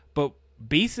show, but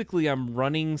basically I'm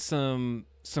running some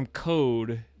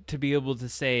code to be able to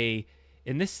say,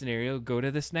 in this scenario, go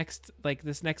to this next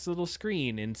little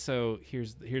screen. And so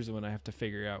here's the one I have to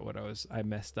figure out what I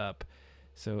messed up.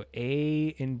 So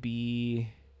A and B,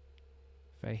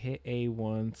 if I hit A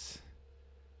once,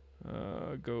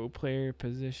 go player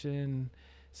position.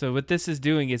 So what this is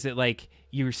doing is it like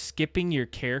you're skipping your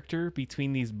character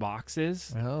between these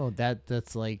boxes. Oh,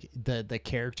 that's like the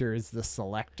character is the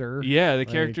selector. Yeah, the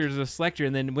character is a selector,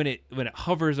 and then when it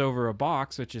hovers over a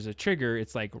box, which is a trigger,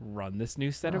 it's like run this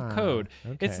new set of code.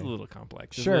 Okay. It's a little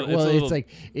complex. Sure.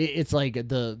 It's like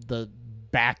the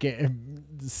back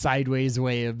sideways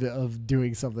way of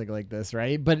doing something like this,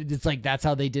 right? But it's like that's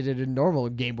how they did it in normal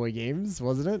Game Boy games,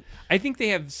 wasn't it? I think they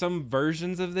have some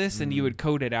versions of this, and you would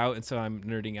code it out, and so I'm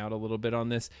nerding out a little bit on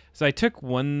this. So I took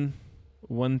one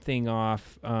thing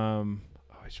off.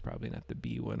 It's probably not the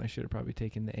B one. I should have probably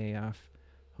taken the A off.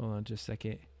 Hold on just a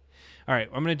second. All right,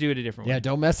 I'm gonna do it a different way. Yeah,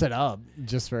 don't mess it up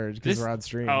just because we're on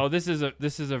stream. Oh, this is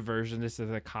a version. This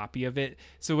is a copy of it.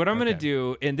 So what I'm gonna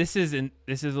do, and this is a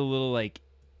little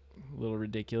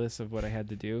ridiculous of what I had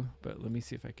to do, but let me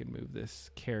see if I can move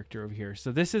this character over here.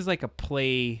 So this is like a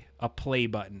play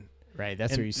button. Right,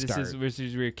 that's where you start. This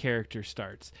is where your character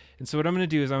starts. And so what I'm going to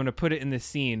do is I'm going to put it in this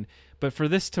scene. But for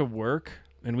this to work,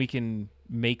 and we can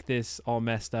make this all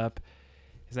messed up,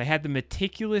 is I had to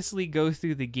meticulously go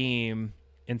through the game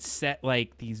and set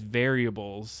like these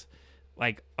variables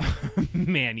like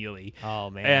manually. Oh,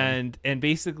 man. And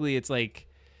basically it's like,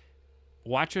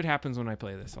 watch what happens when I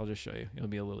play this. I'll just show you. It'll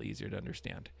be a little easier to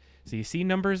understand. So you see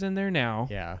numbers in there now.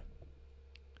 Yeah.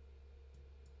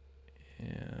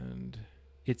 And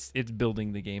it's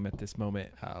building the game at this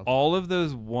moment. Oh. All of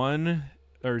those 1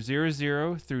 or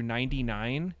 00 through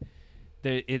 99,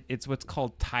 it's what's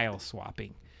called tile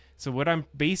swapping. So what I'm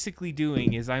basically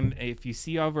doing is if you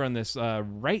see over on this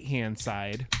right-hand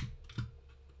side,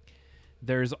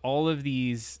 there's all of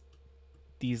these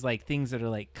like things that are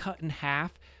like cut in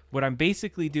half. What I'm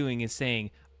basically doing is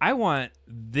saying, I want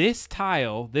this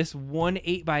tile, this 1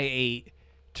 8x8,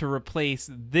 to replace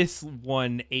this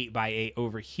 1 8x8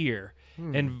 over here.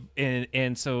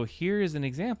 And so here is an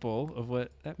example of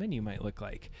what that menu might look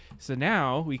like. So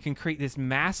now we can create this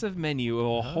massive menu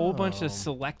of a whole bunch of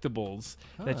selectables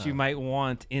that you might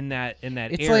want in that area.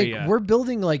 It's like we're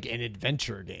building like an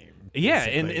adventure game. Yeah,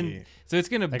 and so it's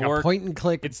gonna like bork, a point and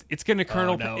click. It's gonna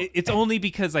kernel. No. It's only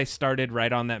because I started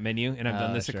right on that menu, and I've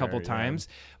done this a couple times.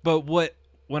 But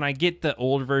when I get the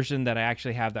old version that I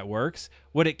actually have that works,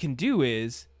 what it can do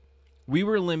is we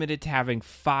were limited to having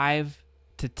 5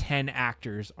 to 10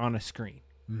 actors on a screen,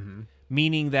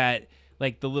 meaning that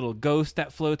like the little ghost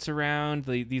that floats around,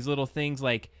 these little things.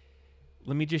 Like,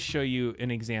 let me just show you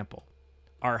an example.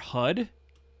 Our HUD,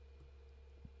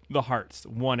 the hearts,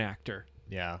 1 actor.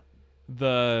 Yeah.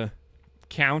 The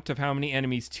count of how many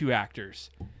enemies, 2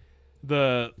 actors.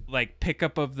 The like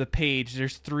pickup of the page,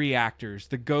 there's 3 actors.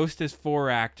 The ghost is 4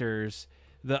 actors.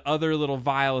 The other little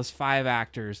vial is 5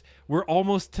 actors. We're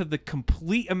almost to the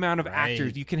complete amount of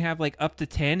actors. You can have like up to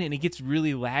 10, and it gets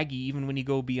really laggy even when you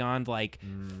go beyond like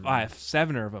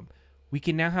 7 of them. We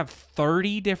can now have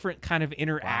 30 different kind of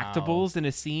interactables in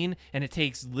a scene, and it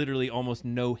takes literally almost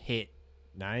no hit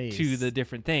to the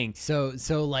different things.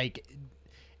 So like,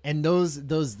 and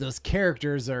those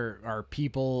characters are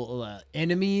people,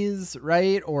 enemies,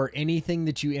 right? Or anything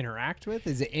that you interact with?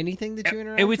 Is it anything that you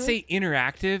interact with? I would say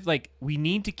interactive. Like, we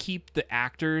need to keep the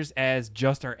actors as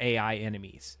just our AI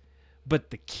enemies. But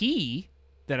the key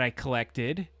that I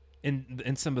collected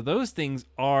and some of those things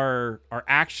are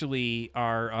actually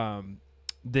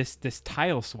this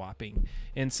tile swapping.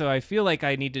 And so I feel like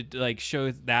I need to like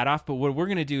show that off. But what we're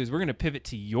going to do is we're going to pivot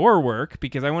to your work,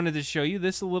 because I wanted to show you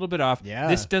this a little bit off. Yeah.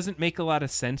 This doesn't make a lot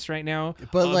of sense right now.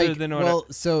 But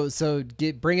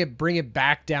bring it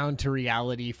back down to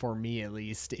reality for me, at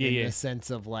least, in the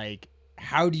sense of like,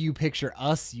 how do you picture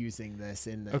us using this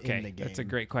in the game? That's a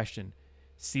great question.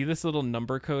 See this little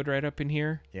number code right up in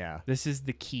here? Yeah. This is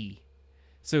the key.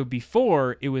 So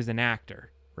before it was an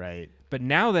actor. Right. But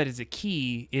now that is a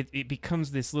key, it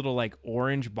becomes this little like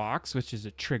orange box, which is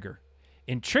a trigger.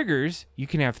 In triggers, you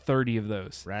can have 30 of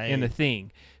those in a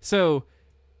thing. So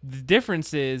the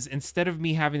difference is, instead of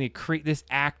me having to create this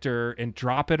actor and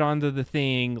drop it onto the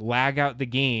thing, lag out the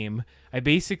game,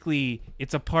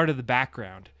 it's a part of the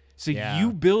background. So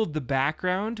you build the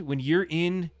background. When you're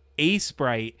in a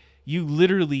sprite, you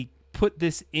literally put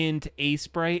this into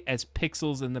Sprite as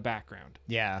pixels in the background.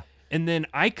 Yeah. And then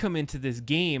I come into this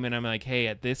game and I'm like, hey,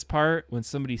 at this part, when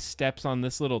somebody steps on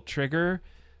this little trigger,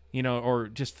 you know, or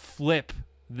just flip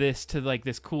this to like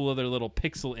this cool other little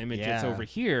pixel image that's over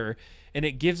here. And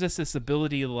it gives us this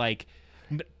ability, like,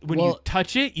 when you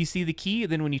touch it, you see the key.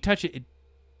 Then when you touch it, it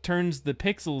turns the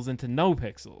pixels into no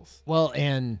pixels. Well,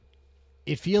 and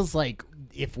it feels like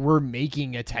if we're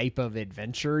making a type of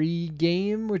adventure-y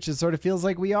game, which it sort of feels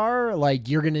like we are, like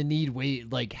you're going to need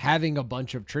like having a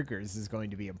bunch of triggers is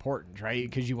going to be important, right?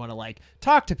 Because you want to like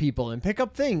talk to people and pick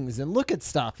up things and look at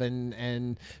stuff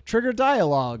and trigger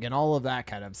dialogue and all of that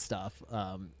kind of stuff.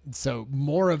 So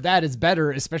more of that is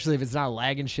better, especially if it's not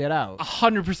lagging shit out.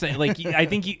 100%. Like, I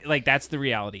think like that's the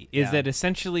reality is that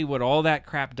essentially what all that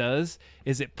crap does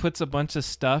is it puts a bunch of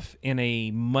stuff in a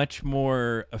much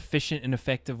more efficient and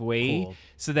effective way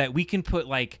so that we can put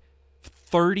like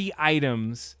 30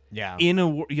 items in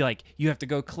you have to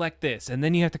go collect this and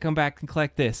then you have to come back and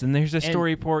collect this and there's a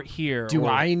story port here. Do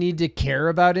I need to care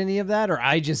about any of that, or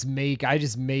I just make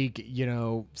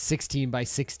 16 by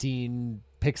 16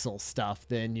 pixel stuff?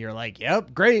 Then you're like,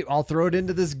 yep, great, I'll throw it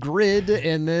into this grid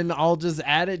and then I'll just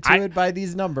add it to it by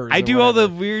these numbers. I do whatever. all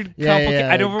the weird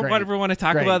I don't great. ever want to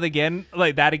talk about it again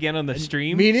like that again on the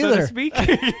stream. Me neither. So to speak.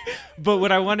 But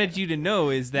what I wanted you to know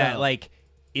is that like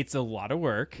it's a lot of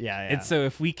work. And so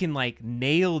if we can like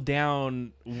nail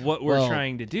down what we're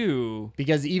trying to do,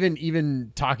 because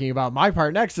even talking about my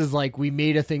part next is like I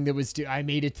made a thing that was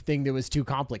too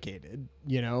complicated,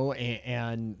 you know,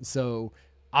 and so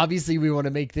obviously we want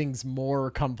to make things more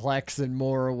complex and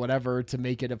more whatever to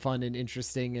make it a fun and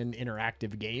interesting and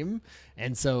interactive game.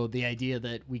 And so the idea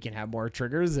that we can have more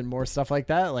triggers and more stuff like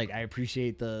that, like I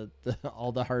appreciate the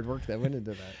all the hard work that went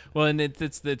into that. Well, and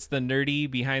it's the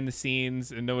nerdy behind the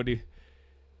scenes and nobody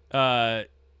it's a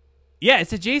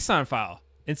JSON file.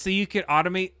 And so you could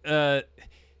automate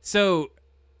so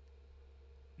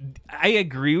I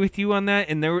agree with you on that,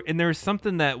 and there's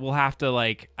something that we'll have to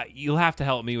like. You'll have to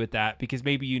help me with that because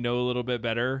maybe you know a little bit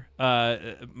better,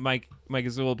 Mike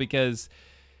Azul. Because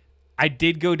I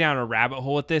did go down a rabbit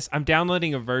hole with this. I'm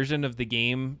downloading a version of the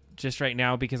game just right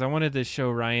now because I wanted to show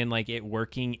Ryan like it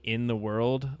working in the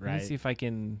world. Right. Let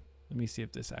me see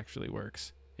if this actually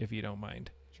works, if you don't mind.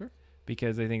 Sure.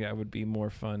 Because I think that would be more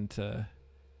fun to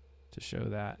show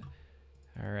that.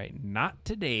 All right, not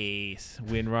today,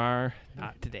 WinRAR.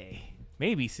 Not today.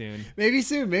 Maybe soon. Maybe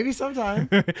sometime.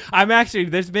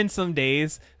 There's been some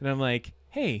days that I'm like,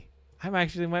 hey,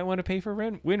 might want to pay for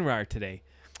WinRAR today.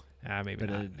 Maybe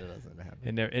not. It doesn't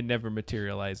happen. It never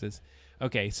materializes.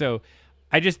 Okay, so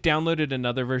I just downloaded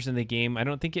another version of the game. I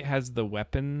don't think it has the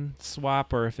weapon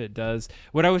swap, or if it does.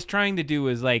 What I was trying to do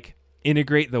was like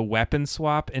integrate the weapon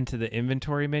swap into the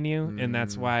inventory menu, and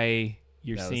that's why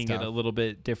you're seeing it a little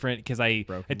bit different because I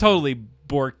totally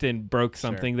borked and broke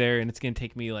something there, and it's going to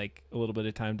take me like a little bit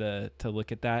of time to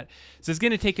look at that. So it's going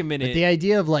to take a minute. But the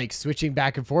idea of like switching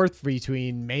back and forth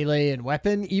between melee and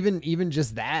weapon, even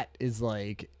just that is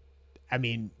like, I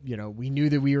mean, you know, we knew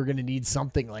that we were going to need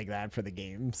something like that for the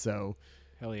game. So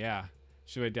hell yeah.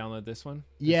 Should I download this one?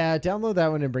 Yeah, download that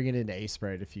one and bring it into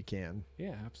Sprite if you can.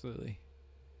 Yeah, absolutely.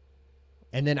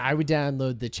 And then I would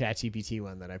download the ChatGPT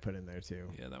one that I put in there too.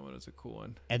 Yeah, that one was a cool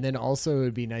one. And then also it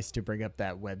would be nice to bring up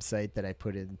that website that I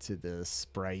put into the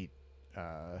Sprite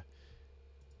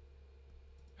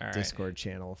Discord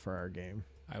channel for our game.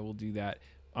 I will do that.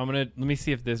 Let me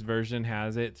see if this version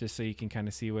has it, just so you can kind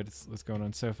of see what's going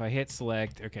on. So if I hit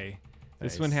select, okay,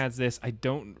 this one has this. I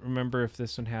don't remember if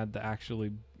this one had the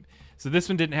so this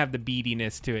one didn't have the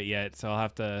beatiness to it yet. So I'll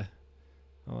have to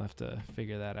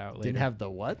figure that out later. Didn't have the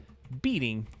what?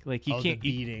 Beating, like you can't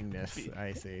the beatingness.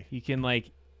 I see. You can like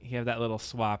you have that little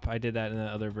swap. I did that in the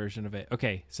other version of it.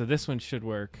 Okay, so this one should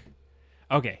work.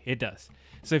 Okay, it does.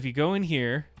 So if you go in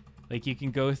here, like you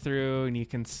can go through and you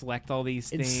can select all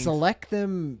these things. Select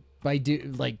them by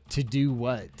to do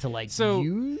what? To like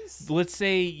use? Let's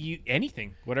say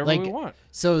anything, whatever we want.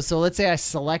 So let's say I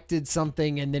selected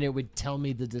something and then it would tell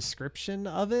me the description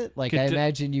of it. Like I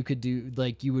imagine you could do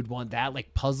like you would want that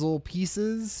like puzzle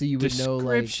pieces so you would know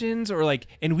like descriptions or like,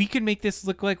 and we could make this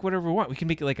look like whatever we want. We can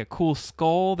make it like a cool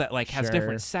skull that like has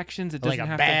different sections. It doesn't like a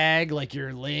have bag, like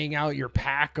you're laying out your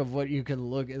pack of what you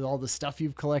can look at all the stuff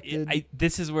you've collected.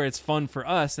 This is where it's fun for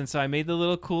us, and so I made the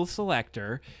little cool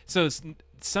selector. So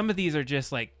some of these are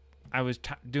just like I was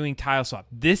doing tile swap.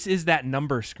 This is that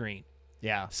number screen.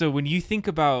 Yeah. So when you think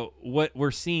about what we're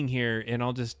seeing here, and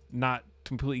I'll just not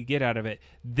completely get out of it,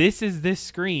 this is this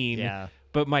screen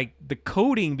but the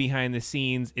coding behind the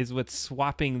scenes is what's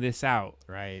swapping this out.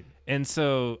 Right. And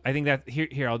so I think that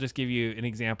here I'll just give you an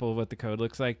example of what the code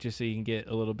looks like, just so you can get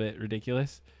a little bit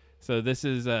ridiculous. So this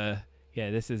is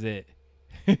this is it.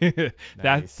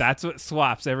 Nice. That's what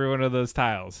swaps every one of those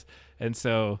tiles. And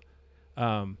so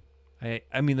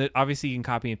I mean, obviously you can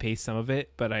copy and paste some of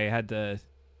it, but I had to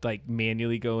like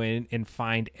manually go in and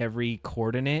find every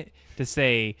coordinate to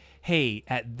say, hey,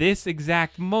 at this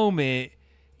exact moment,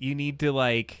 you need to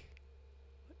like,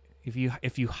 if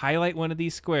you highlight one of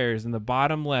these squares in the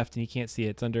bottom left, and you can't see it,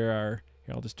 it's under our,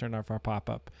 here, I'll just turn off our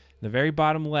pop-up. In the very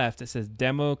bottom left, it says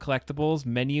Demo Collectibles,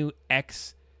 Menu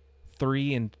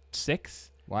X3 and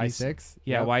 6. Y6?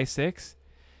 Yeah, Yep. Y6.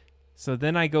 So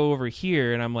then I go over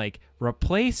here and I'm like,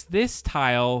 replace this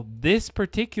tile, this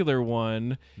particular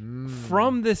one,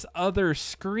 from this other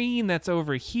screen that's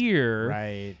over here.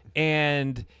 Right.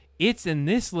 And it's in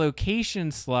this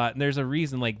location slot. And there's a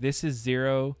reason, like this is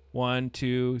 0, 1,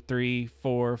 2, 3,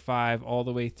 4, 5, all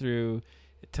the way through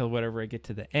till whatever I get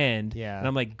to the end. Yeah. And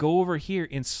I'm like, go over here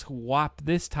and swap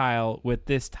this tile with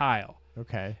this tile.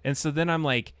 Okay. And so then I'm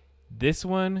like, this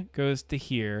one goes to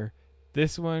here.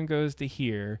 This one goes to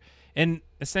here. And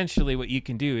essentially what you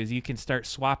can do is you can start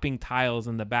swapping tiles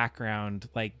in the background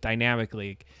like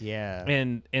dynamically. Yeah.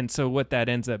 And so what that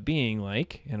ends up being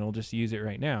like, and I'll just use it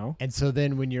right now. And so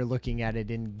then when you're looking at it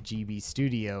in GB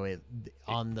Studio, it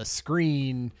on the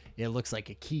screen it looks like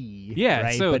a key. Yeah,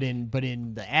 Right. so- but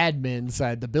in the admin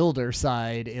side, the builder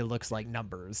side, it looks like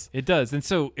numbers. It does. And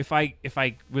so if I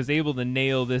was able to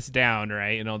nail this down,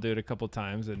 right, and I'll do it a couple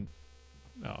times, and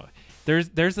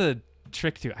there's a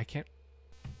trick to it. I can't.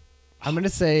 I'm gonna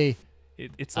say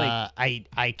It's like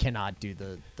I cannot do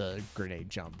the grenade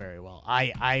jump very well.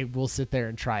 I will sit there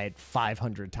and try it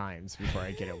 500 times before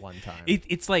I get it one time.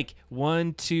 it's like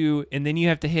 1, 2, and then you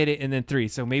have to hit it, and then 3.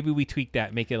 So maybe we tweak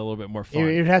that, make it a little bit more fun.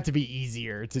 It would have to be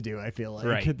easier to do. I feel like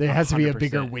Right. there has to be a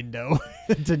bigger 100%. window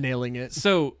to nailing it.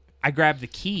 So I grabbed the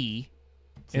key.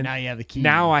 So and now you have the key.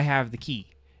 Now I have the key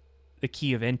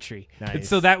of entry. And Nice.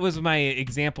 so that was my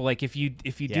example. Like if you do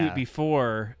Yeah. it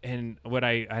before, and what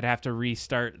I'd have to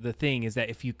restart the thing is that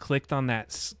if you clicked on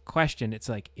that question, it's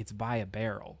like it's by a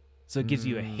barrel. So it gives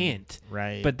you a hint.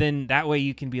 Right. But then that way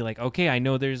you can be like, okay, I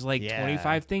know there's like Yeah.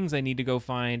 25 things I need to go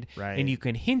find. Right. And you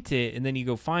can hint it, and then you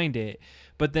go find it.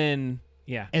 But then,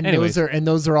 yeah. And Anyways,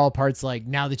 those are all parts like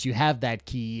now that you have that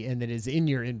key and it is in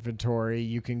your inventory,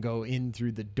 you can go in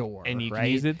through the door. And you can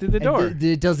right? use it through the And door.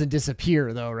 it doesn't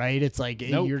disappear though, right? It's like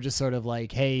Nope. you're just sort of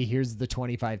like, hey, here's the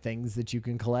 25 things that you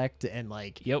can collect, and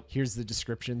like, Yep. here's the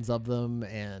descriptions of them,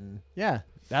 and yeah,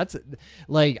 that's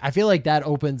like I feel like that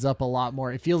opens up a lot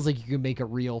more. It feels like you can make a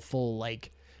real full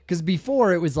like. Because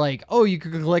before it was like, oh, you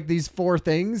could collect these 4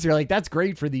 things. You're like, that's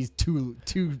great for these two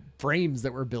frames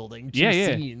that we're building, two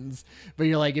Yeah. scenes. But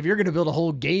you're like, if you're gonna build a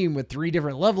whole game with 3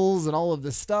 different levels and all of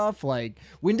this stuff, like,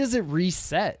 when does it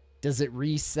reset? Does it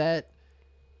reset?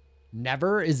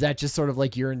 Never? Is that just sort of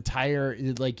like your entire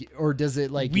like, or does it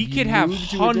like we if you could have move to a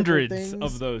different hundreds things?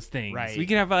 of those things. Right. We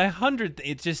could have 100.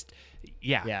 It's just,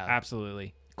 yeah, Yeah.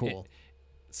 absolutely. Cool.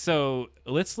 So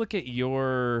let's look at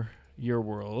your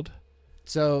world.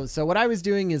 So what I was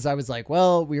doing is I was like,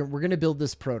 well, we're going to build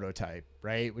this prototype,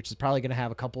 right? Which is probably going to have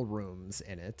a couple rooms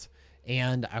in it.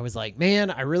 And I was like,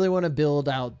 man, I really want to build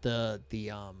out the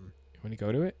Want to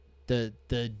go to it?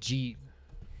 the G.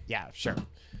 Yeah, sure.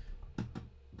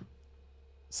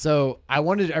 So I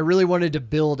really wanted to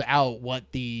build out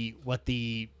what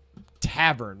the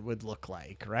tavern would look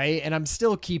like, right? And I'm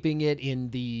still keeping it in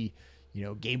the,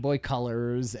 Game Boy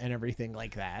colors and everything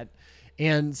like that.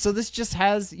 And so this just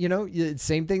has,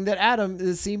 same thing that Adam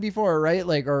has seen before, right?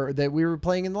 Like, or that we were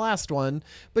playing in the last one,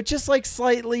 but just like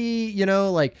slightly,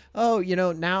 like, oh,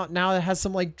 now it has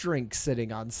some like drinks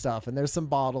sitting on stuff, and there's some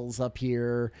bottles up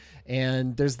here,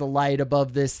 and there's the light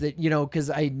above this that, because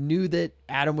I knew that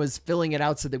Adam was filling it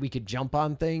out so that we could jump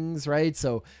on things, right?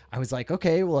 So I was like,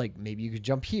 okay, well, like maybe you could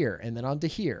jump here and then onto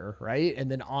here, right? And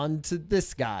then onto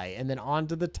this guy and then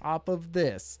onto the top of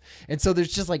this. And so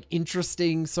there's just like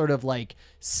interesting sort of like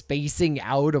spacing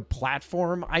out of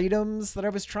platform items that I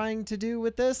was trying to do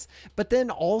with this, but then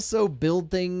also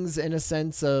build things in a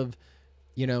sense of,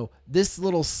 this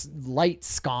little light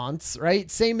sconce, right?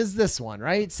 Same as this one,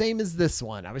 right? Same as this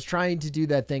one. I was trying to do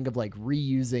that thing of like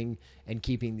reusing and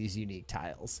keeping these unique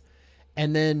tiles.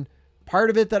 And then part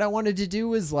of it that I wanted to do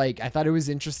was like, I thought it was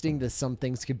interesting that some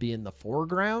things could be in the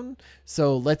foreground.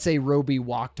 So let's say Roby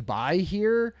walked by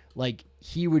here, like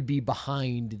he would be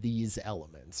behind these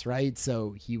elements, right?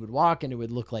 So he would walk and it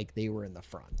would look like they were in the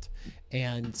front.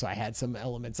 And so I had some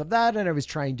elements of that, and I was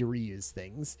trying to reuse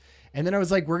things. And then I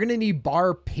was like, we're going to need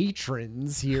bar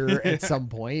patrons here at some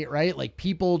point, right? Like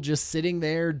people just sitting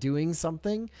there doing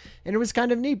something. And it was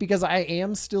kind of neat because I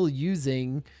am still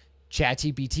using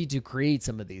ChatGPT to create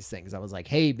some of these things. I was like,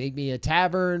 hey, make me a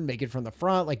tavern, make it from the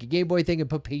front, like a Game Boy thing, and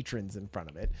put patrons in front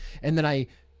of it. And then I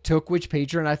took which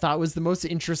patron I thought was the most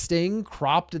interesting,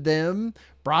 cropped them,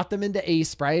 brought them into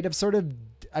Sprite. I've sort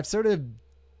of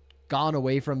gone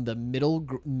away from the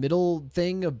middle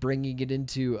thing of bringing it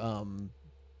into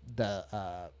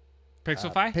the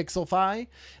Pixelfy.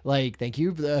 Like, thank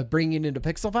you. Bringing it into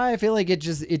Pixelfy. I feel like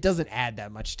it doesn't add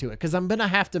that much to it because I'm going to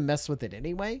have to mess with it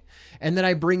anyway. And then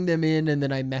I bring them in and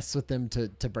then I mess with them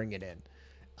to bring it in.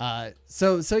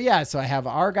 So I have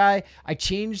our guy. I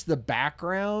changed the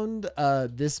background,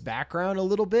 this background a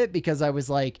little bit because I was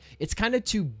like, it's kind of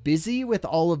too busy with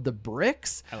all of the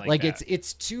bricks. I like that.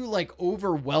 It's too like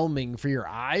overwhelming for your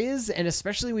eyes. And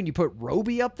especially when you put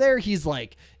Roby up there, he's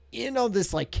like,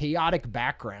 this like chaotic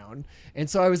background. And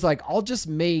so I was like, I'll just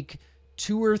make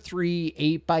 2 or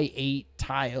 3 8x8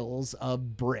 tiles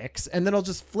of bricks, and then I'll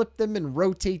just flip them and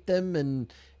rotate them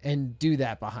and do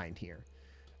that behind here.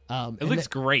 It looks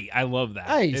great. I love that.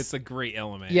 Nice. It's a great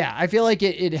element. Yeah, I feel like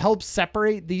it helps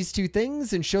separate these two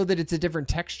things and show that it's a different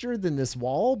texture than this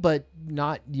wall, but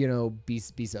not, be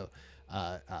so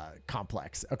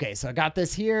complex. Okay, so I got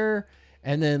this here.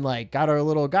 And then like got our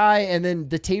little guy, and then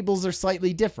the tables are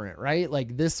slightly different, right?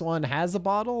 Like this one has a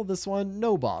bottle, this one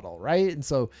no bottle, right? And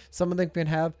so some of them can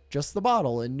have just the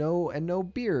bottle and no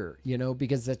beer,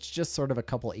 because that's just sort of a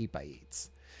couple 8x8s.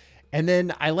 And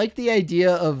then I like the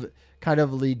idea of kind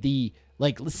of the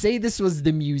like, let's say this was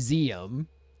the museum,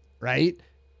 right?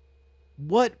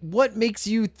 What makes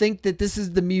you think that this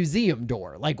is the museum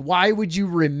door? Like, why would you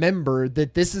remember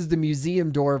that this is the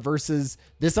museum door versus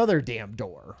this other damn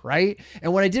door, right?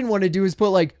 And what I didn't want to do is put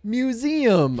like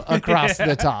museum across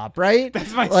the top, right?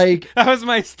 That was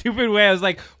my stupid way. I was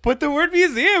like, put the word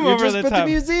museum over the top. Just put the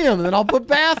museum, and then I'll put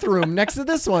bathroom next to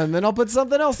this one, then I'll put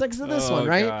something else next to this one,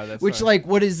 right? God, which like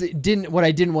what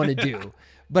I didn't want to do.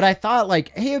 But I thought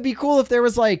like, hey, it'd be cool if there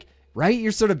was like, right,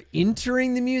 you're sort of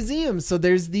entering the museum. So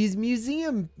there's these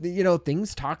museum,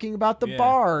 things talking about the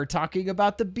bar, talking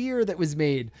about the beer that was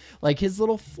made, like his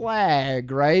little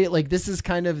flag, right? Like this is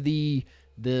kind of the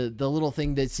little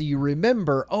thing that so you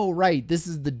remember, oh, right, this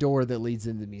is the door that leads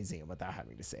into the museum without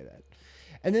having to say that.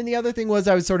 And then the other thing was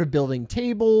I was sort of building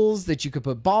tables that you could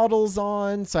put bottles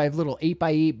on. So I have little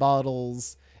 8x8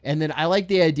 bottles. And then I like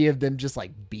the idea of them just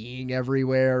like being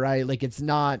everywhere, right? Like it's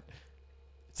not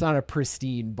a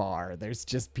pristine bar. There's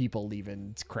just people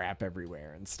leaving crap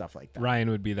everywhere and stuff like that.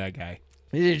 Ryan would be that guy.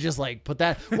 You just like put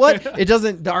that. What?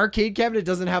 The arcade cabinet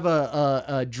doesn't have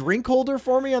a drink holder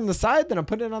for me on the side. Then I'm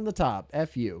putting it on the top.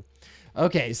 F you.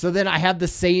 Okay, so then I have the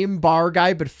same bar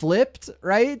guy but flipped,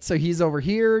 right? So he's over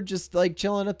here just like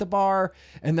chilling at the bar,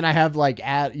 and then I have like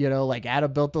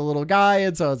Adam built a little guy,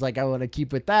 and so I was like, I want to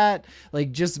keep with that,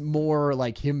 like just more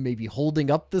like him maybe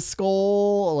holding up the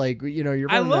skull, like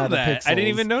you're. I love that. I didn't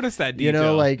even notice that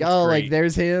detail. Like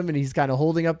there's him, and he's kind of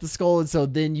holding up the skull, and so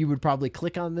then you would probably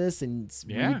click on this and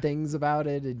read things about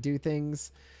it and do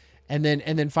things. And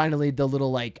then finally the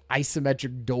little like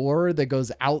isometric door that goes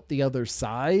out the other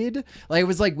side. Like it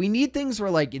was like, we need things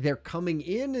where like they're coming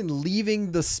in and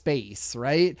leaving the space,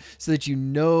 right? So that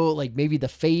like maybe the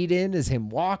fade in is him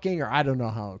walking, or I don't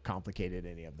know how complicated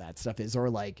any of that stuff is. Or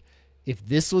like if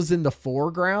this was in the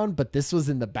foreground, but this was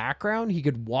in the background, he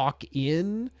could walk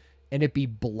in and it be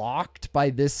blocked by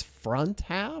this front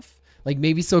half. Like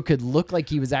maybe so it could look like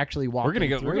he was actually walking.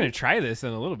 We're gonna try this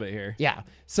in a little bit here. Yeah.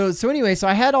 So anyway, so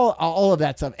I had all of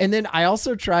that stuff, and then I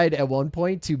also tried at one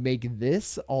point to make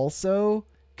this also,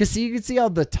 because you can see how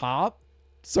the top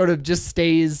sort of just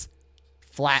stays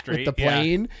flat with the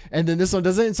plane, and then this one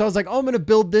doesn't. And so I was like, oh, I'm gonna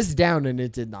build this down, and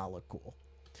it did not look cool.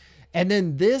 And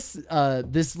then this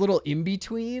little in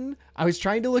between, I was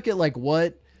trying to look at like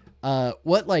what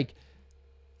like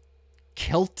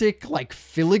Celtic like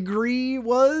filigree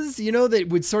was, that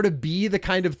would sort of be the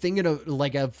kind of thing in a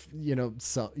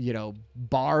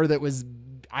bar that was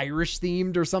Irish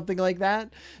themed or something like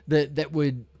that.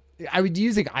 I would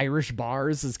use like Irish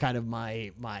bars as kind of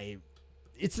my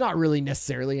it's not really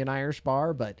necessarily an Irish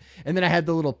bar, and then I had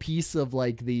the little piece of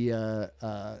like the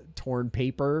torn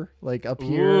paper like up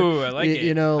here. Ooh, I like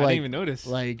it. I like, didn't even notice.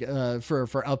 Like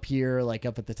for up here, like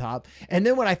up at the top. And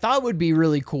then what I thought would be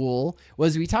really cool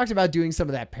was we talked about doing some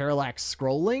of that parallax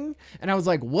scrolling, and I was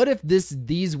like, what if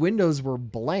these windows were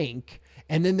blank?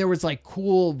 And then there was like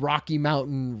cool Rocky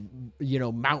Mountain,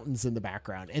 mountains in the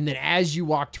background. And then as you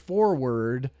walked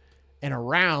forward, and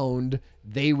around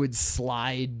they would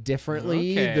slide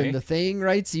differently than the thing,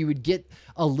 right? So you would get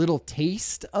a little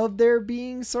taste of there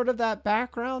being sort of that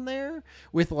background there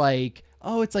with like,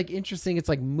 oh, it's like interesting. It's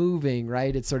like moving,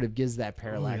 right? It sort of gives that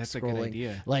parallax that's scrolling, a good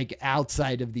idea. like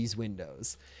outside of these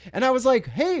windows. And I was like,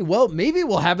 hey, well, maybe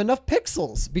we'll have enough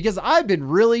pixels because I've been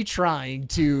really trying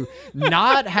to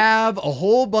not have a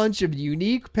whole bunch of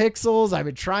unique pixels. I've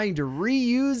been trying to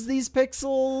reuse these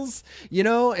pixels, you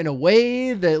know, in a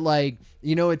way that like,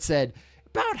 you know, it said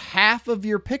about half of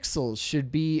your pixels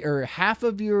should be, or half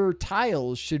of your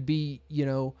tiles should be, you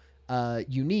know,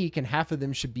 unique and half of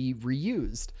them should be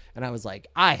reused. And I was like,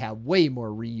 I have way more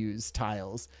reused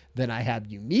tiles than I have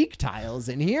unique tiles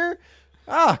in here.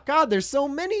 Oh God, there's so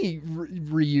many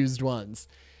reused ones.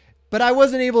 But I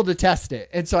wasn't able to test it.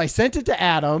 And so I sent it to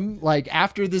Adam like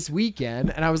after this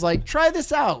weekend and I was like, try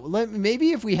this out.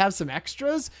 Maybe if we have some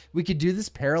extras, we could do this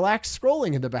parallax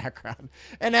scrolling in the background.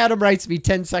 And Adam writes me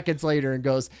 10 seconds later and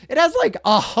goes, it has like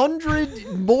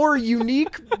 100 more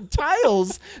unique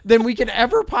tiles than we can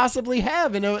ever possibly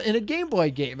have in a Game Boy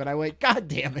game. And I went, God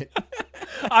damn it.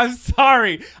 I'm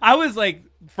sorry. I was like,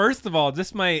 first of all,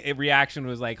 just my reaction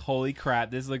was like, holy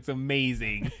crap, this looks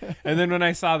amazing. And then when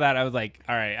I saw that, I was like,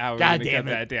 all right, how are we going to get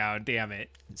that down? Damn it.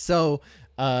 So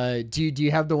do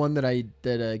you have the one that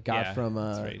I got from?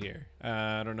 It's right here.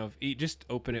 I don't know if you just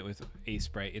open it with a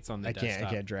Sprite. It's on the desktop.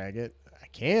 I can't drag it. I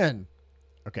can.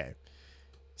 Okay.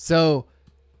 So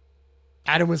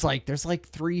Adam was like, there's like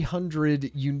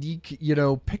 300 unique, you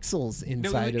know, pixels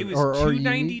inside it of was or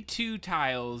 292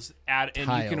 tiles and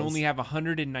you can only have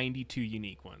 192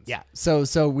 unique ones. Yeah.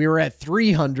 So we were at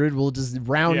 300. We'll just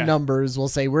round numbers. We'll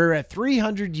say we're at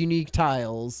 300 unique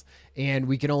tiles and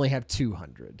we can only have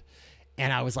 200.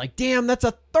 And I was like, damn, that's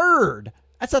a third.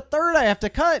 That's a third I have to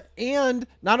cut. And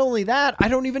not only that, I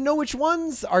don't even know which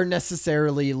ones are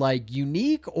necessarily like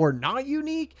unique or not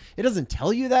unique. It doesn't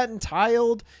tell you that in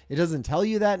tiled. It doesn't tell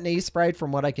you that in A-Sprite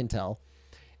from what I can tell.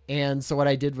 And so what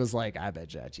I did was like, I bet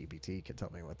ChatGPT can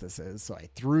tell me what this is. So I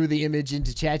threw the image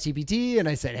into ChatGPT and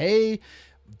I said, hey,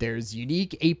 there's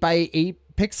unique 8x8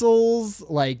 pixels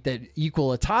like that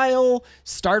equal a tile.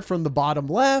 Start from the bottom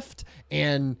left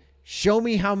and show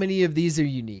me how many of these are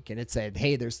unique. And it said,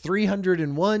 hey, there's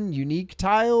 301 unique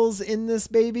tiles in this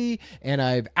baby. And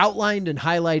I've outlined and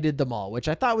highlighted them all, which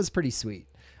I thought was pretty sweet.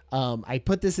 I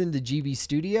put this into GB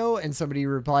Studio and somebody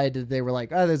replied that they were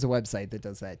like, oh, there's a website that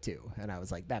does that too. And I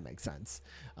was like, that makes sense.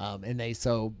 I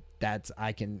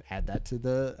can add that to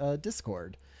the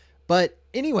Discord. But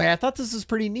anyway, I thought this was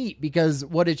pretty neat because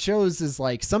what it shows is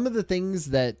like some of the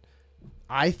things that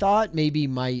I thought maybe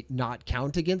might not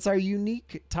count against our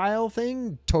unique tile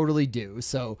thing totally do.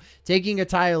 So taking a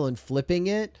tile and flipping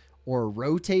it or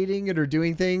rotating it or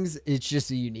doing things, it's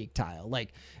just a unique tile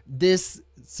like this.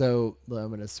 So I'm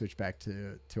going to switch back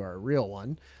to our real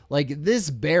one. Like this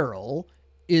barrel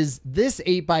is this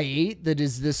 8x8 that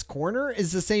is this corner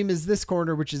is the same as this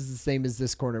corner, which is the same as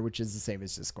this corner, which is the same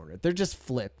as this corner. They're just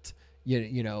flipped,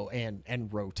 you know,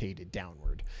 and rotated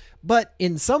downward. But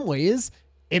in some ways,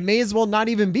 it may as well not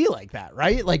even be like that,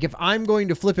 right? Like if I'm going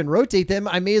to flip and rotate them,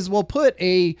 I may as well put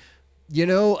a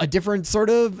different sort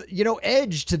of,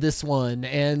 edge to this one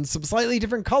and some slightly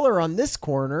different color on this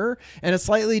corner and a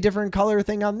slightly different color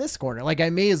thing on this corner. Like I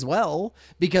may as well,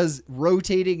 because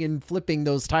rotating and flipping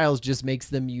those tiles just makes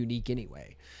them unique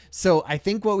anyway. So I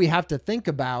think what we have to think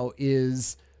about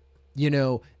is,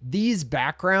 these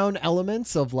background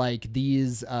elements of like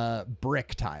these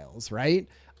brick tiles, right?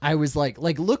 I was like,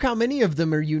 look how many of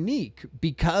them are unique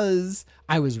because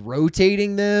I was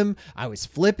rotating them. I was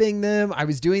flipping them. I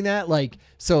was doing that. 1,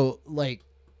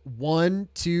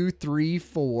 2, 3,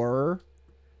 4.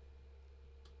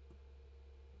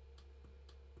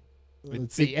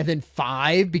 Let's see. And then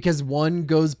 5 because one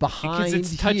goes behind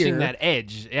because it's touching that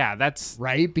edge. Yeah, that's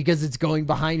right. Because it's going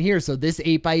behind here. So this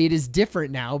 8x8 is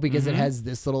different now because it has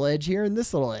this little edge here and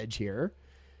this little edge here.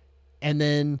 And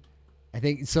then I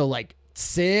think so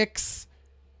 6,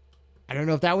 I don't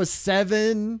know if that was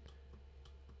 7,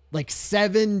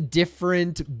 7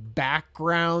 different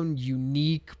background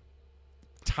unique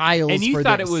tiles. And you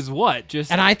thought it was what?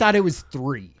 And I thought it was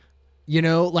 3,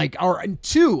 or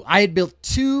 2. I had built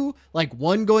 2,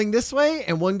 one going this way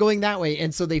and one going that way.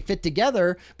 And so they fit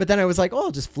together. But then I was like, oh,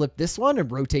 I'll just flip this one and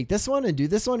rotate this one and do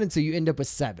this one. And so you end up with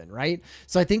 7, right?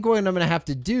 So I think what I'm going to have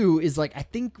to do is I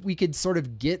think we could sort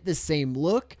of get the same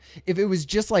look if it was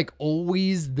just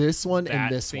always this one and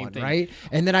this one, thing. Right?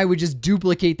 And then I would just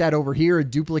duplicate that over here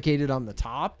and duplicate it on the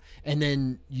top. And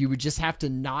then you would just have to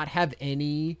not have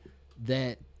any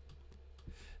that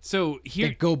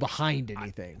go behind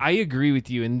anything. I agree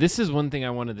with you. And this is one thing I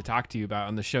wanted to talk to you about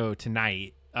on the show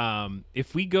tonight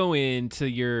if we go into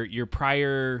your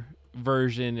prior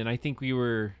version, and I think we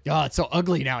were. Oh, it's so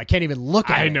ugly now. I can't even look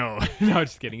at it. I know. No,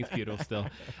 just kidding. It's beautiful still.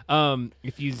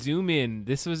 If you zoom in,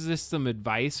 this was just some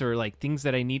advice or like things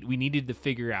that we needed to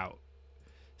figure out.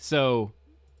 So,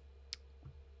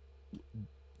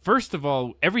 first of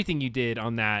all, everything you did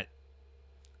on that,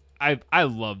 I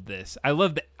love this. I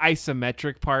love the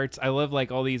isometric parts. I love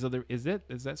like all these other. Is that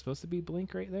supposed to be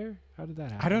blink right there? How did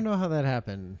that happen? I don't know how that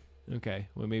happened. Okay,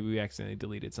 well, maybe we accidentally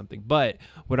deleted something. But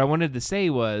what I wanted to say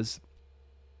was,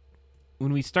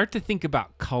 when we start to think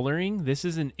about coloring, this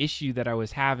is an issue that I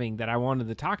was having that I wanted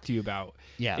to talk to you about.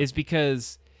 Yeah. Is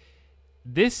because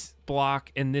this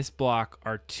block and this block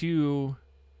are two,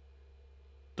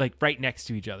 like, right next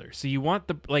to each other. So you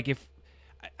want if,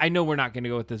 I know we're not going to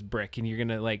go with this brick and you're going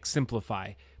to, like,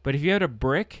 simplify. But if you had a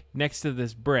brick next to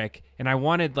this brick and I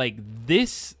wanted, like,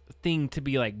 this thing to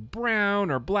be like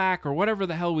brown or black or whatever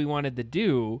the hell we wanted to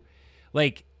do,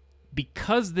 like,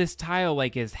 because this tile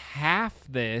like is half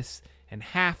this and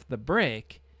half the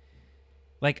brick,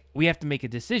 like, we have to make a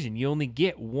decision. You only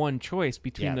get one choice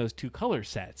between those two color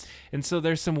sets. And so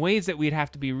there's some ways that we'd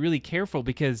have to be really careful,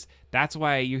 because that's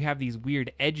why you have these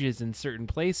weird edges in certain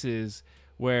places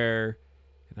where,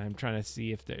 and I'm trying to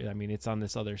see if there, I mean, it's on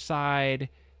this other side.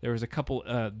 There was a couple,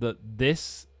 well,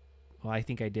 I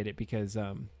think I did it because,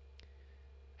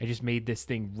 I just made this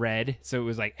thing red, so it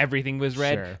was like everything was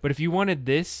red. Sure. But if you wanted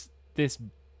this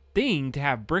thing to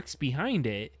have bricks behind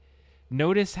it,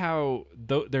 notice how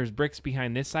there's bricks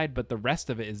behind this side, but the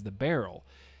rest of it is the barrel.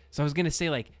 So I was gonna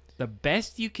say, like, the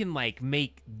best you can like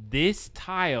make this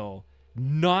tile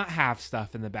not have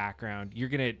stuff in the background,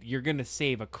 you're gonna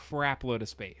save a crap load of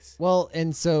space. Well,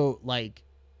 and so like,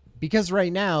 because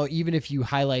right now, even if you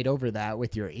highlight over that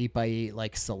with your 8x8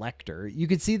 like selector, you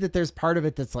can see that there's part of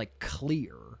it that's like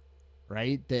clear,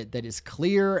 right? That is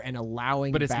clear and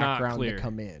allowing But it's background not clear to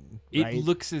come in. It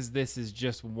looks as this is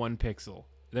just one pixel.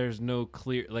 There's no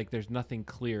clear, like, there's nothing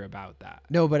clear about that.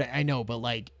 No, but I know, but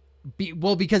like,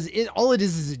 because all it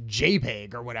is a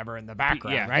JPEG or whatever in the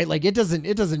background, right? Like, it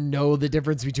doesn't know the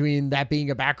difference between that being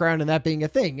a background and that being a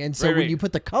thing. And so when you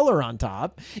put the color on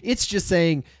top, it's just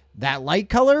saying that light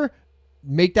color,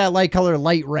 make that light color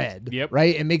light red,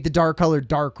 right? And make the dark color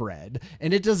dark red.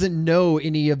 And it doesn't know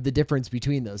any of the difference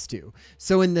between those two.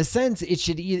 So in the sense, it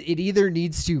either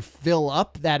needs to fill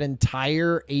up that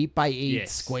entire 8x8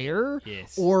 square,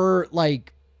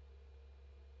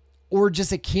 or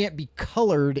just it can't be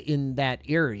colored in that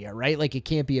area, right? Like, it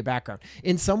can't be a background.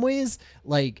 In some ways,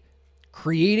 like,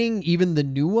 creating even the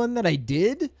new one that I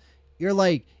did, you're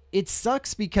like, it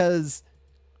sucks because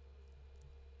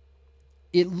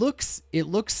it looks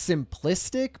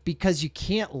simplistic because you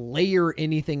can't layer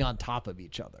anything on top of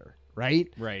each other, right?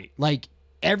 Right. Like,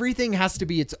 everything has to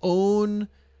be its own.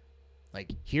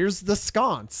 Like, here's the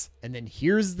sconce, and then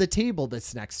here's the table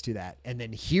that's next to that, and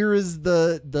then here is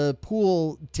the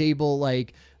pool table,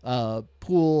 like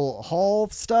pool hall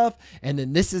stuff, and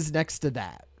then this is next to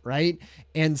that, right?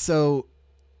 And so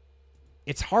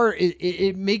it's hard.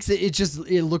 It makes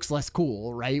it looks less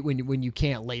cool, right? When you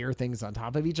can't layer things on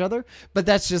top of each other. But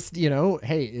that's just,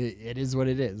 hey, it is what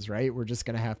it is, right? We're just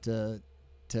gonna have to.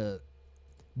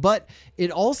 But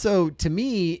it also, to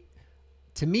me,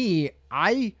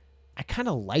 I kind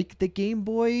of like the Game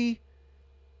Boy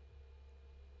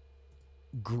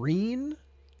green.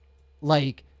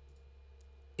 Like,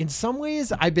 in some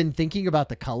ways, I've been thinking about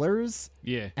the colors.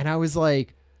 Yeah. And I was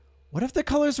like, what if the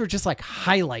colors were just like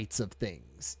highlights of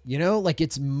things? Like,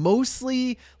 it's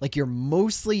mostly like you're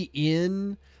mostly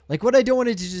in. Like, what I don't want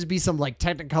it to just be some like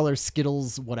Technicolor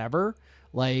Skittles, whatever.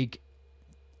 Like,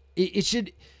 it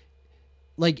should.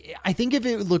 Like, I think if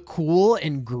it would look cool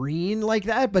and green like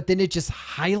that, but then it just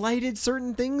highlighted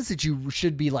certain things that you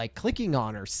should be like clicking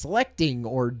on or selecting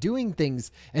or doing things,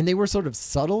 and they were sort of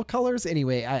subtle colors.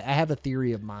 Anyway, I have a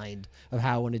theory of mind of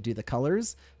how I want to do the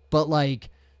colors, but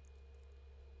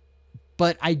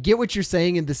I get what you're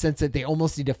saying in the sense that they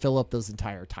almost need to fill up those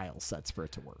entire tile sets for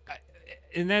it to work.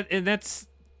 And that's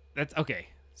okay.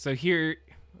 So here,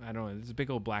 I don't know, there's a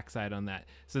big old black side on that.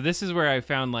 So this is where I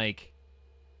found, like,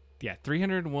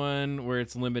 301 where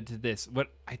it's limited to this. What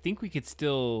I think we could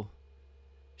still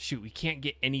we can't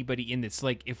get anybody in this.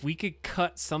 Like, if we could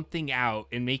cut something out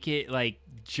and make it like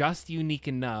just unique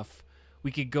enough,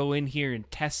 we could go in here and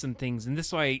test some things. And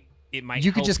this way it might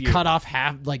you could just cut off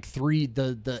half, like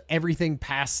the everything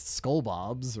past Skull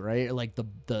Bob's, right? Like the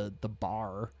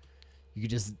bar. You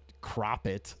could just crop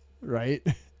it, right?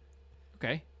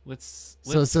 Okay. Let's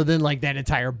so then, like, that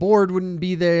entire board wouldn't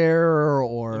be there,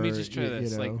 or let me just try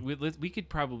this. Like, we could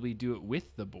probably do it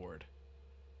with the board.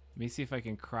 Let me see if I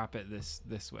can crop it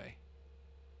this way.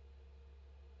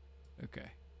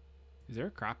 Okay. Is there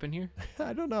a crop in here?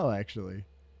 I don't know, actually.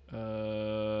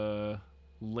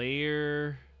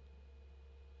 Layer.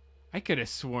 I could have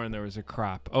sworn there was a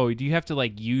crop. Oh, do you have to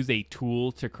like use a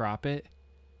tool to crop it?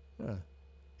 Huh.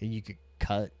 And you could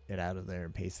cut it out of there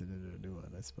and paste it into a new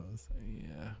one, I suppose.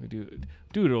 Yeah, we do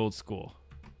it old school.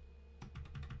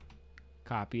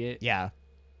 Copy it. Yeah.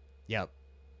 Yep.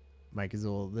 Mike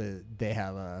Azul, they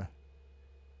have a...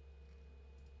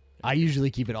 I usually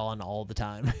keep it on all the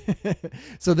time.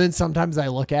 So then sometimes I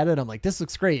look at it, I'm like, this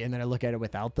looks great. And then I look at it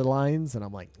without the lines, and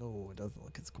I'm like, oh, it doesn't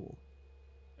look as cool.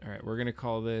 All right, we're going to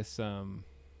call this... I'm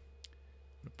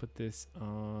going to put this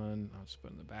on... I'll just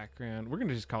put in the background. We're going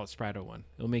to just call it Sprite 01.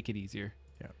 It'll make it easier.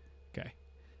 Yeah. Okay.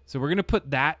 So we're going to put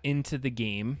that into the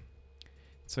game.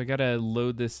 So I got to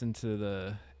load this into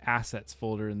the assets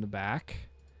folder in the back.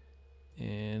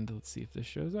 And let's see if this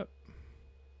shows up.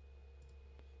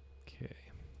 Okay.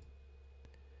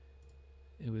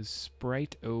 It was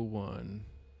Sprite 01.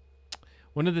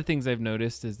 One of the things I've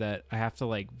noticed is that I have to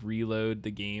like reload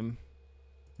the game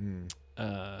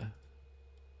to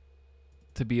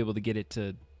be able to get it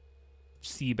to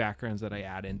see backgrounds that I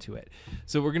add into it.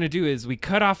 So what we're going to do is we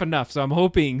cut off enough. So I'm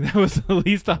hoping that was at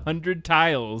least 100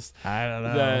 tiles. I don't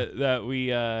know.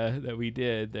 That we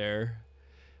did there.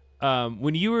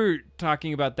 When you were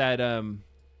talking about that, let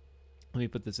me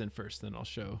put this in first, then I'll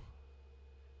show.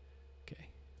 Okay,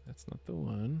 that's not the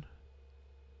one.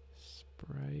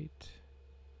 Sprite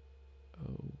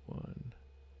 01.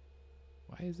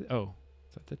 Why is it? Oh,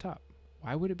 it's at the top.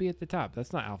 Why would it be at the top?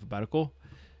 That's not alphabetical.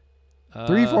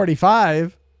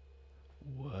 345.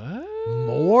 What?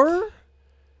 More?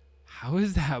 How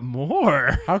is that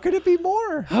more? How could it be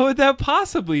more? How would that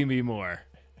possibly be more?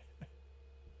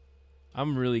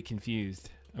 I'm really confused.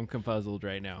 I'm confuzzled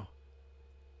right now.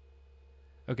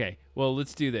 Okay, well,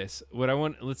 let's do this.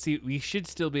 Let's see. We should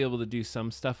still be able to do some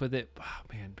stuff with it. Oh,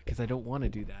 man, because I don't want to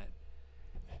do that.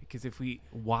 Because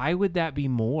why would that be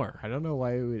more? I don't know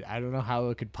why it would. I don't know how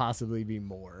it could possibly be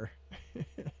more.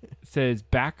 It says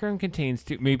background contains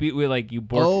two. Maybe it would like you.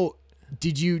 Oh,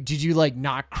 did you like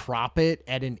not crop it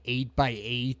at an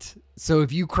 8x8? So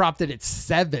if you cropped it at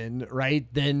 7, right,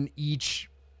 then each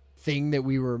thing that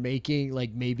we were making,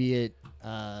 like maybe it.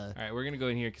 All right, we're gonna go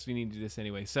in here because we need to do this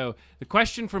anyway. So the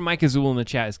question from Mike Azul in the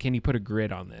chat is, can you put a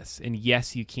grid on this? And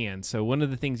yes, you can. So one of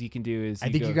the things you can do is I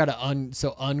think you got to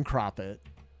uncrop it.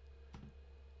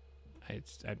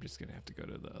 I'm just gonna have to go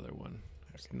to the other one.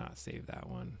 Just not save that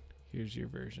one. Here's your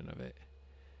version of it.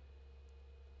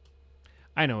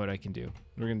 I know what I can do.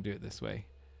 We're gonna do it this way.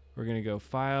 We're gonna go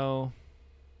File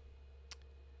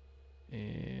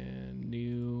and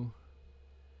New.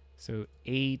 So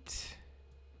 8.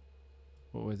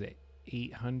 What was it?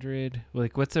 800.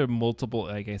 Like, what's a multiple?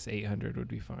 I guess 800 would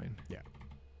be fine. Yeah.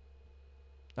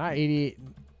 Not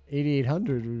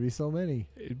 8,800 would be so many.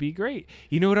 It'd be great.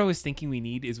 You know what I was thinking we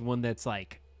need is one that's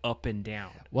like up and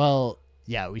down. Well,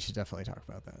 yeah, we should definitely talk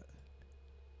about that.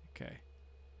 Okay.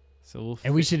 So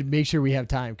we should make sure we have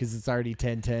time because it's already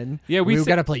 10:10. Yeah, we've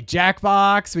got to play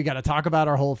Jackbox. We got to talk about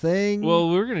our whole thing. Well,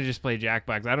 we're gonna just play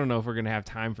Jackbox. I don't know if we're gonna have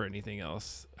time for anything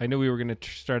else. I know we were gonna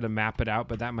start to map it out,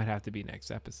 but that might have to be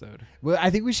next episode. Well,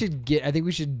 I think we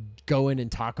should go in and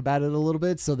talk about it a little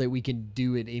bit so that we can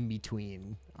do it in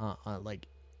between. Like.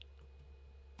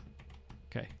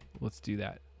 Okay, let's do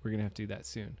that. We're gonna have to do that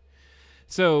soon.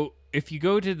 So if you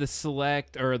go to the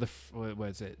select or the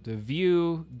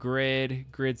view grid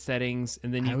settings,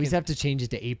 and then you always have to change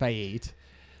it to 8x8.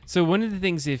 So one of the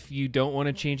things, if you don't want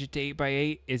to change it to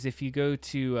 8x8, is if you go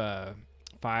to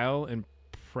File and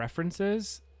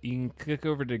Preferences, you can click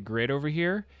over to Grid over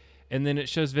here, and then it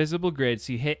shows Visible Grid.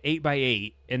 So you hit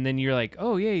 8x8, and then you're like,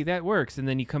 oh yay, that works. And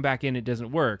then you come back in, it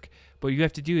doesn't work. But what you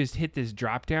have to do is hit this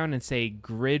drop down and say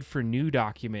Grid for new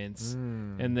documents,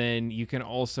 and then you can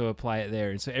also apply it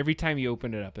there. And so every time you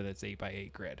open it up, it's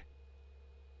 8x8 grid.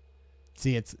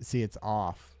 See, it's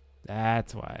off.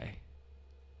 That's why.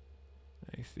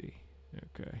 I see.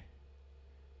 Okay.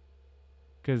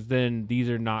 Because then these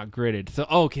are not gridded. So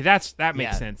okay, that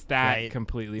makes sense. That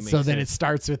completely makes sense. So then it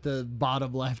starts with the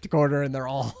bottom left corner, and they're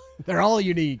all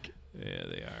unique. Yeah,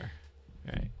 they are.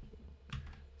 All right.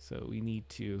 So we need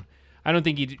to. I don't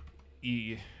think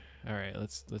you. All right.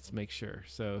 Let's make sure.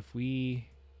 So if we.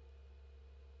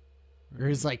 Or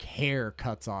his like hair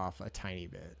cuts off a tiny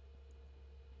bit.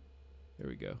 There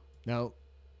we go. No.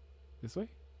 This way?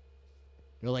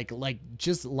 You're like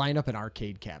just line up an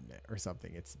arcade cabinet or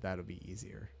something. That'll be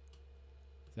easier.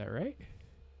 Is that right?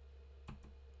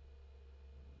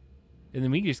 And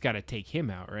then we just got to take him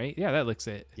out, right? Yeah, that looks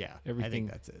it. Yeah, everything. I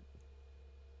think that's it.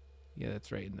 Yeah,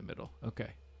 that's right in the middle. Okay.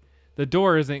 The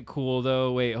door isn't cool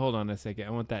though. Wait, hold on a second.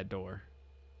 I want that door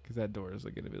because that door is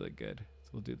going to be look good. So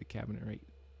we'll do the cabinet right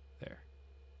there.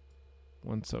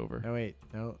 Once over. Oh wait,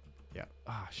 no. Yeah.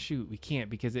 Ah, shoot, we can't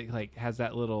because it like has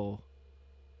that little,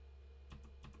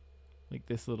 like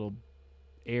this little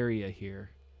area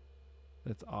here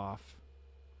that's off.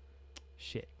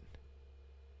 Shit.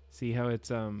 See how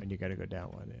it's And you got to go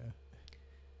down one, yeah.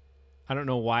 I don't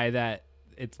know why that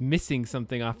it's missing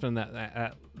something off on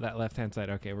that left hand side.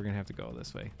 Okay, we're gonna have to go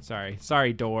this way.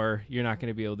 Sorry, door. You're not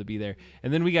gonna be able to be there.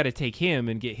 And then we got to take him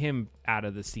and get him out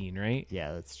of the scene, right?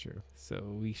 Yeah, that's true. So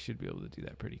we should be able to do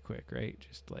that pretty quick, right?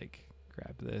 Just like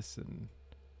grab this and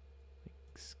like,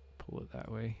 pull it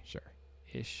that way. Sure.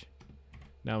 Ish.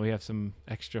 Now we have some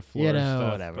extra floor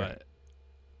stuff. Whatever. But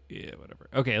yeah, whatever.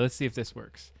 Okay, let's see if this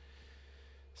works.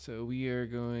 So we are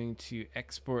going to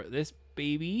export this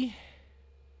baby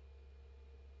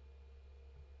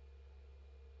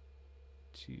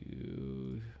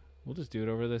to, we'll just do it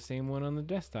over the same one on the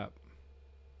desktop.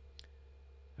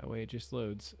 That way it just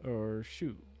loads. Or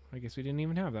shoot, I guess we didn't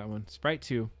even have that one. Sprite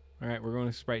 2. All right, we're going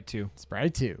to Sprite 2.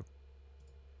 Sprite 2.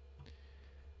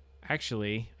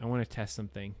 Actually, I want to test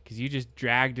something because you just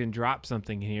dragged and dropped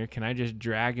something in here. Can I just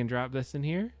drag and drop this in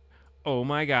here? Oh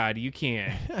my God, you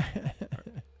can.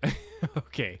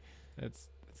 Okay, that's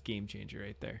game changer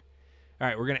right there. All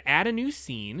right, we're gonna add a new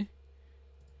scene,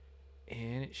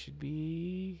 and it should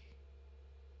be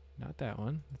not that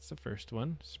one. That's the first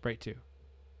one. Sprite 2.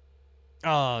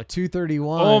 Oh,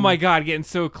 231. Oh my God, getting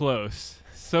so close.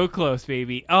 So close,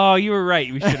 baby. Oh, you were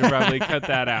right. We should have probably cut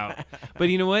that out. But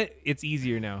you know what? It's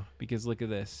easier now because look at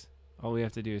this. All we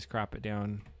have to do is crop it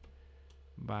down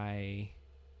by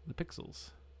the pixels.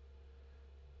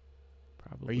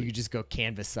 Probably. Or you could just go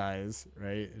canvas size,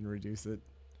 right, and reduce it.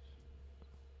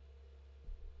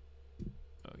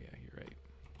 Oh yeah, you're right.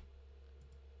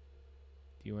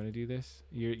 Do you want to do this?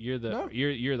 You're the No.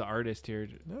 you're the artist here.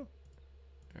 No. All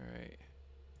right.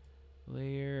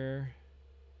 Layer.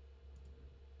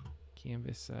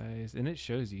 Canvas size, and it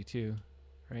shows you too,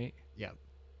 right? Yep.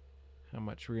 How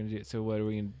much we're gonna do it. So what are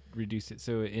we gonna reduce it?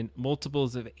 So in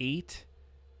multiples of 8.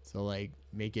 So like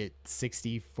make it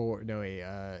 64. No, wait,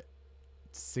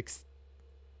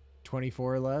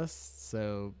 624 less.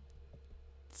 So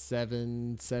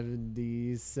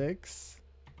 776.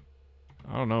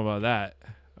 I don't know about that.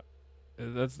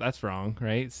 That's wrong,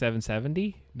 right?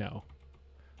 770? No.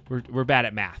 We're bad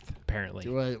at math, apparently.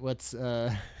 What's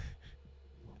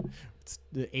it's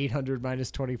the 800 minus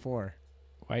 24?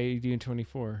 Why are you doing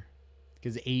 24?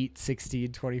 Because 8,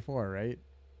 16, 24, right?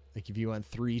 Like if you want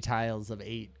 3 tiles of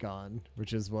 8 gone,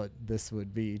 which is what this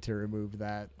would be to remove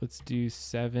that. Let's do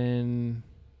 7.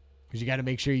 Because you got to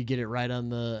make sure you get it right on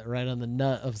the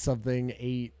nut of something.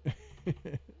 8,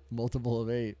 multiple of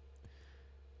 8.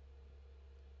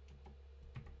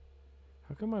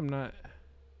 How come I'm not?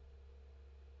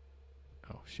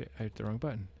 Oh shit! I hit the wrong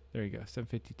button. There you go.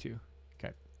 752.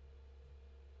 Okay.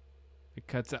 It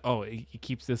cuts. Oh, it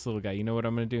keeps this little guy. You know what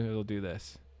I'm gonna do? It'll do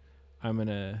this. I'm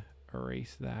gonna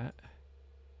erase that.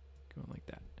 Going like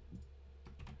that.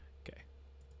 Okay.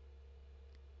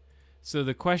 So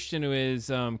the question is,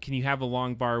 can you have a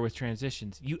long bar with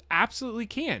transitions? You absolutely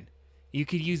can. You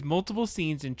could use multiple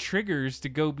scenes and triggers to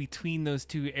go between those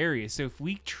two areas. So if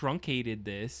we truncated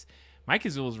this, Mike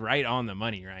is right on the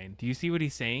money, Ryan. Do you see what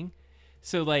he's saying?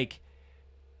 So like,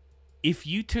 if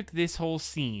you took this whole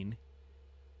scene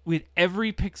with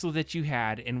every pixel that you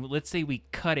had, and let's say we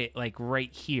cut it like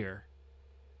right here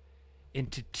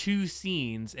into 2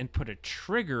 scenes and put a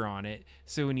trigger on it,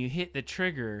 so when you hit the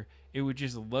trigger, it would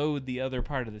just load the other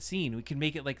part of the scene. We could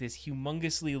make it like this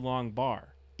humongously long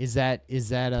bar. Is that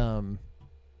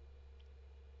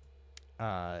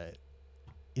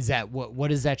what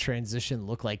does that transition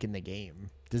look like in the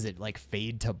game? Does it like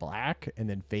fade to black and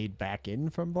then fade back in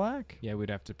from black? Yeah, we'd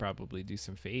have to probably do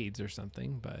some fades or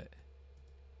something, but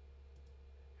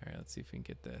all right, let's see if we can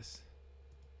get this.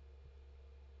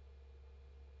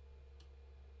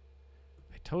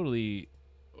 I totally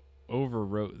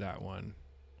overwrote that one.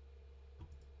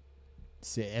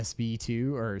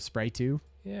 SB2 or Sprite 2?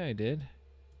 Yeah, I did.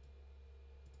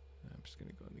 I'm just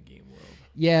gonna go in the game world.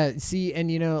 Yeah, see, and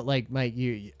you know, like Mike,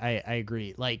 I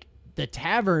agree. Like the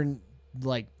tavern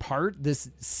like part,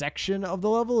 this section of the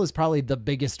level is probably the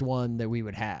biggest one that we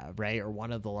would have, right? Or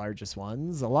one of the largest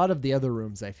ones. A lot of the other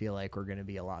rooms I feel like are going to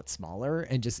be a lot smaller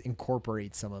and just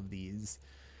incorporate some of these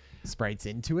sprites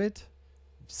into it.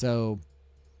 So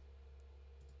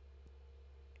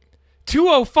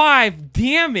 205,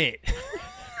 damn it.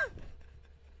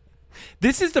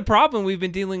 This is the problem we've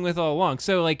been dealing with all along.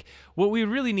 So like what we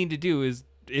really need to do is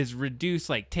is reduce,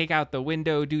 like take out the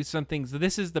window, do something. So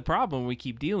this is the problem we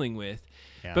keep dealing with.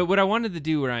 Yeah. But what I wanted to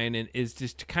do, Ryan, is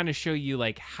just to kind of show you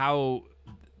like how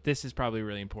this is probably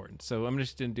really important. So I'm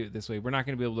just going to do it this way. We're not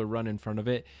going to be able to run in front of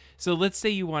it. So let's say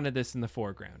you wanted this in the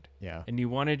foreground. Yeah. And you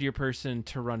wanted your person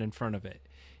to run in front of it.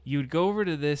 You would go over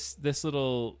to this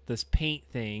paint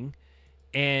thing,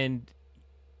 and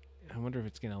I wonder if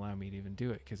it's going to allow me to even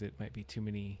do it because it might be too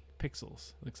many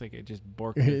pixels. Looks like it just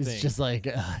borked the thing. It's just like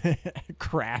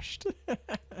crashed.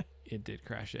 It did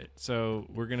crash it. So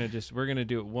we're gonna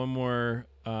do it one more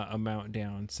amount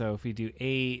down. So if we do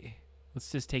 8,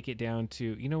 let's just take it down to,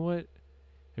 you know what?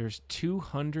 There's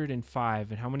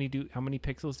 205, and how many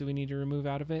pixels do we need to remove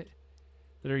out of it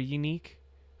that are unique?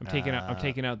 I'm taking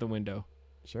out the window.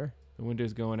 Sure. The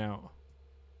window's going out.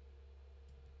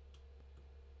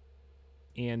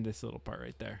 And this little part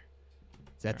right there.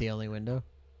 Is that the only window?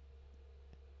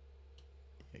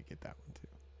 Yeah, get that one too.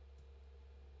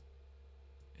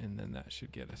 And then that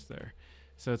should get us there.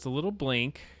 So it's a little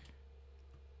blank.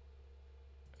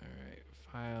 All right,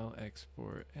 file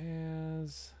export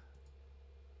as.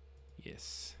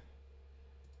 Yes.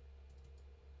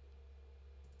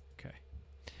 Okay.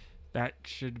 That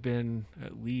should have been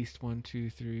at least 1, 2,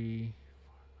 3,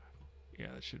 4, 5.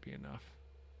 Yeah, that should be enough.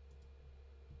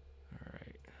 All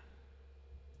right.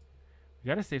 We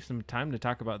got to save some time to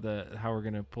talk about how we're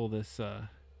gonna pull this.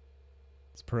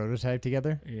 This prototype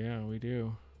together. Yeah, we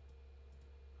do.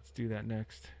 Let's do that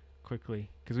next quickly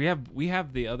because we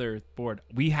have the other board.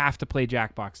 We have to play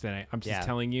Jackbox tonight. I'm just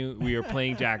telling you, we are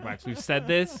playing Jackbox. We've said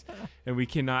this, and we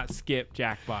cannot skip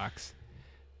Jackbox.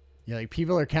 Yeah, like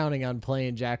people are counting on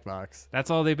playing Jackbox. That's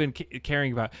all they've been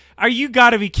caring about. Are you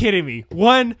gotta be kidding me?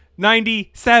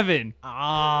 197.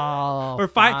 Oh, or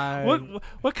 5.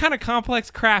 What kind of complex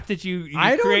crap did you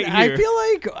create here? I feel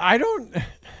like I don't.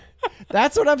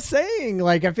 That's what I'm saying.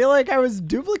 Like, I feel like I was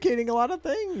duplicating a lot of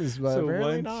things, but so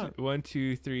apparently not. 1,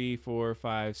 2, 3, 4,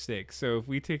 5, 6. So if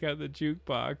we take out the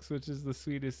jukebox, which is the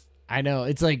sweetest. I know.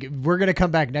 It's like we're gonna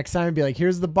come back next time and be like,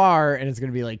 "Here's the bar," and it's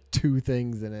gonna be like 2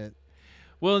 things in it.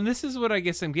 Well, and this is what I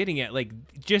guess I'm getting at. Like,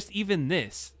 just even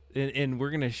this, and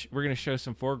we're gonna show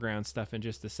some foreground stuff in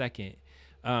just a second.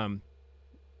 The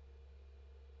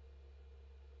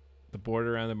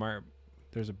border around the mark.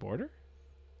 There's a border.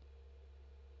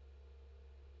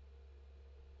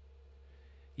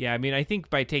 Yeah, I mean, I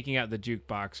think by taking out the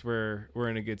jukebox, we're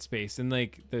in a good space. And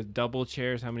like the double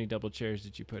chairs, how many double chairs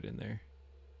did you put in there?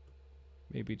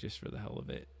 Maybe just for the hell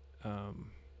of it.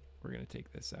 We're gonna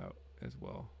take this out as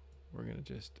well. We're gonna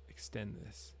just extend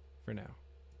this for now.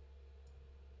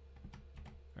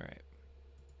 All right,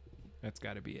 that's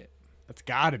got to be it. That's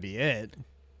got to be it.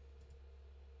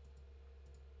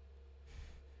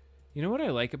 You know what I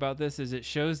like about this is it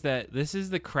shows that this is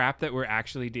the crap that we're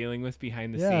actually dealing with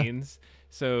behind the scenes.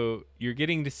 So you're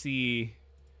getting to see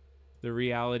the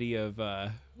reality of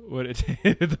the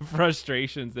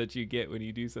frustrations that you get when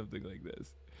you do something like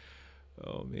this.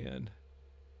 Oh man.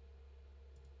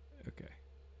 Okay.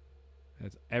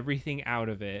 That's everything out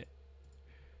of it.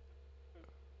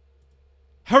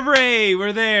 Hooray!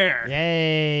 We're there.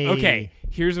 Yay! Okay.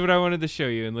 Here's what I wanted to show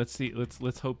you, and let's see.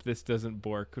 Let's hope this doesn't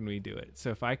bork when we do it. So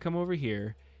if I come over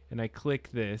here and I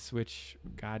click this, which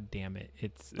God damn it,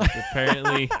 it's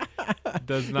apparently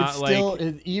does not it's still,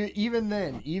 like. Even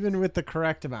then, even with the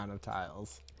correct amount of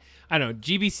tiles. I know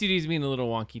GB Studio's being a little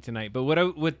wonky tonight, but what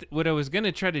I was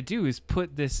gonna try to do is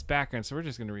put this background. So we're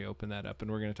just gonna reopen that up, and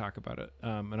we're gonna talk about it.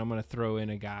 And I'm gonna throw in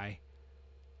a guy.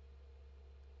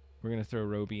 We're going to throw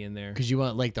Roby in there. Because you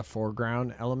want like the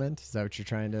foreground element? Is that what you're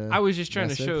trying to? I was just trying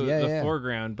to show the yeah.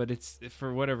 foreground, but it's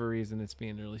for whatever reason it's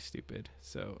being really stupid.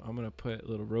 So I'm going to put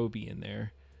little Roby in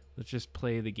there. Let's just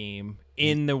play the game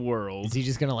in the world. Is he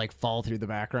just going to like fall through the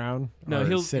background? No,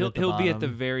 he'll be at the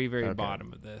very, very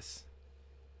bottom of this.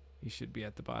 He should be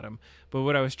at the bottom. But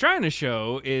what I was trying to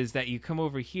show is that you come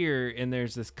over here and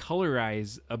there's this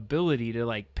colorize ability to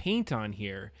like paint on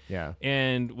here. Yeah.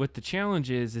 And what the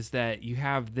challenge is that you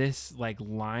have this like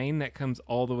line that comes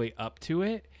all the way up to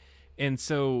it. And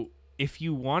so if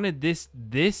you wanted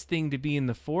this thing to be in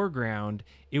the foreground,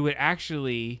 it would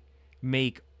actually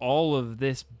make all of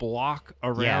this block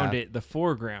around it the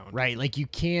foreground. Right. Like you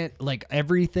can't, like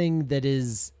everything that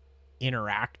is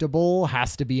interactable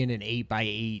has to be in an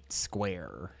 8x8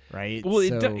 square, right? Well,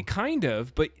 it kind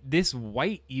of, but this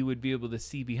white you would be able to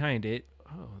see behind it.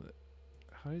 Oh,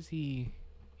 how is he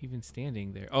even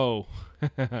standing there? Oh,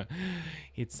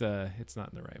 it's not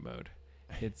in the right mode.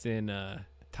 It's in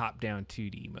top-down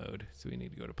 2D mode, so we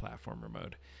need to go to platformer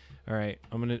mode. All right,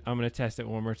 I'm gonna test it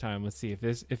one more time. Let's see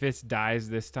if this dies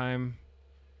this time.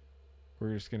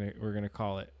 We're gonna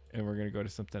call it, and we're gonna go to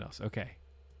something else. Okay.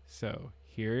 So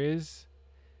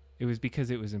it was because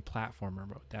it was in platformer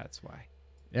mode. That's why.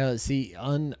 Yeah, see,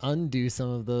 undo some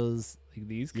of those. Like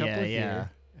these couple here.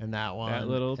 And that one. That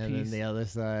little and piece. then the other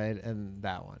side, and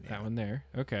that one. That one there.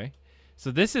 Okay.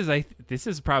 So this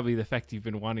is probably the effect you've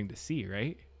been wanting to see,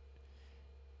 right?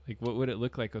 Like, what would it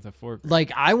look like with a foreground?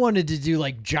 Like, I wanted to do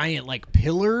like giant like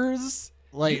pillars.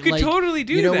 Like you could totally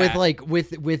do that.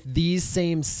 with these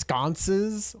same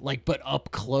sconces, like, but up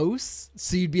close.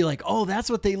 So you'd be like, oh, that's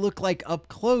what they look like up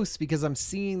close because I'm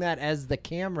seeing that as the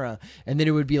camera. And then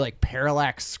it would be like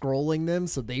parallax scrolling them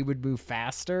so they would move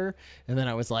faster. And then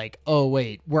I was like, oh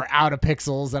wait, we're out of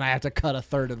pixels and I have to cut a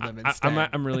third of them instead.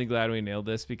 I'm really glad we nailed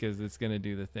this because it's gonna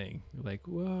do the thing. Like,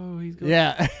 whoa, he's going.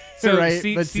 Yeah. So right?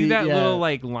 see that little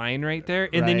like line right there,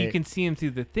 and then you Right. can see him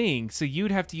through the thing. So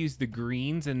you'd have to use the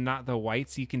greens and not the white,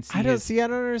 so you can see. I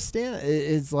don't understand.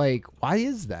 It's like, why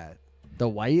is that the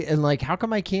white? And like, how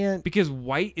come I can't? Because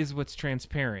white is what's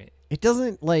transparent. It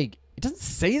doesn't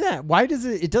say that. Why does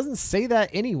it? It doesn't say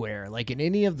that anywhere. Like in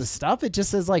any of the stuff, it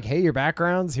just says like, hey, your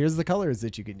backgrounds. Here's the colors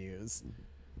that you can use.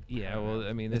 Yeah, well,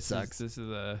 I mean, this sucks. This is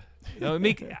a. No, I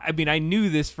mean, I knew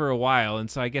this for a while, and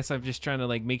so I guess I'm just trying to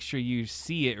like make sure you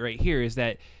see it right here. Is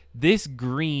that this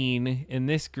green and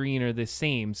this green are the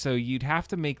same? So you'd have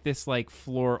to make this like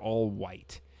floor all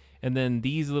white, and then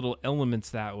these little elements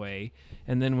that way,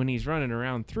 and then when he's running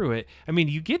around through it, I mean,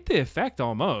 you get the effect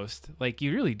almost. Like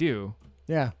you really do.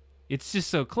 Yeah. It's just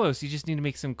so close. You just need to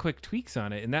make some quick tweaks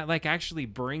on it, and that like actually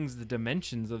brings the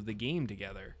dimensions of the game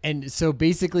together. And so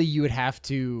basically, you would have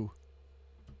to.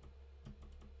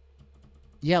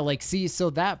 Yeah, like see, so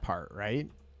that part, right?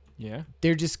 Yeah.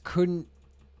 There just couldn't.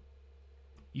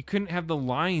 You couldn't have the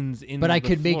lines in. But I the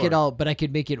could make it floor. all. But I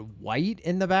could make it white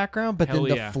in the background. But Hell then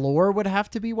the yeah. floor would have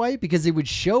to be white because it would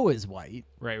show as white.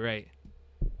 Right.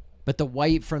 But the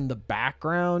white from the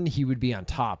background, he would be on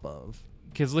top of.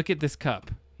 Because look at this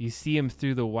cup. You see him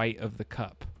through the white of the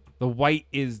cup. The white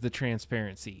is the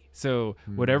transparency. So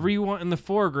whatever you want in the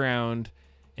foreground,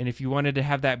 and if you wanted to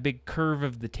have that big curve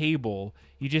of the table,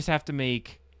 you just have to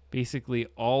make basically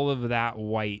all of that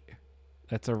white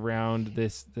that's around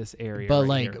this area. But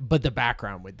right here. but the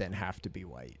background would then have to be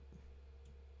white.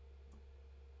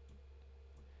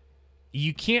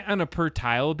 You can't on a per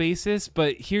tile basis,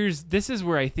 but this is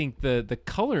where I think the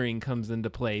coloring comes into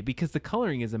play because the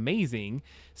coloring is amazing.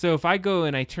 So if I go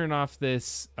and I turn off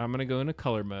this, I'm going to go into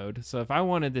color mode. So if I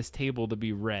wanted this table to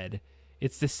be red,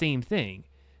 it's the same thing.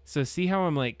 So see how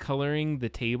I'm like coloring the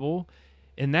table?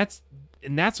 And that's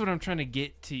what I'm trying to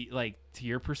get to, like, to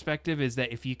your perspective, is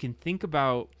that if you can think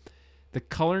about the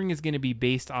coloring is going to be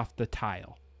based off the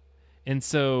tile. And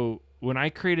so when I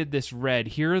created this red,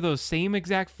 here are those same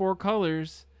exact 4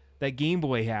 colors that Game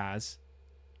Boy has.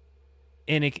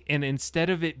 And instead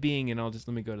of it being, and let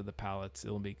me go to the palettes,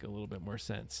 it'll make a little bit more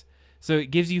sense. So it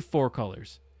gives you 4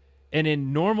 colors. And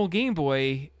in normal Game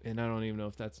Boy, and I don't even know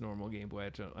if that's normal Game Boy.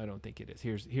 I don't think it is.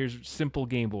 Here's simple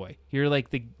Game Boy. Here are like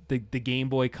the Game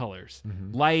Boy colors.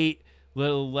 Light,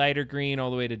 little lighter green, all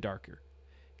the way to darker.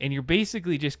 And you're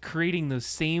basically just creating those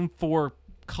same 4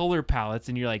 color palettes,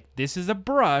 and you're like, this is a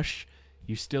brush.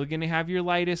 You're still going to have your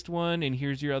lightest one, and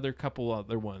here's your other couple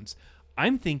other ones.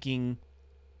 I'm thinking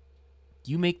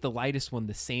you make the lightest one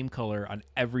the same color on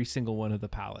every single one of the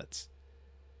palettes.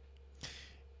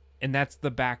 And that's the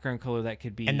background color that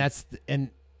could be.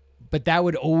 But that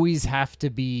would always have to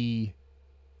be.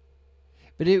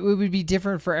 But it would be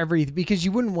different for because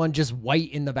you wouldn't want just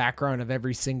white in the background of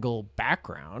every single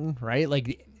background, right?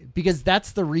 Like, because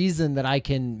that's the reason that I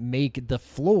can make the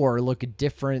floor look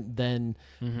different than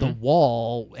the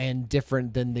wall and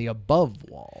different than the above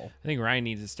wall. I think Ryan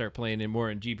needs to start playing it more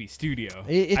in GB Studio.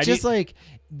 It's just like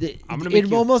it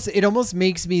almost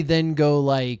makes me then go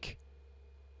like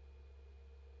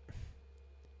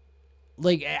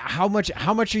how much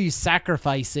are you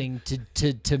sacrificing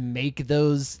to make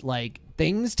those like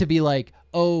things to be like,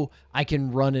 oh, I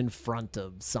can run in front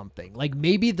of something. Like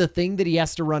maybe the thing that he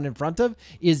has to run in front of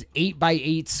is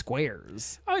 8x8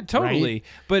 squares. Totally. Right?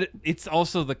 But it's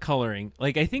also the coloring.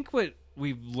 Like I think what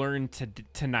we've learned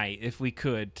tonight, if we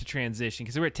could, to transition,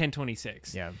 because we're at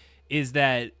 10:26, is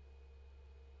that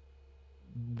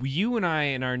you and I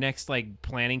in our next like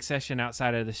planning session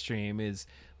outside of the stream is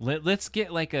let's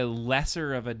get like a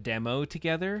lesser of a demo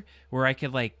together where I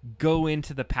could like go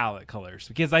into the palette colors,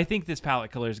 because I think this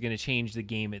palette color is going to change the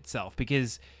game itself,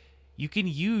 because you can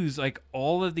use like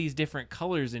all of these different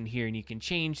colors in here and you can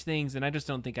change things, and I just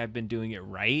don't think I've been doing it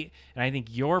right. And I think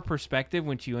your perspective,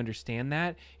 once you understand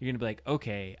that, you're going to be like,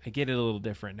 okay, I get it a little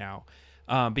different now.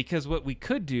 Because what we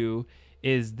could do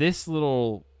is this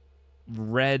little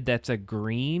red that's a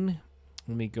green.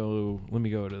 Let me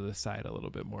go to the side a little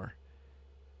bit more.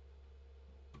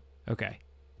 Okay.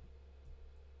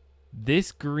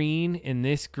 This green and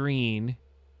this green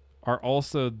are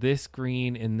also this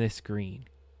green and this green.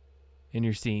 And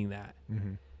you're seeing that.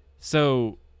 Mm-hmm.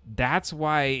 So that's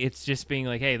why it's just being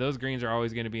like, hey, those greens are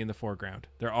always going to be in the foreground.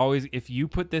 They're always, if you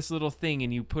put this little thing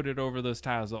and you put it over those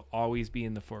tiles, they'll always be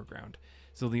in the foreground.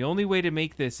 So the only way to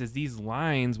make this is these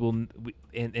lines will,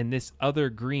 and this other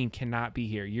green cannot be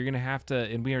here. You're going to have to,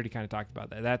 and we already kind of talked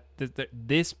about that.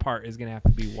 This part is going to have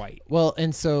to be white. Well,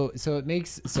 and so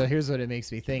here's what it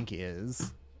makes me think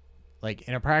is, like,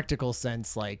 in a practical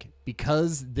sense, like,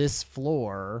 because this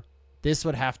floor, this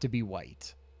would have to be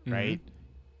white, right? Mm-hmm.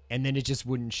 And then it just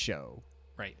wouldn't show.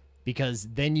 Right. Because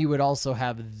then you would also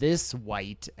have this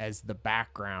white as the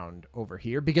background over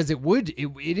here, because it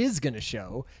is going to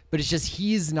show, but it's just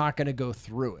he's not going to go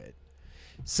through it.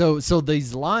 So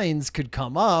these lines could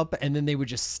come up and then they would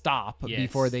just stop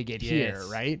before they get here,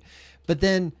 right? But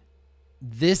then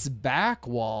this back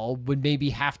wall would maybe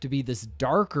have to be this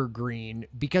darker green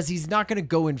because he's not going to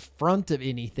go in front of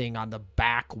anything on the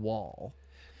back wall.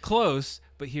 Close,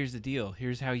 but here's the deal.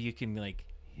 Here's how you can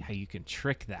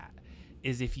trick that.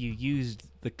 Is if you used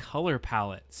the color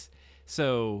palettes.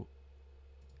 So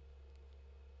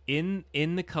in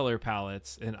the color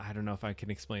palettes, and I don't know if I can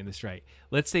explain this right.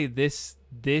 Let's say this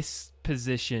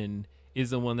position is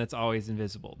the one that's always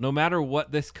invisible. No matter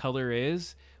what this color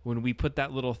is, when we put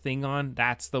that little thing on,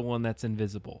 that's the one that's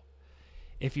invisible.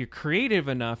 If you're creative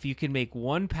enough, you can make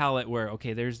one palette where,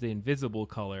 okay, there's the invisible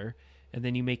color, and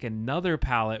then you make another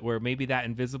palette where maybe that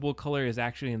invisible color is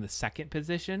actually in the second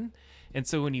position. And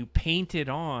so when you paint it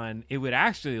on, it would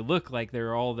actually look like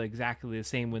they're all exactly the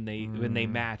same when they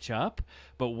match up.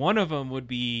 But one of them would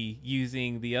be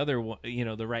using the other one,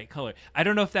 the right color. I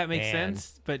don't know if that makes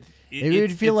sense, but it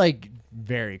would feel like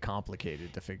very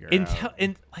complicated to figure out.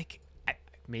 And like,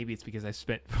 maybe it's because I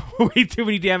spent way too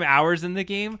many damn hours in the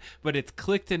game, but it's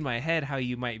clicked in my head how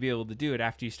you might be able to do it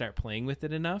after you start playing with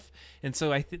it enough. And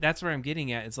so that's where I'm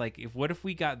getting at. It's like, what if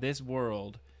we got this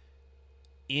world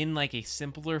in like a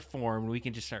simpler form? We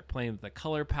can just start playing with the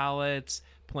color palettes,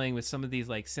 playing with some of these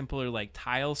like simpler like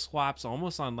tile swaps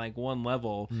almost on like one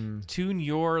level. Tune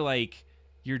your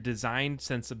design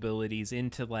sensibilities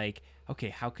into like, okay,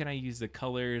 how can I use the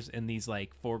colors and these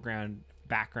like foreground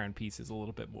background pieces a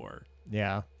little bit more?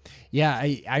 Yeah.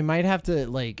 I might have to,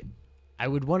 like, I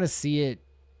would want to see it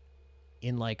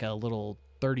in like a little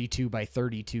 32 by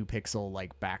 32 pixel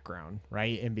like background,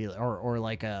 right? And be or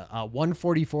like a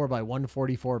 144 by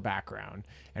 144 background,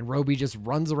 and Roby just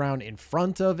runs around in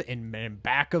front of and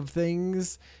back of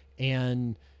things,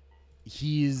 and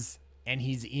he's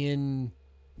in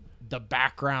the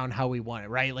background how we want it,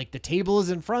 right? Like the table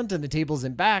is in front and the table's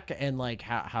in back, and like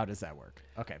how does that work?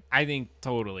 Okay. I think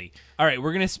totally. All right,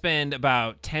 we're going to spend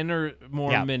about 10 or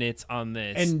more minutes on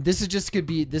this. And this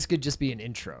could just be an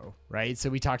intro, right? So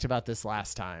we talked about this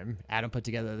last time. Adam put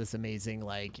together this amazing,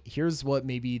 like, here's what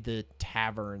maybe the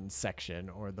tavern section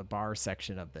or the bar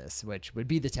section of this, which would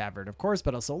be the tavern, of course,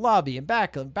 but also lobby and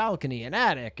back and balcony and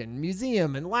attic and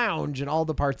museum and lounge and all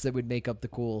the parts that would make up the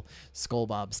cool Skull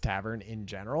Bob's Tavern in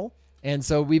general. And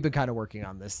so we've been kind of working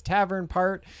on this tavern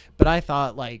part, but I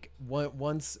thought like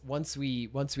once we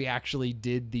actually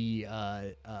did the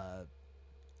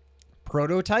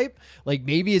prototype, like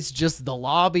maybe it's just the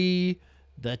lobby,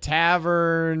 the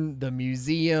tavern, the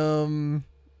museum,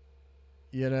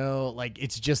 like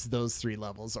it's just those three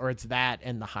levels, or it's that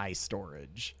and the high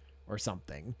storage or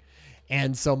something.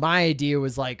 And so my idea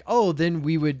was like, so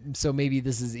maybe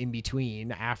this is in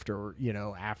between after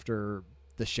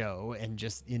the show and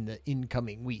just in the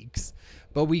incoming weeks,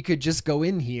 but we could just go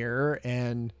in here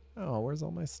and where's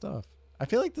all my stuff? I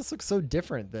feel like this looks so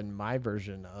different than my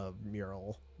version of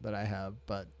mural that I have,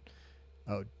 but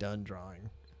done drawing,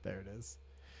 there it is.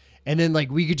 And then like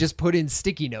we could just put in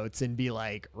sticky notes and be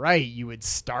like, right, you would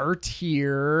start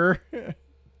here.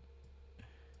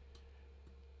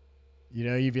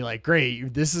 You'd be like,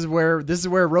 great, this is where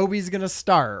Roby's going to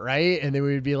start, right? And then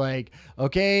we'd be like,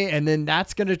 okay, and then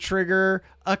that's going to trigger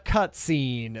a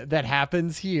cutscene that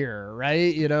happens here,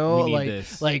 right? We need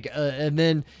this. And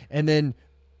then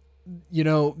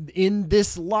in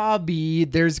this lobby,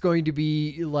 there's going to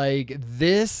be like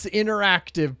this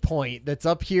interactive point that's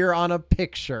up here on a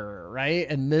picture, right?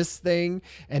 And this thing,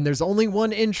 and there's only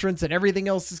one entrance and everything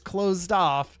else is closed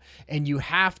off, and you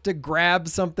have to grab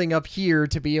something up here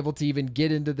to be able to even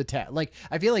get into the like,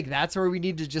 I feel like that's where we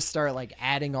need to just start like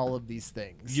adding all of these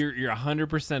things. You're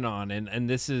 100% on, and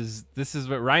this is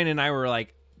what Ryan and I were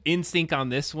like in sync on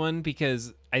this one,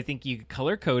 because I think you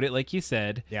color code it like you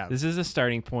said. Yeah. This is a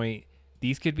starting point.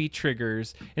 these could be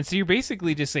triggers. And so you're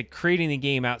basically just like creating the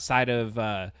game outside of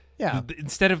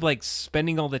instead of like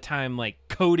spending all the time like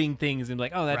coding things and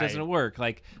like, oh, that doesn't work.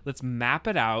 Like, let's map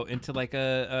it out into like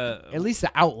at least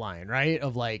the outline, right?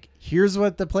 Of like, here's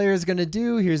what the player is going to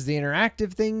do. Here's the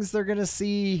interactive things they're going to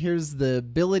see. Here's the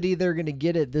ability they're going to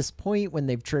get at this point when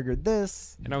they've triggered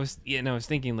this. And I was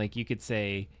thinking like you could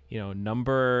say, you know,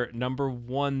 number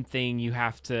one thing you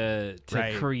have to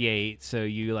create. So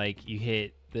you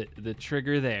hit the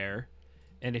trigger there.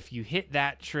 And if you hit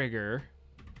that trigger,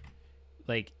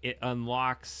 like it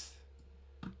unlocks,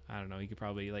 I don't know, you could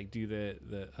probably like do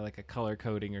the like a color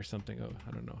coding or something. Oh,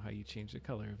 I don't know how you change the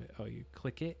color of it. Oh, you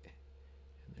click it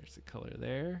and there's the color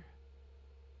there.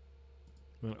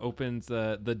 And it opens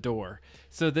the door.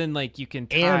 So then like you can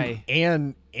tie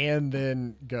and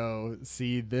then go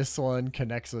see this one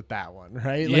connects with that one,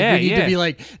 right? Like yeah, we need to be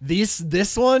like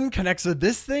this one connects with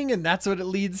this thing and that's what it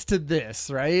leads to this,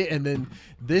 right? And then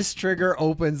this trigger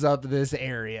opens up this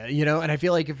area, you know? And I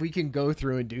feel like if we can go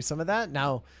through and do some of that.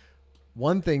 Now,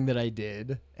 one thing that I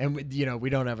did, and we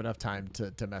don't have enough time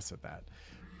to mess with that.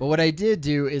 But what I did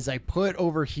do is I put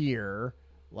over here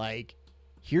like,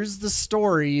 here's the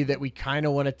story that we kind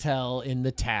of want to tell in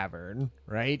the tavern,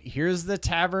 right? Here's the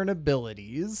tavern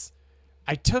abilities.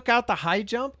 I took out the high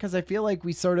jump because I feel like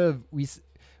we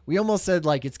almost said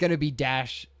like it's going to be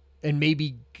dash and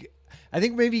maybe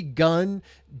gun,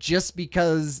 just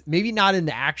because maybe not in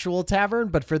the actual tavern,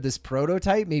 but for this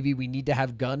prototype, maybe we need to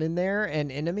have gun in there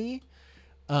and enemy.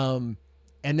 And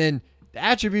then the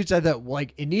attributes, I thought,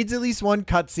 like, it needs at least one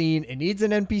cutscene, it needs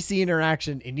an NPC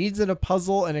interaction, it needs a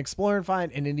puzzle, an explore and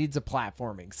find, and it needs a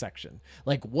platforming section.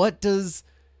 Like, is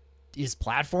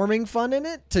platforming fun in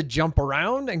it? To jump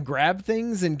around and grab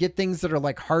things and get things that are,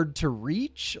 like, hard to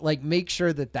reach? Like, make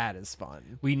sure that is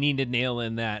fun. We need to nail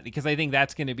in that, because I think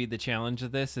that's going to be the challenge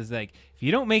of this, is, like, if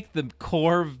you don't make the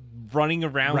core running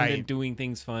around and doing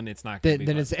things fun, it's not going to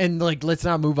be fun. And, like, let's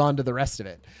not move on to the rest of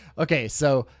it. Okay,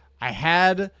 so I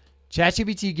had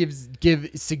ChatGPT give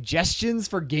suggestions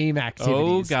for game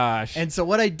activities. Oh gosh! And so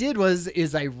what I did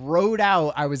is I wrote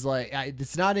out. I was like,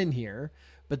 it's not in here,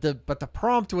 but the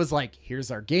prompt was like,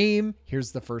 here's our game.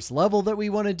 Here's the first level that we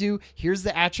want to do. Here's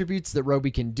the attributes that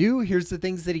Roby can do. Here's the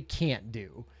things that he can't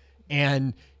do,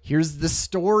 and here's the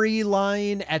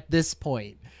storyline at this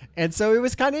point. And so it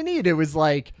was kind of neat. It was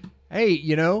like, hey,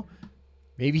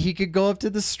 maybe he could go up to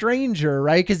the stranger,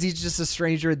 right? Because he's just a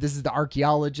stranger. This is the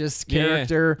archaeologist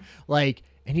character. Yeah. Like,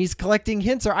 and he's collecting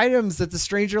hints or items that the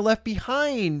stranger left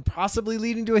behind, possibly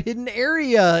leading to a hidden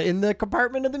area in the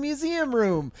compartment of the museum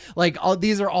room. Like,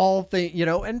 these are all things,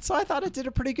 and so I thought it did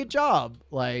a pretty good job.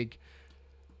 Like,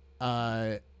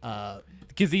 because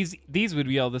these would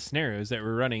be all the scenarios that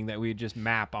we're running that we just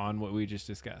map on what we just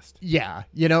discussed. Yeah.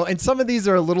 And some of these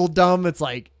are a little dumb. It's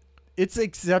like, it's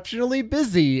exceptionally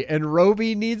busy and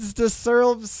Roby needs to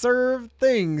serve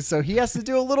things. So he has to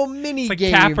do a little mini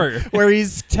game tapper. Where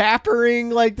he's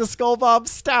tappering like the Skull Bob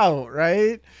Stout,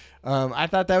 right? I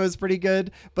thought that was pretty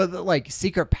good. But like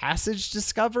secret passage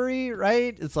discovery,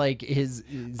 right? It's like his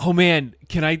oh man,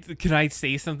 can I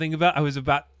say something about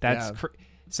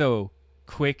so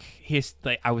quick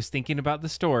like I was thinking about the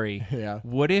story. Yeah.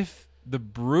 What if the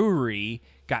brewery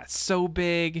got so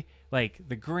big, like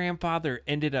the grandfather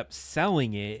ended up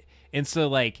selling it, and so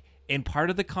like, and part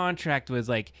of the contract was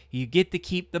like you get to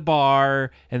keep the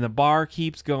bar and the bar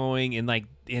keeps going, and like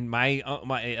in my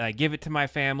I give it to my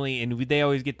family and they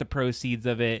always get the proceeds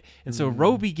of it, and so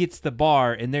Roby gets the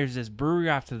bar and there's this brewery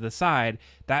off to the side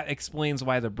that explains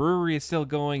why the brewery is still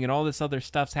going and all this other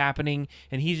stuff's happening,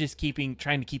 and he's just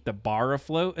trying to keep the bar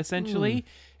afloat essentially.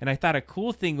 And I thought a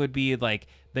cool thing would be like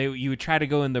you would try to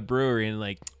go in the brewery and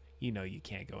like, you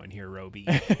can't go in here, Roby.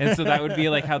 And so that would be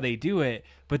like how they do it.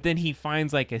 But then he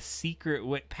finds like a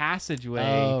secret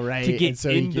passageway to get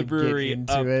in the brewery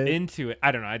into it.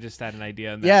 I don't know. I just had an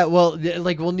idea on that. Yeah, well,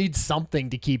 like we'll need something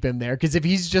to keep him there, because if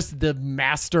he's just the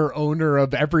master owner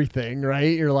of everything,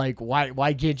 right? You're like,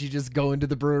 why can't you just go into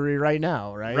the brewery right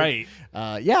now, right?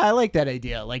 Right. Yeah, I like that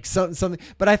idea. Like something.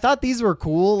 But I thought these were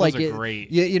cool. Those are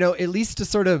great. At least to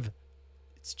sort of.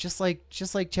 It's just like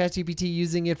ChatGPT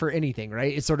using it for anything,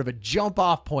 right? It's sort of a jump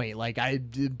off point. Like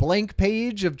blank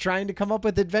page of trying to come up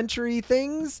with adventure-y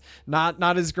things. Not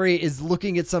as great as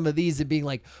looking at some of these and being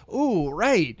like, ooh,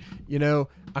 right.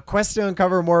 A quest to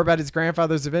uncover more about his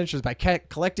grandfather's adventures by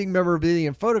collecting memorabilia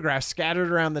and photographs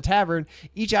scattered around the tavern.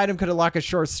 Each item could unlock a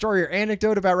short story or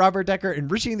anecdote about Robert Decker,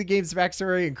 enriching the game's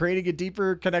backstory and creating a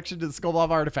deeper connection to the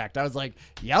Skullbob artifact. I was like,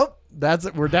 yep,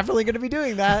 we're definitely going to be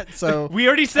doing that. So we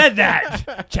already said that.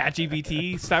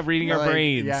 ChatGPT, stop reading our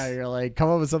brains. Yeah, you're like, come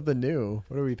up with something new.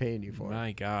 What are we paying you for?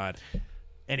 My God.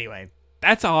 Anyway,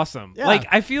 That's awesome. Yeah. Like,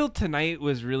 I feel tonight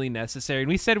was really necessary. And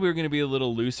we said we were going to be a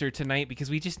little looser tonight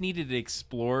because we just needed to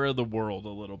explore the world a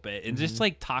little bit and just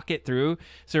like talk it through.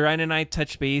 So Ryan and I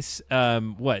touch base,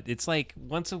 it's like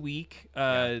once a week,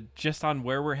 just on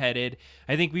where we're headed.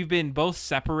 I think we've been both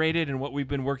separated in what we've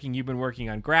been working. You've been working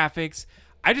on graphics.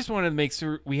 I just wanted to make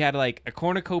sure we had like a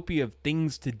cornucopia of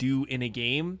things to do in a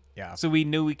game. Yeah. So we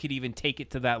knew we could even take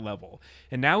it to that level.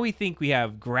 And now we think we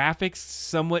have graphics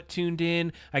somewhat tuned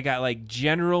in. I got like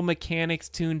general mechanics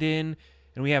tuned in.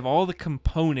 And we have all the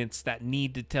components that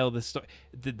need to tell the story.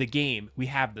 The game. We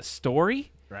have the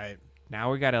story. Right.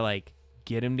 Now we got to like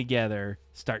get them together,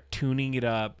 start tuning it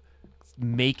up,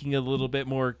 making it a little bit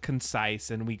more concise.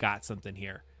 And we got something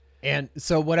here. And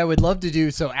so what I would love to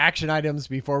do, so action items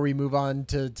before we move on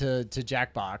to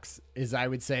Jackbox, is I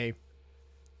would say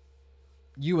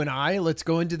you and I, let's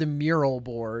go into the mural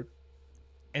board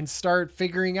and start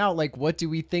figuring out, like, what do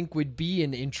we think would be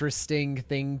an interesting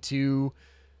thing to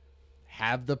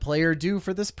have the player do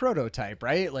for this prototype,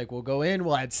 right? Like, we'll go in,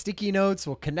 we'll add sticky notes,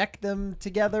 we'll connect them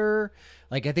together.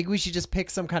 Like, I think we should just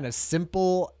pick some kind of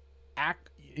simple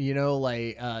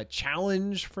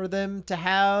challenge for them to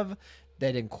have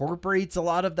that incorporates a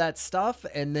lot of that stuff,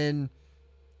 and then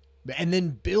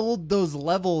build those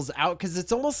levels out, because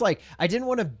it's almost like I didn't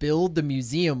want to build the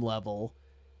museum level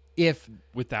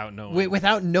without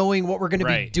knowing what we're going to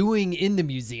be doing in the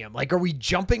museum. Like, are we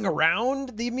jumping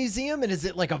around the museum, and is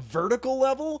it like a vertical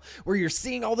level where you're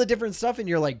seeing all the different stuff and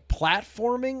you're like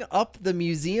platforming up the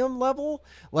museum level,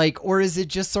 like, or is it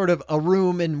just sort of a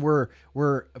room and we're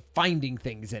finding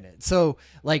things in it? So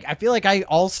like, I feel like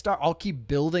I'll keep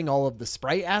building all of the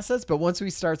sprite assets, but once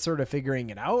we start sort of figuring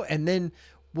it out, and then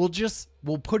we'll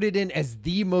put it in as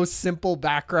the most simple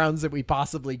backgrounds that we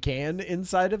possibly can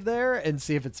inside of there and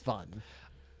see if it's fun.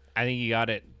 I think you got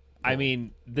it. I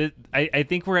mean, I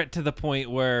think we're to the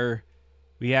point where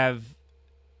we have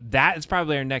that is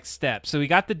probably our next step. So we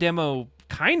got the demo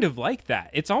kind of like that.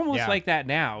 It's almost like that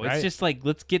now. It's just like,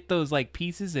 let's get those like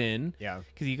pieces in. Yeah.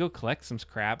 Because you go collect some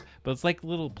crap, but it's like a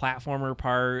little platformer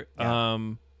part. Yeah.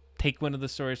 Take one of the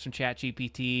stories from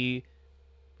ChatGPT.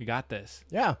 We got this.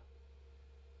 Yeah.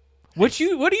 What do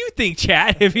you think,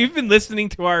 chat? If you've been listening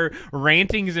to our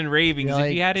rantings and ravings,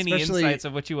 if you had any insights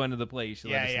of what you wanted to play, you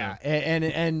should let us know.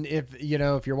 And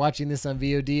if you're watching this on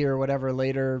VOD or whatever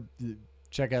later,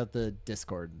 check out the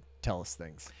Discord. Tell us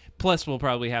things. Plus, we'll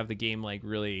probably have the game like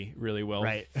really, really well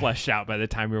fleshed out by the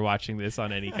time you're watching this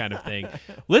on any kind of thing.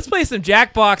 Let's play some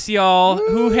Jackbox, y'all.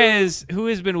 Woo! Who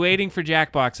has been waiting for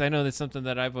Jackbox? I know that's something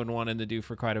that I've been wanting to do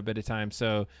for quite a bit of time.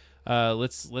 So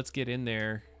let's get in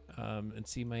there. And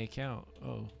see my account.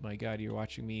 Oh my God, you're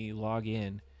watching me log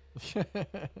in.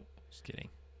 Just kidding.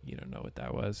 You don't know what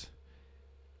that was.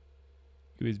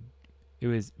 It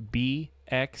was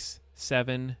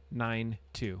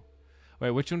BX792.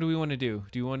 Wait, which one do we want to do?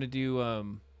 Do you want to do I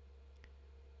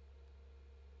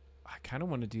kind of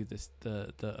want to do this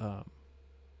the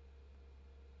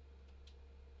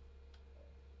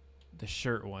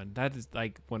shirt one. That is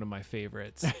like one of my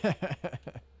favorites.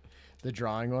 The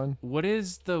drawing one? What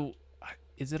is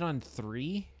is it on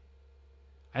 3?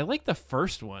 I like the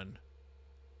first one.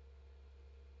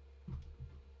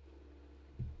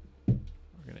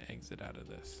 We're going to exit out of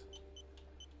this.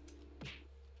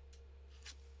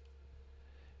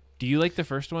 Do you like the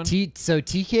first one? So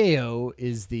TKO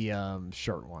is the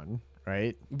short one,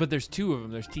 right? But there's 2 of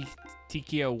them. There's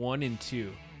TKO 1 and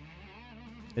 2.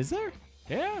 Is there?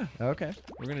 Yeah. Okay.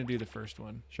 We're going to do the first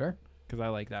one. Sure. Because I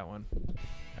like that one.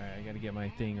 All right, I got to get my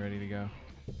thing ready to go.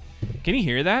 Can you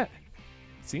hear that?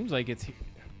 It seems like it's...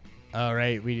 All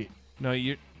right, No,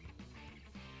 you...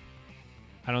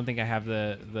 I don't think I have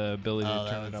the ability to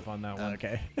turn it up on that one.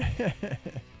 Okay.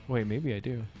 Wait, maybe I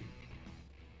do.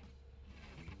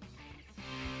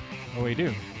 Oh, we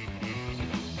do.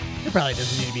 It probably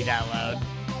doesn't need to be that loud,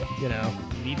 you know.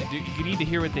 You need to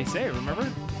hear what they say,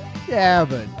 remember? Yeah,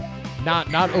 but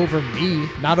not over me,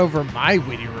 not over my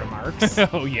witty remarks.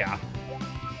 Oh, yeah.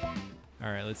 All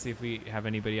right, let's see if we have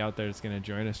anybody out there that's going to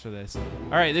join us for this.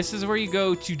 All right, this is where you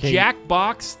go to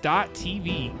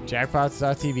jackbox.tv.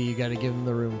 Jackbox.tv, you got to give them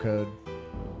the room code.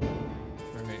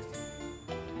 Okay.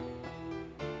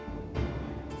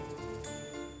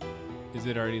 Is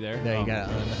it already there? No, you got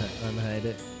to unhide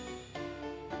it.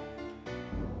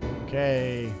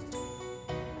 Okay.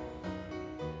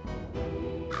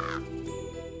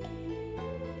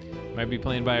 Might be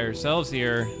playing by ourselves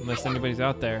here, unless anybody's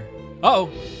out there.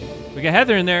 Uh-oh, we got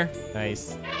Heather in there.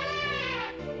 Nice.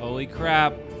 Holy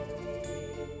crap.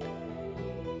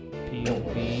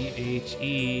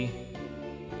 PBHE.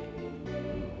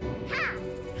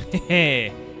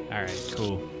 All right,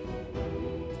 cool.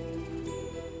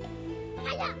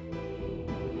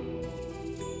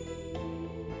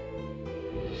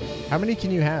 How many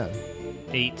can you have?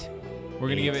 8. We're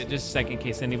going to give it just a second in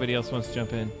case anybody else wants to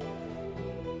jump in.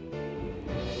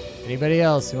 Anybody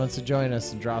else who wants to join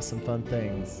us and draw some fun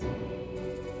things?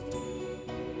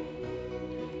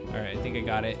 All right, I think I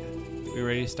got it. We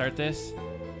ready to start this?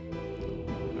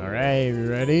 All right, we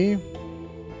ready?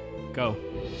 Go.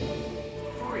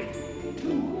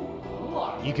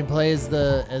 You can play as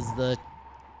the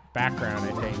background,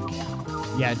 I think.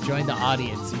 Yeah, join the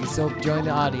audience. You can still join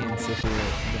the audience if you're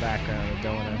in the background and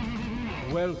don't want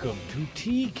to. Welcome to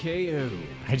TKO.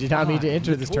 I did not mean to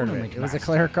enter this tournament. It was a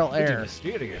clerical Pretty error.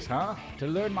 mysterious, huh? To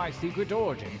learn my secret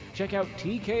origin, check out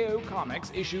TKO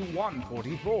Comics issue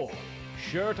 144.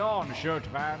 Shirt on, shirt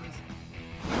fans.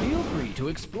 Feel free to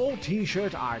explore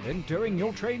T-Shirt Island during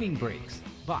your training breaks,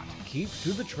 but keep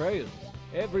to the trails.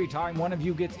 Every time one of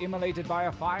you gets immolated by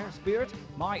a fire spirit,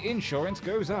 my insurance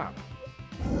goes up.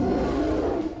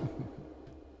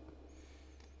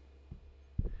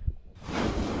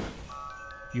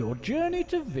 Your journey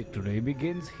to victory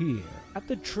begins here, at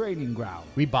the training ground.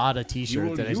 We bought a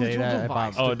T-shirt. Did I say that? I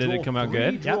bought. Oh, did it come out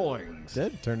good? Drawings.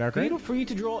 Did turned out great. Feel free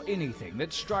to draw anything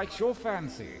that strikes your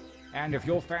fancy. And if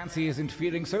your fancy isn't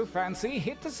feeling so fancy,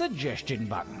 hit the suggestion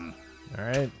button. All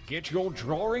right. Get your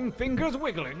drawing fingers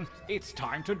wiggling. It's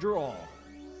time to draw.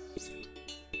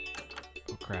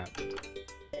 Oh, crap.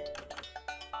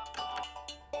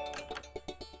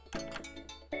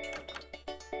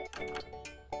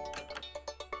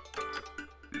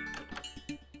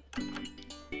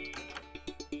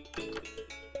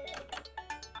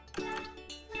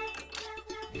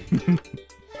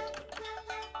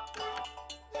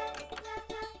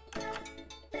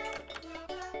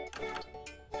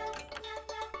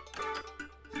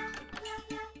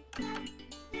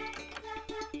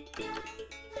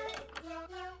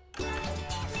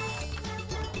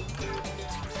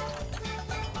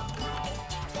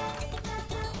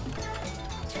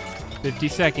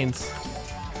 $50 seconds.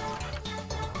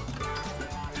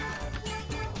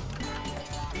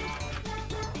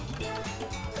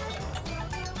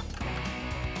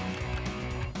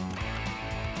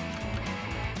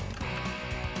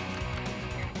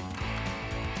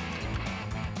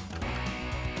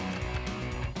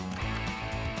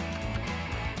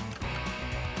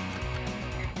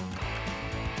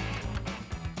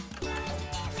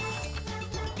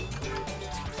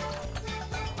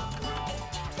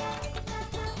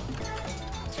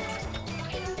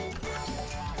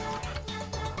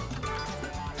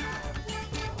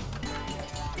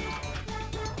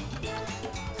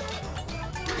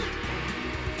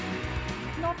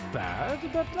 Not bad,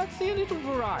 but let's see a little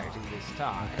variety this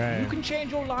time. Okay. You can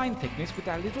change your line thickness with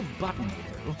that little button,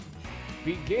 you know.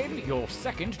 Begin your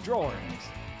second drawings.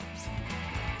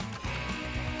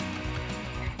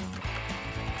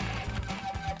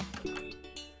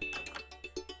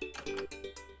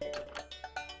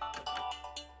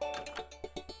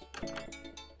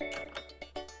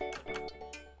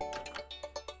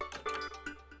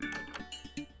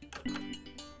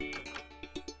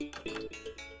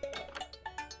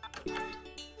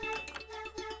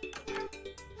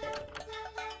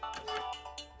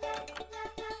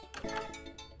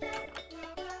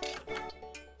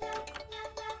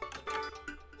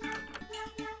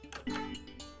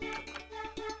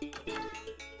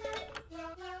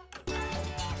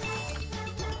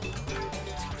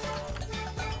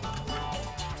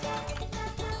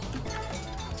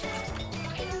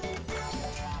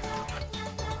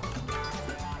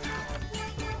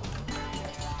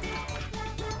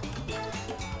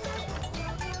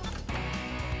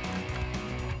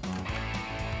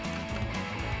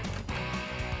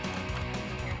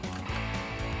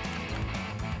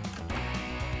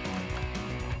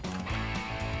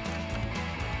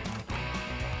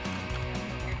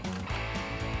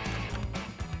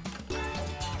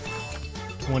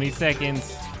 $20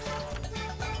 seconds.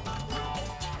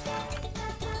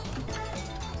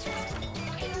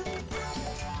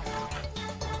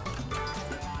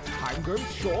 Time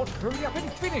grows short. Hurry up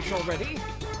and finish already.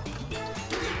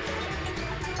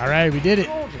 All right, we did it.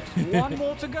 Gorgeous. One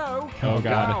more to go. Oh, God.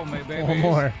 Now, my babies. One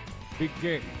more.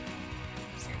 Begin.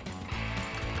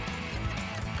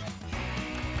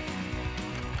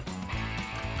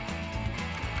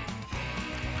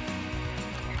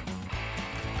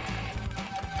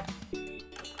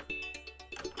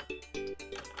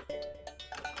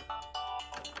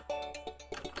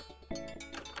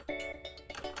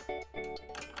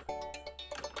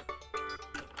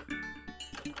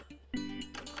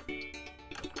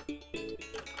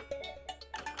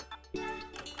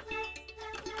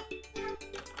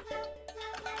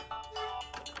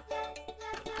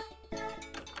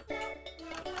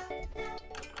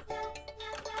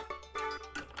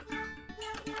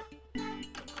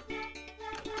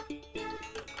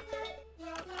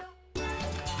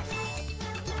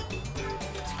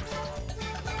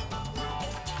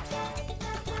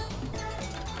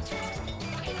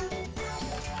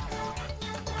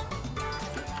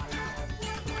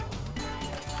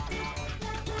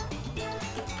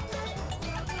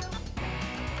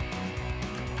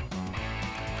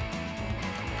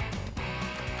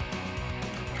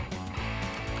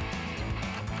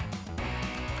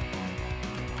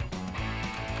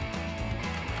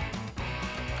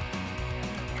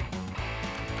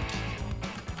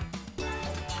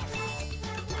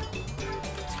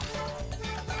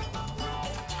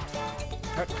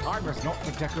 Time is not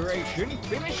for decoration.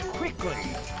 Finish quickly.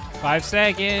 5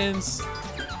 seconds.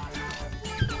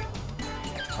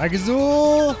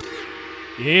 Agazul!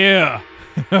 Yeah.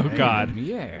 Oh God.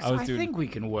 Yes, I was I doing- think we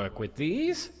can work with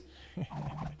these.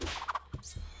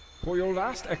 For your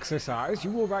last exercise,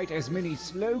 you will write as many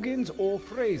slogans or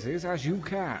phrases as you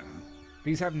can.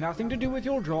 These have nothing to do with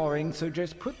your drawing, so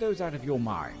just put those out of your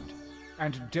mind.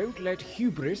 And don't let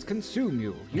hubris consume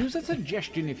you. Use a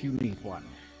suggestion if you need one.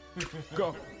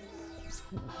 Go.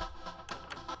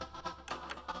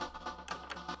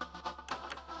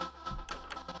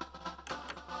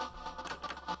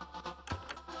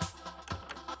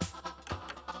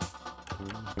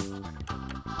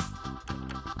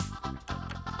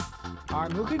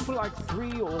 I'm looking for like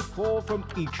 3 or 4 from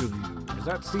each of you. Does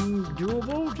that seem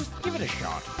doable? Just give it a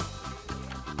shot.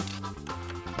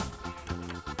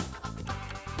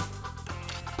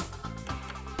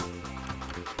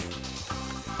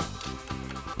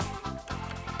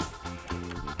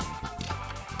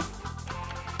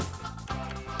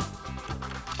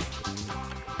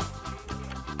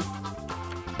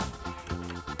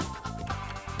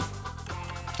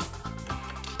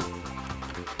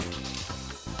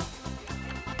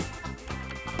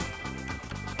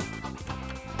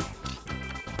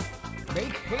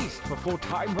 Make haste before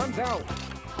time runs out.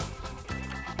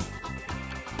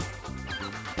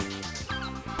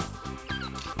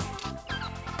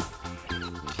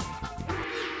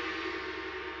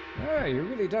 You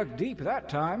really dug deep that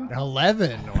time.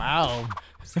 11. Wow.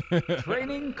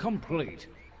 Training complete.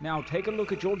 Now take a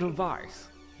look at your device.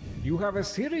 You have a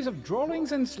series of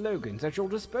drawings and slogans at your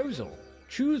disposal.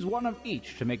 Choose one of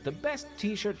each to make the best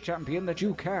t-shirt champion that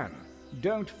you can.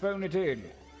 Don't phone it in.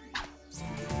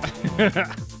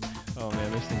 Oh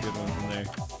man, there's some good ones in there.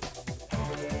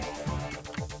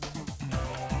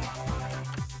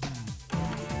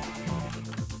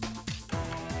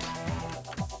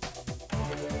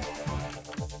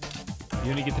 You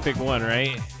only get to pick one,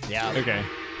 right? Yeah. Okay.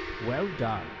 Well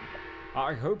done.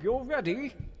 I hope you're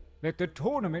ready. Let the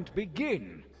tournament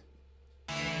begin.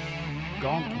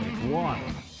 Gauntlet 1.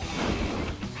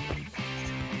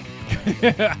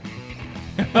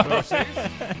 Versus...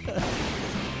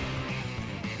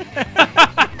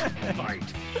 Fight.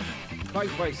 Fight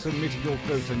by submitting your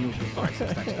votes on your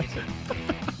devices, that is.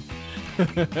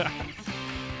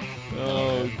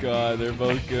 Oh god, they're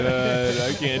both good.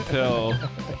 I can't tell.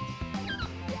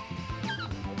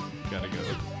 Gotta go.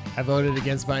 I voted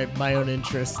against my own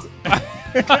interest.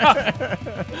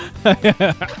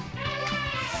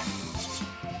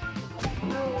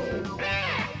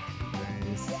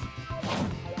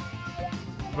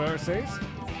 Versus...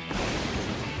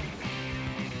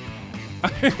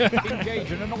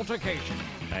 Engage in an altercation.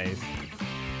 Nice.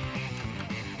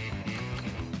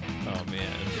 Oh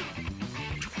man.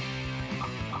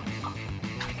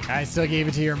 I still gave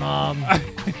it to your mom.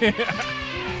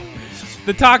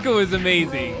 The taco is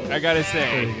amazing, I gotta Pretty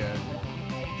say. good.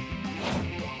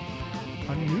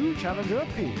 A new challenger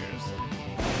appears.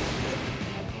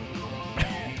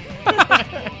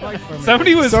 Fight for me.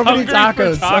 Somebody was So many hungry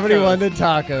tacos. for Somebody tacos. wanted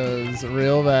tacos.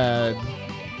 Real bad.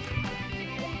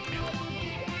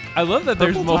 I love that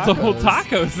there's Purple multiple tacos.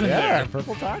 tacos in Yeah, there.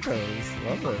 purple tacos.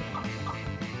 Love it.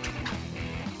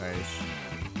 Nice.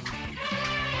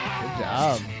 Good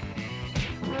job.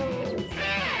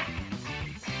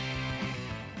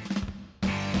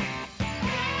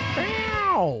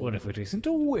 What if it isn't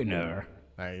a winner?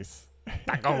 Nice.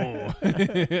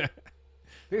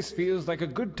 This feels like a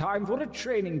good time for a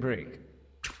training break.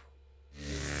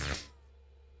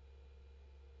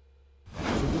 To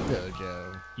the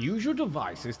dojo. Use your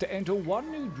devices to enter one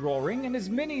new drawing and as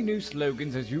many new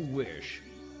slogans as you wish.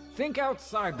 Think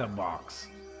outside the box.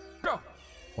 Go!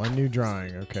 One new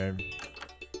drawing. Okay.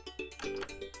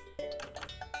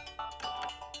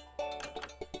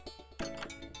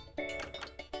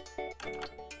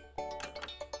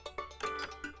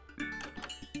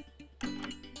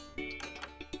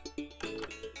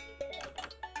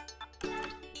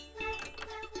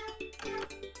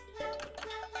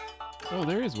 Oh,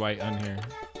 there is white on here.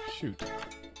 Shoot.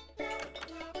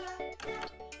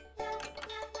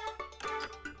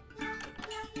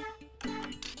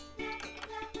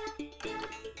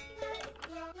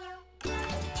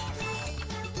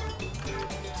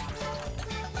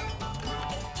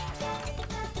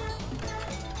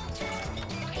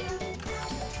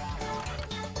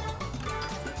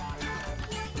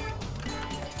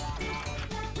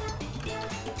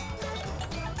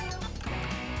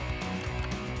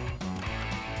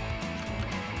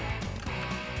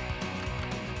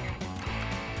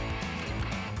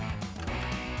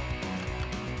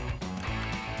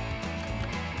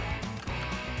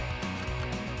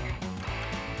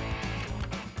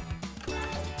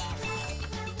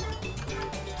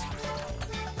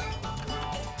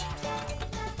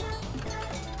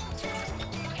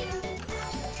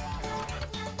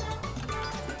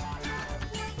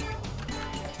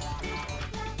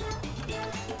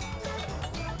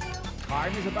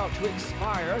 time is about to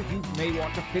expire. You may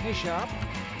want to finish up.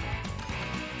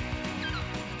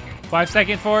 5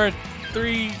 second forward.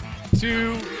 3,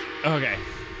 2. Okay.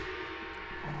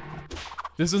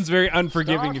 This one's very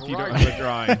unforgiving if you don't have a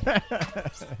drawing.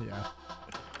 Yeah.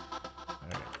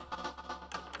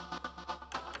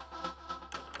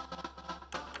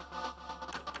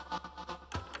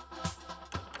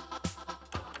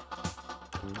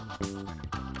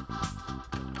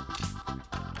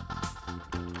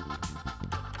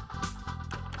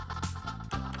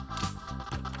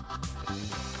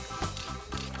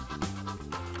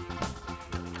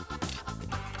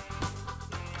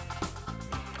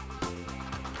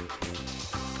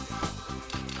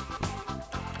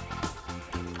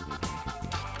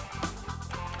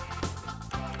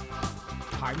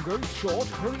 Time goes short.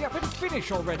 Hurry up and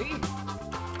finish already.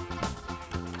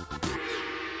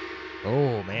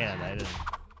 Oh man, I didn't.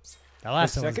 That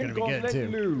last The one was gonna second be good gauntlet too.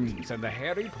 looms, and the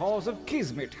hairy paws of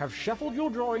Kismet have shuffled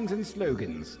your drawings and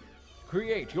slogans.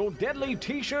 Create your deadly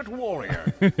T-shirt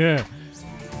warrior.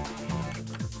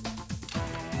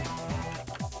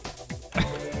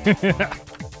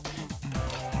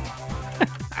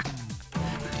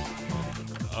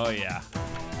 Oh, yeah.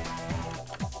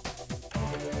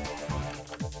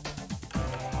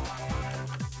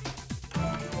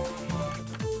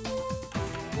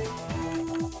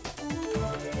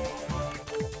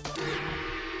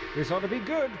 This ought to be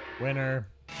good. Winner.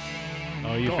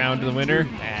 Oh, you found the winner?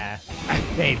 Nah,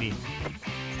 baby.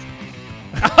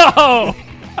 Oh!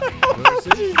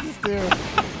 Jesus, dude.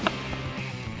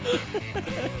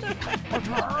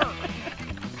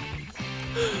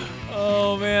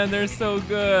 Oh, man, they're so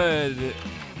good.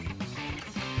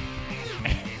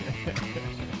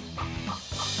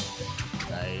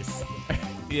 Nice.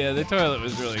 Yeah, the toilet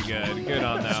was really good. Good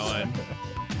on that one.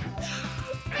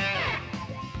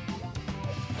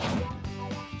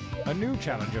 A new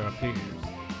challenger appears.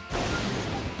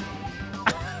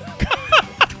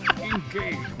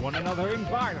 Engage one another in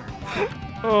violence.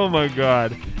 Oh, my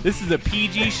God. This is a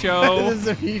PG show. This is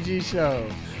a PG show.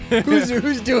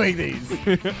 Who's doing these?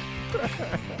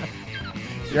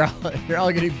 You're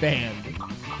all getting banned.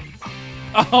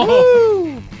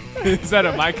 Oh! Is that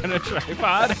a mic on a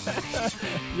tripod? Yes,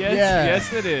 Yeah.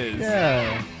 yes, it is.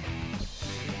 Yeah.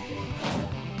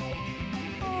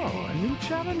 Oh, a new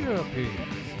challenger appears.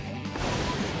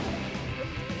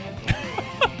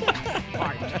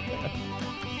 Fight.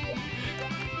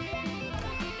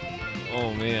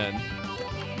 Oh, man.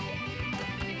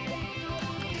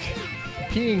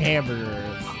 Peeing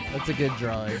hamburgers. That's a good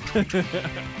drawing.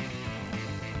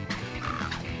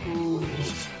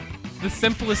 The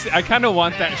simplest. I kind of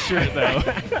want that shirt,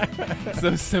 though.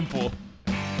 So simple.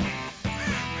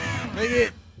 Look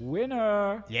at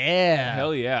Winner. yeah.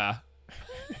 Hell yeah.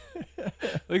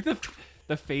 Like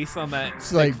the face on that It's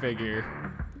stick like- figure.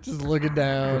 Just looking The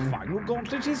down. final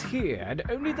gauntlet is here, and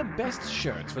only the best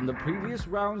shirts from the previous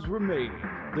rounds remain.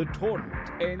 The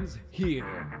tournament ends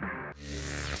here.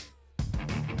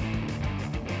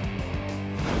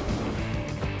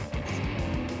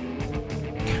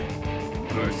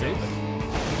 Versus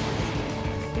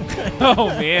Oh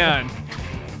man.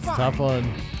 Tough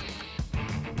one.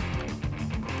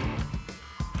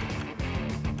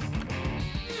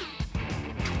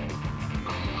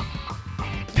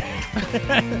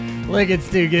 Look, it's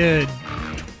too good.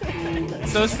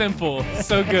 So simple.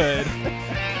 So good. we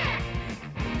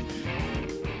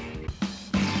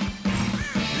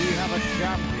have a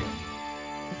champion.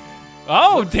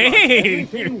 Oh dang.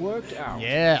 Everything worked out.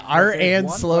 Yeah, art But there's and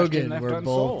one slogan question left were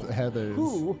both unsolved. Heather's.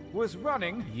 Who was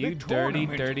running You the dirty,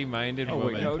 tournament? dirty-minded Oh wait,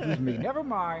 woman. no, it was me. Never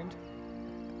mind.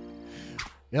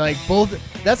 You're like both.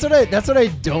 That's what I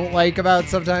don't like about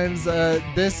sometimes.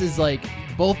 This is like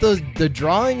both the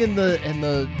drawing and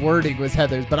the wording was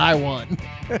Heather's, but I won.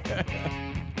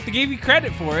 They gave you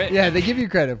credit for it. Yeah, they give you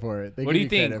credit for it. They What give do you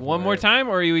think? credit One for more it. time,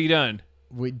 or are you done?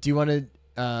 Wait, do you want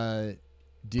to?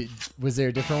 Was there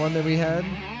a different one that we had?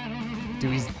 Do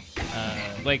we?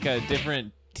 Like a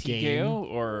different TKO Game.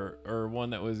 or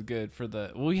one that was good for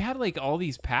the. Well, we had like all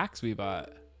these packs we bought.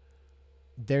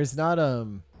 There's not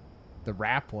the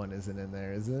rap one isn't in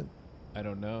there, is it? I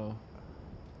don't know.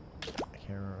 I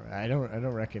can't remember. I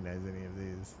don't recognize any of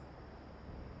these.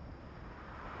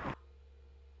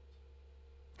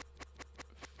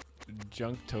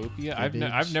 Junktopia.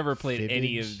 Fibbage, I've never played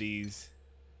any Fibbage. of these.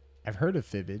 I've heard of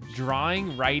Fibbage.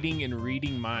 Drawing, writing, and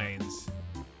reading minds.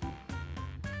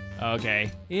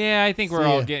 Okay. Yeah, I think we're See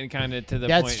all ya. getting kind of to the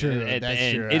That's point true, at that's the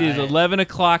end. true. It is 11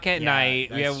 o'clock at Yeah,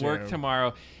 night. We that's have work true.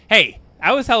 tomorrow. Hey,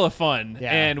 that was hella fun.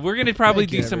 Yeah. And we're going to probably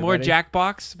Thank you, do some more everybody.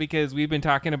 Jackbox because we've been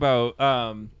talking about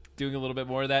doing a little bit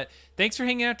more of that. Thanks for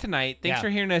hanging out tonight. Thanks for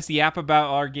hearing us yap about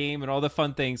our game and all the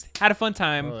fun things. Had a fun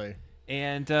time. Totally.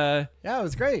 And yeah, it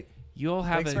was great. You all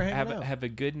have a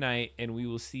good night, and we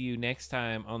will see you next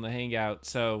time on the Hangout.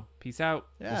 So peace out.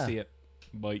 Yeah. We'll see you.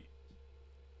 Bye.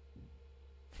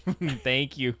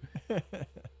 Thank you.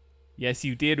 Yes,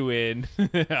 you did win.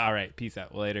 All right. Peace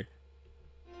out. Later.